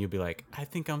 and then you'd be like, I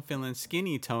think I'm feeling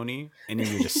skinny, Tony. And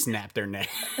then you just snap their neck.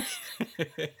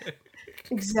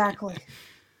 Exactly.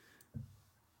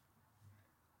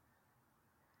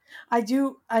 I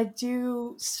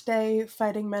do stay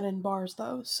fighting men in bars,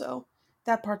 though, so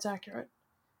that part's accurate.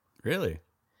 Really?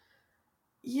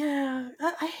 Yeah,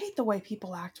 I hate the way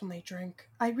people act when they drink.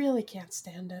 I really can't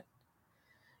stand it.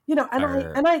 You know,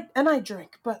 and I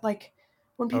drink, but like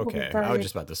when people get very, I was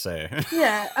just about to say.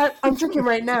 Yeah, I'm drinking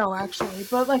right now, actually,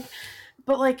 but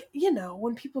like you know,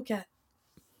 when people get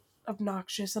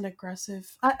obnoxious and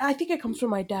aggressive, I think it comes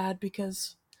from my dad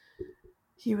because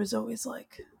he was always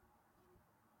like,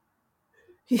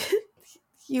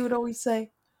 he would always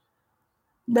say,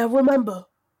 now remember,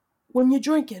 when you're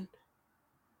drinking,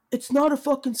 it's not a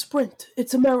fucking sprint,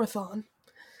 it's a marathon.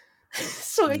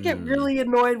 So I get really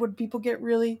annoyed when people get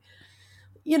really,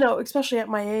 you know, especially at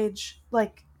my age,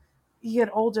 like, you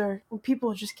get older, when people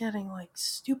are just getting, like,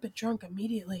 stupid drunk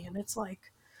immediately, and it's,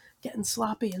 like, getting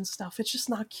sloppy and stuff. It's just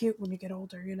not cute when you get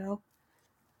older, you know?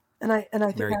 And I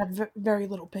think I have very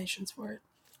little patience for it.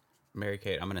 Mary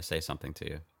Kate, I'm going to say something to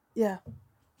you. Yeah.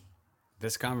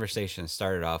 This conversation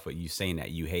started off with you saying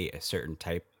that you hate a certain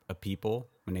type of people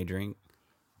when they drink.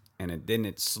 And then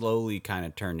it slowly kind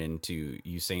of turned into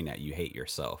you saying that you hate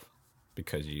yourself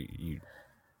because you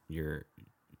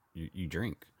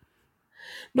drink.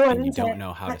 No, I and you didn't don't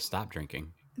know how to stop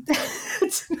drinking.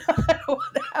 That's not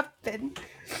what happened.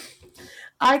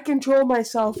 I control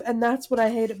myself, and that's what I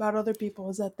hate about other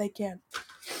people is that they can't.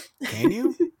 Can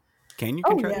you? Can you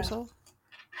control yourself?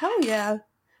 Hell yeah.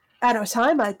 At a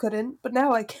time I couldn't, but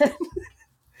now I can.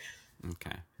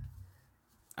 Okay.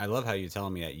 I love how you're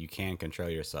telling me that you can control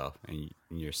yourself and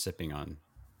you're sipping on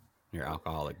your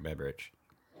alcoholic beverage.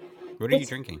 What are you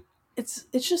drinking? It's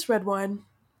just red wine.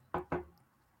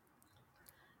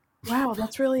 Wow,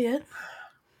 that's really it?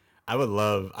 I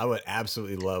would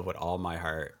absolutely love with all my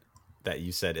heart that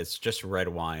you said it's just red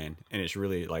wine and it's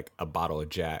really like a bottle of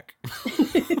Jack.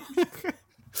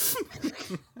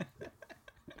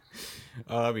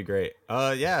 Oh, that'd be great.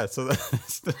 Yeah. So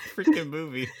that's the freaking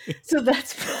movie. So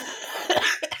that's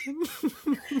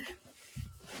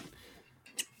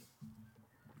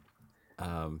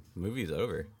Movie's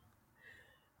over.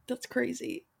 that's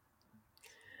crazy.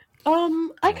 I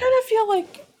kind of feel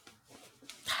like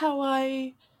how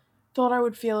I thought I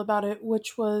would feel about it,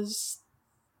 which was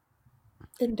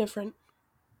indifferent.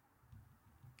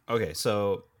 Okay,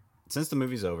 so since the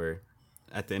movie's over,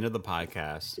 at the end of the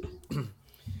podcast,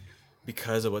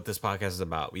 because of what this podcast is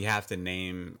about, we have to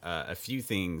name a few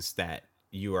things that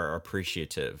you are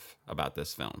appreciative about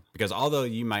this film. Because although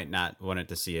you might not want it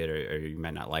to see it or you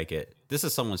might not like it, this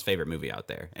is someone's favorite movie out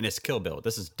there, and it's Kill Bill.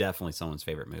 This is definitely someone's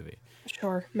favorite movie.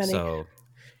 Sure, many. So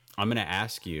I'm gonna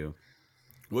ask you,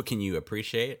 what can you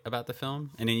appreciate about the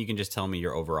film, and then you can just tell me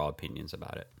your overall opinions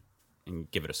about it and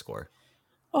give it a score.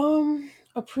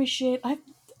 Appreciate I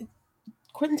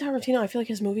Quentin Tarantino. I feel like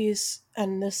his movies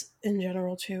and this in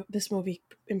general too. This movie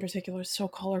in particular is so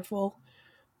colorful,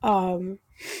 and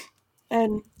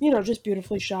just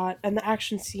beautifully shot. And the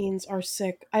action scenes are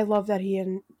sick. I love that he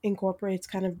incorporates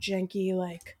kind of janky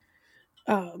like,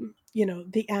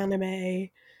 the anime,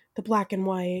 the black and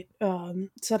white,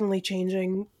 suddenly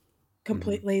changing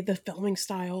completely the filming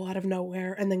style out of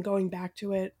nowhere and then going back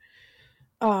to it.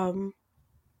 I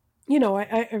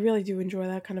really do enjoy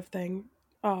that kind of thing.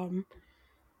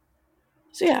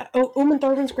 So yeah, Uma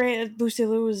Thurman's great. Lucy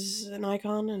Liu is an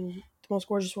icon and the most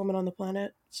gorgeous woman on the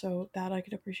planet. So that I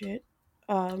could appreciate.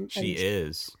 She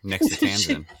is next to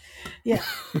Tamsin. Yeah.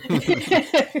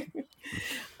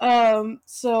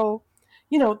 So,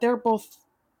 they're both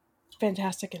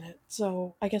fantastic in it.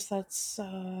 So I guess that's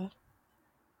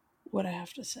what I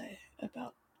have to say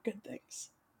about good things.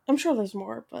 I'm sure there's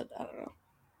more, but I don't know.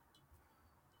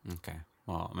 Okay.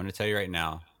 Well, I'm going to tell you right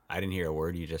now. I didn't hear a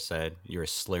word you just said. You were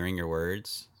slurring your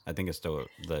words. I think it's the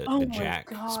Oh my Jack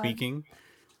God. speaking.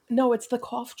 No, it's the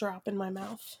cough drop in my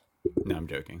mouth. No, I'm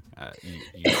joking.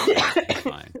 You're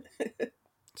fine.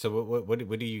 So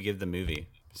what do you give the movie?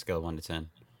 Scale of 1 to 10.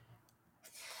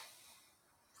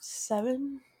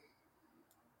 7.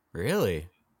 Really?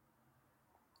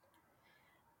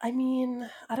 I mean,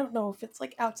 I don't know if it's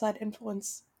like outside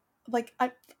influence. Like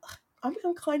I'm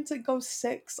inclined to go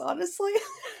 6, honestly.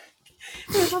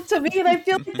 It's up to me, and I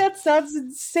feel like that sounds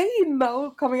insane though,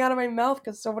 coming out of my mouth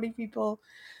because so many people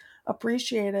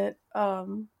appreciate it.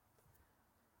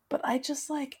 But I just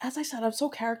like, as I said, I'm so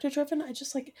character driven. I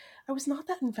was not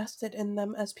that invested in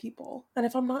them as people, and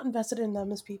if I'm not invested in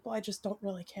them as people, I just don't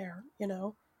really care,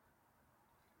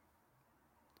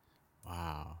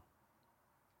 Wow.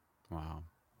 Wow.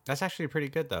 That's actually pretty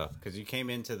good though, because you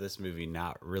came into this movie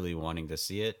not really wanting to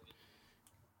see it,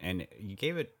 and you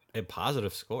gave it a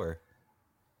positive score.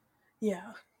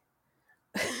 Yeah.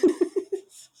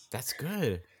 That's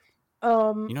good.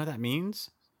 um. You know what that means?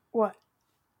 What?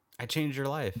 I changed your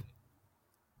life.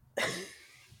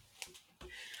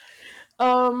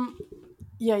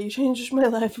 Yeah, you changed my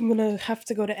life. I'm gonna have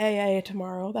to go to AA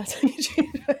tomorrow. That's how you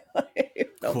change my life.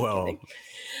 No, I'm Well, kidding.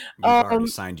 we've already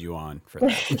signed you on for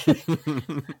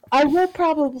that. I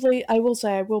will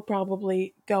say I will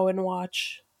probably go and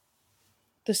watch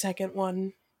the second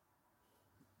one.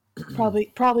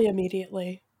 Probably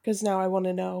immediately, because now I want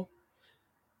to know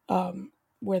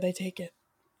where they take it.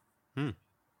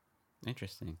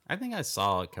 Interesting. I think I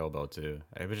saw Kill Bill too.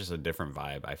 It was just a different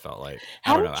vibe. I felt like I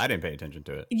How don't know. did I didn't pay attention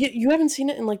to it. you haven't seen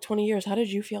it in like 20 years? How did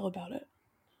you feel about it?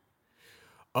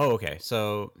 Oh, okay.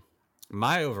 So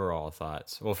my overall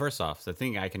thoughts. Well, first off, the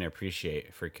thing I can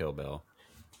appreciate for Kill Bill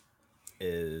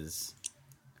is,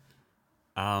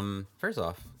 first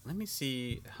off, let me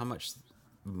see how much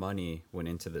money went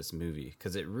into this movie,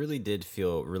 because it really did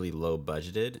feel really low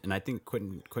budgeted, and I think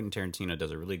Quentin Tarantino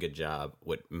does a really good job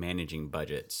with managing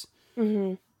budgets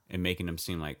and making them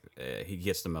seem like he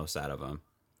gets the most out of them.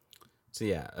 So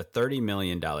yeah, a $30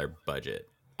 million budget.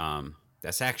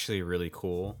 That's actually really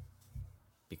cool,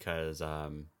 because I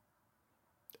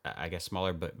guess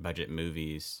smaller budget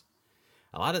movies,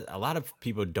 a lot of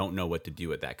people don't know what to do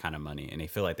with that kind of money, and they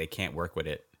feel like they can't work with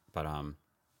it. But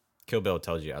Kill Bill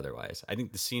tells you otherwise. I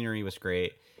think the scenery was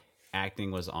great,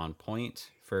 acting was on point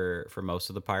for most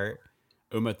of the part.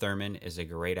 Uma Thurman is a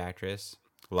great actress.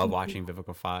 Love watching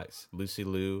Vivica Fox. Lucy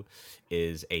Liu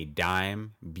is a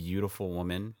dime, beautiful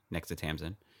woman next to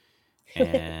Tamsin.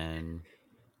 And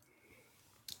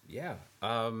yeah,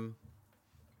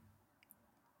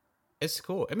 it's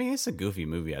cool. I mean, it's a goofy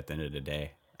movie at the end of the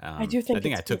day. I do think I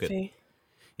it's took goofy. it.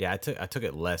 Yeah, I took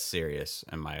it less serious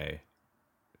in my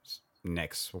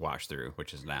next watch through,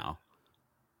 which is now.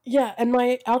 Yeah, and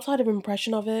my outside of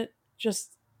impression of it,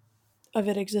 just of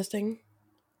it existing,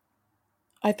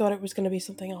 I thought it was going to be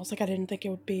something else. Like, I didn't think it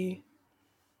would be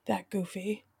that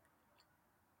goofy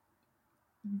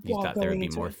You while thought there would going be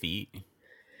into more it. feet?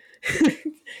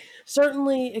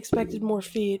 Certainly expected more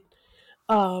feet.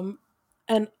 And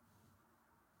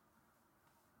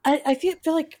I feel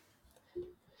like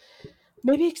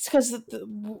maybe it's because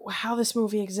how this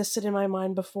movie existed in my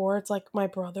mind before. It's like my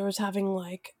brother's having,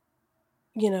 like,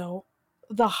 you know,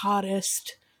 the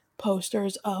hottest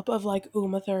posters up of like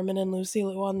Uma Thurman and Lucy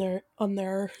Liu on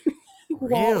their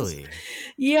walls. Really?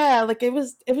 Yeah, like it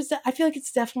was I feel like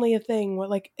it's definitely a thing where,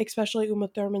 like, especially Uma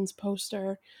Thurman's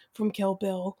poster from Kill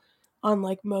Bill on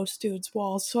like most dudes'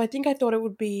 walls. So I think I thought it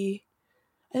would be,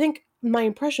 I think my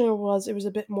impression was it was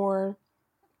a bit more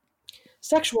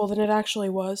sexual than it actually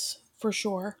was, for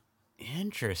sure.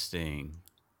 Interesting.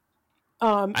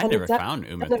 I And never found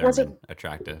Uma and it Thurman wasn't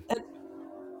attractive. and,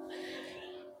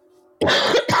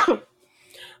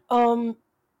 um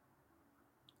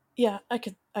yeah, I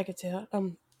could say that.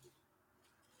 I'm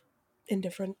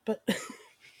indifferent, but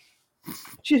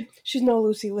she's no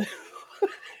Lucy Liu.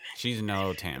 She's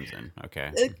no Tamsin.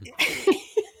 Okay.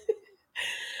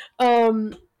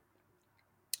 um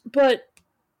but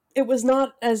it was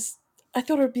not as, I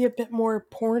thought it would be a bit more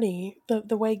porny,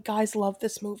 the way guys love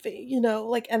this movie,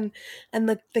 like, and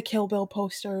the Kill Bill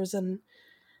posters, and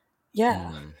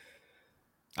yeah. Hmm.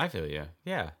 I feel you.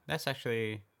 Yeah,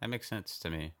 that makes sense to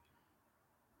me.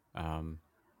 Um,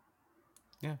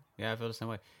 yeah, I feel the same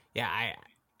way. Yeah,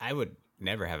 I would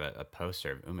never have a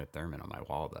poster of Uma Thurman on my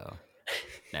wall though.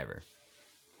 Never,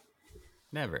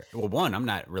 never. Well, one, I'm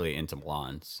not really into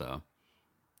blondes, so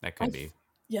that I could be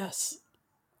yes,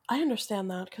 I understand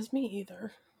that, because me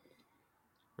either.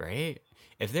 right.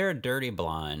 If they're a dirty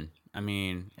blonde, I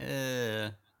mean,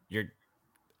 you're.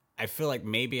 I feel like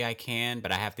maybe I can,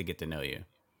 but I have to get to know you.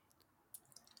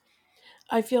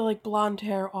 I feel like blonde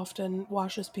hair often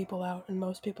washes people out, and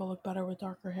most people look better with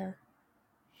darker hair.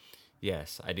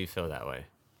 Yes, I do feel that way.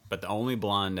 But the only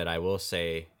blonde that I will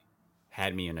say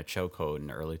had me in a chokehold in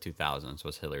the early 2000s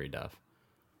was Hilary Duff.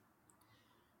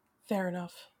 Fair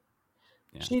enough.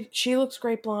 Yeah. She looks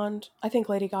great blonde. I think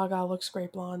Lady Gaga looks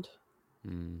great blonde.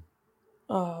 Mm.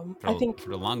 I think For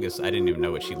the longest, I didn't even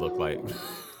know what she looked like.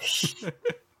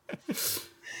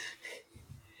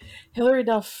 Hilary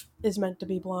Duff is meant to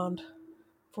be blonde,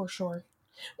 for sure.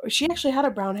 She actually had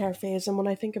a brown hair phase, and when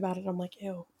I think about it, I'm like,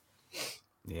 ew.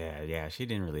 Yeah, she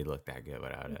didn't really look that good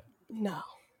without it. No.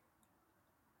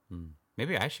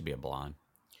 Maybe I should be a blonde.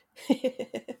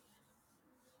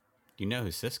 You know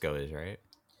who Cisco is, right?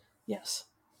 Yes.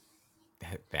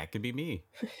 That could be me.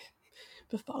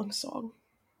 The thong song.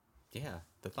 Yeah,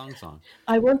 the thong song.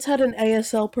 I once had an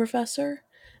ASL professor,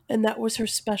 and that was her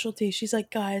specialty. She's like,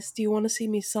 guys, do you want to see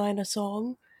me sign a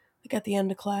song? Like at the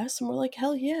end of class? And we're like,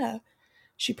 hell yeah.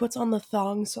 She puts on the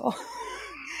thong song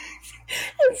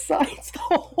and signs the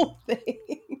whole thing.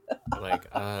 Like,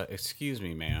 excuse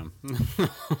me, ma'am.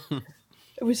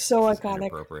 It was so This is iconic.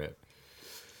 inappropriate.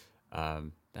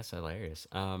 That's hilarious.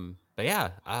 But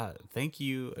yeah, thank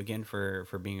you again for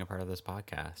being a part of this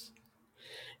podcast.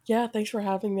 Yeah, thanks for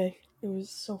having me. It was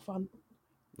so fun.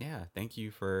 Yeah, thank you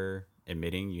for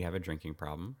admitting you have a drinking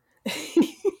problem.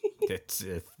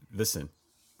 Listen,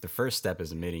 the first step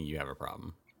is admitting you have a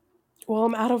problem. Well,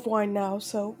 I'm out of wine now,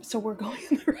 so we're going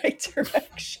in the right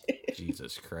direction.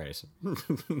 Jesus Christ.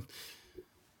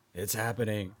 It's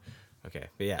happening. Okay,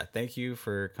 but yeah, thank you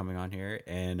for coming on here.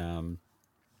 And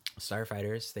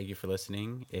Starfighters, thank you for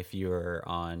listening. If you're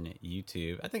on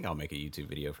YouTube, I think I'll make a YouTube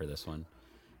video for this one.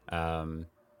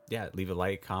 Yeah, leave a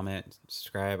like, comment,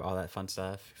 subscribe, all that fun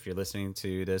stuff. If you're listening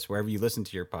to this, wherever you listen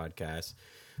to your podcast,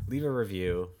 leave a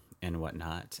review and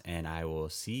whatnot. And I will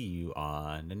see you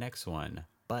on the next one.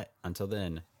 But until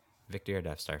then, victory or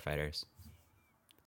death, Starfighters.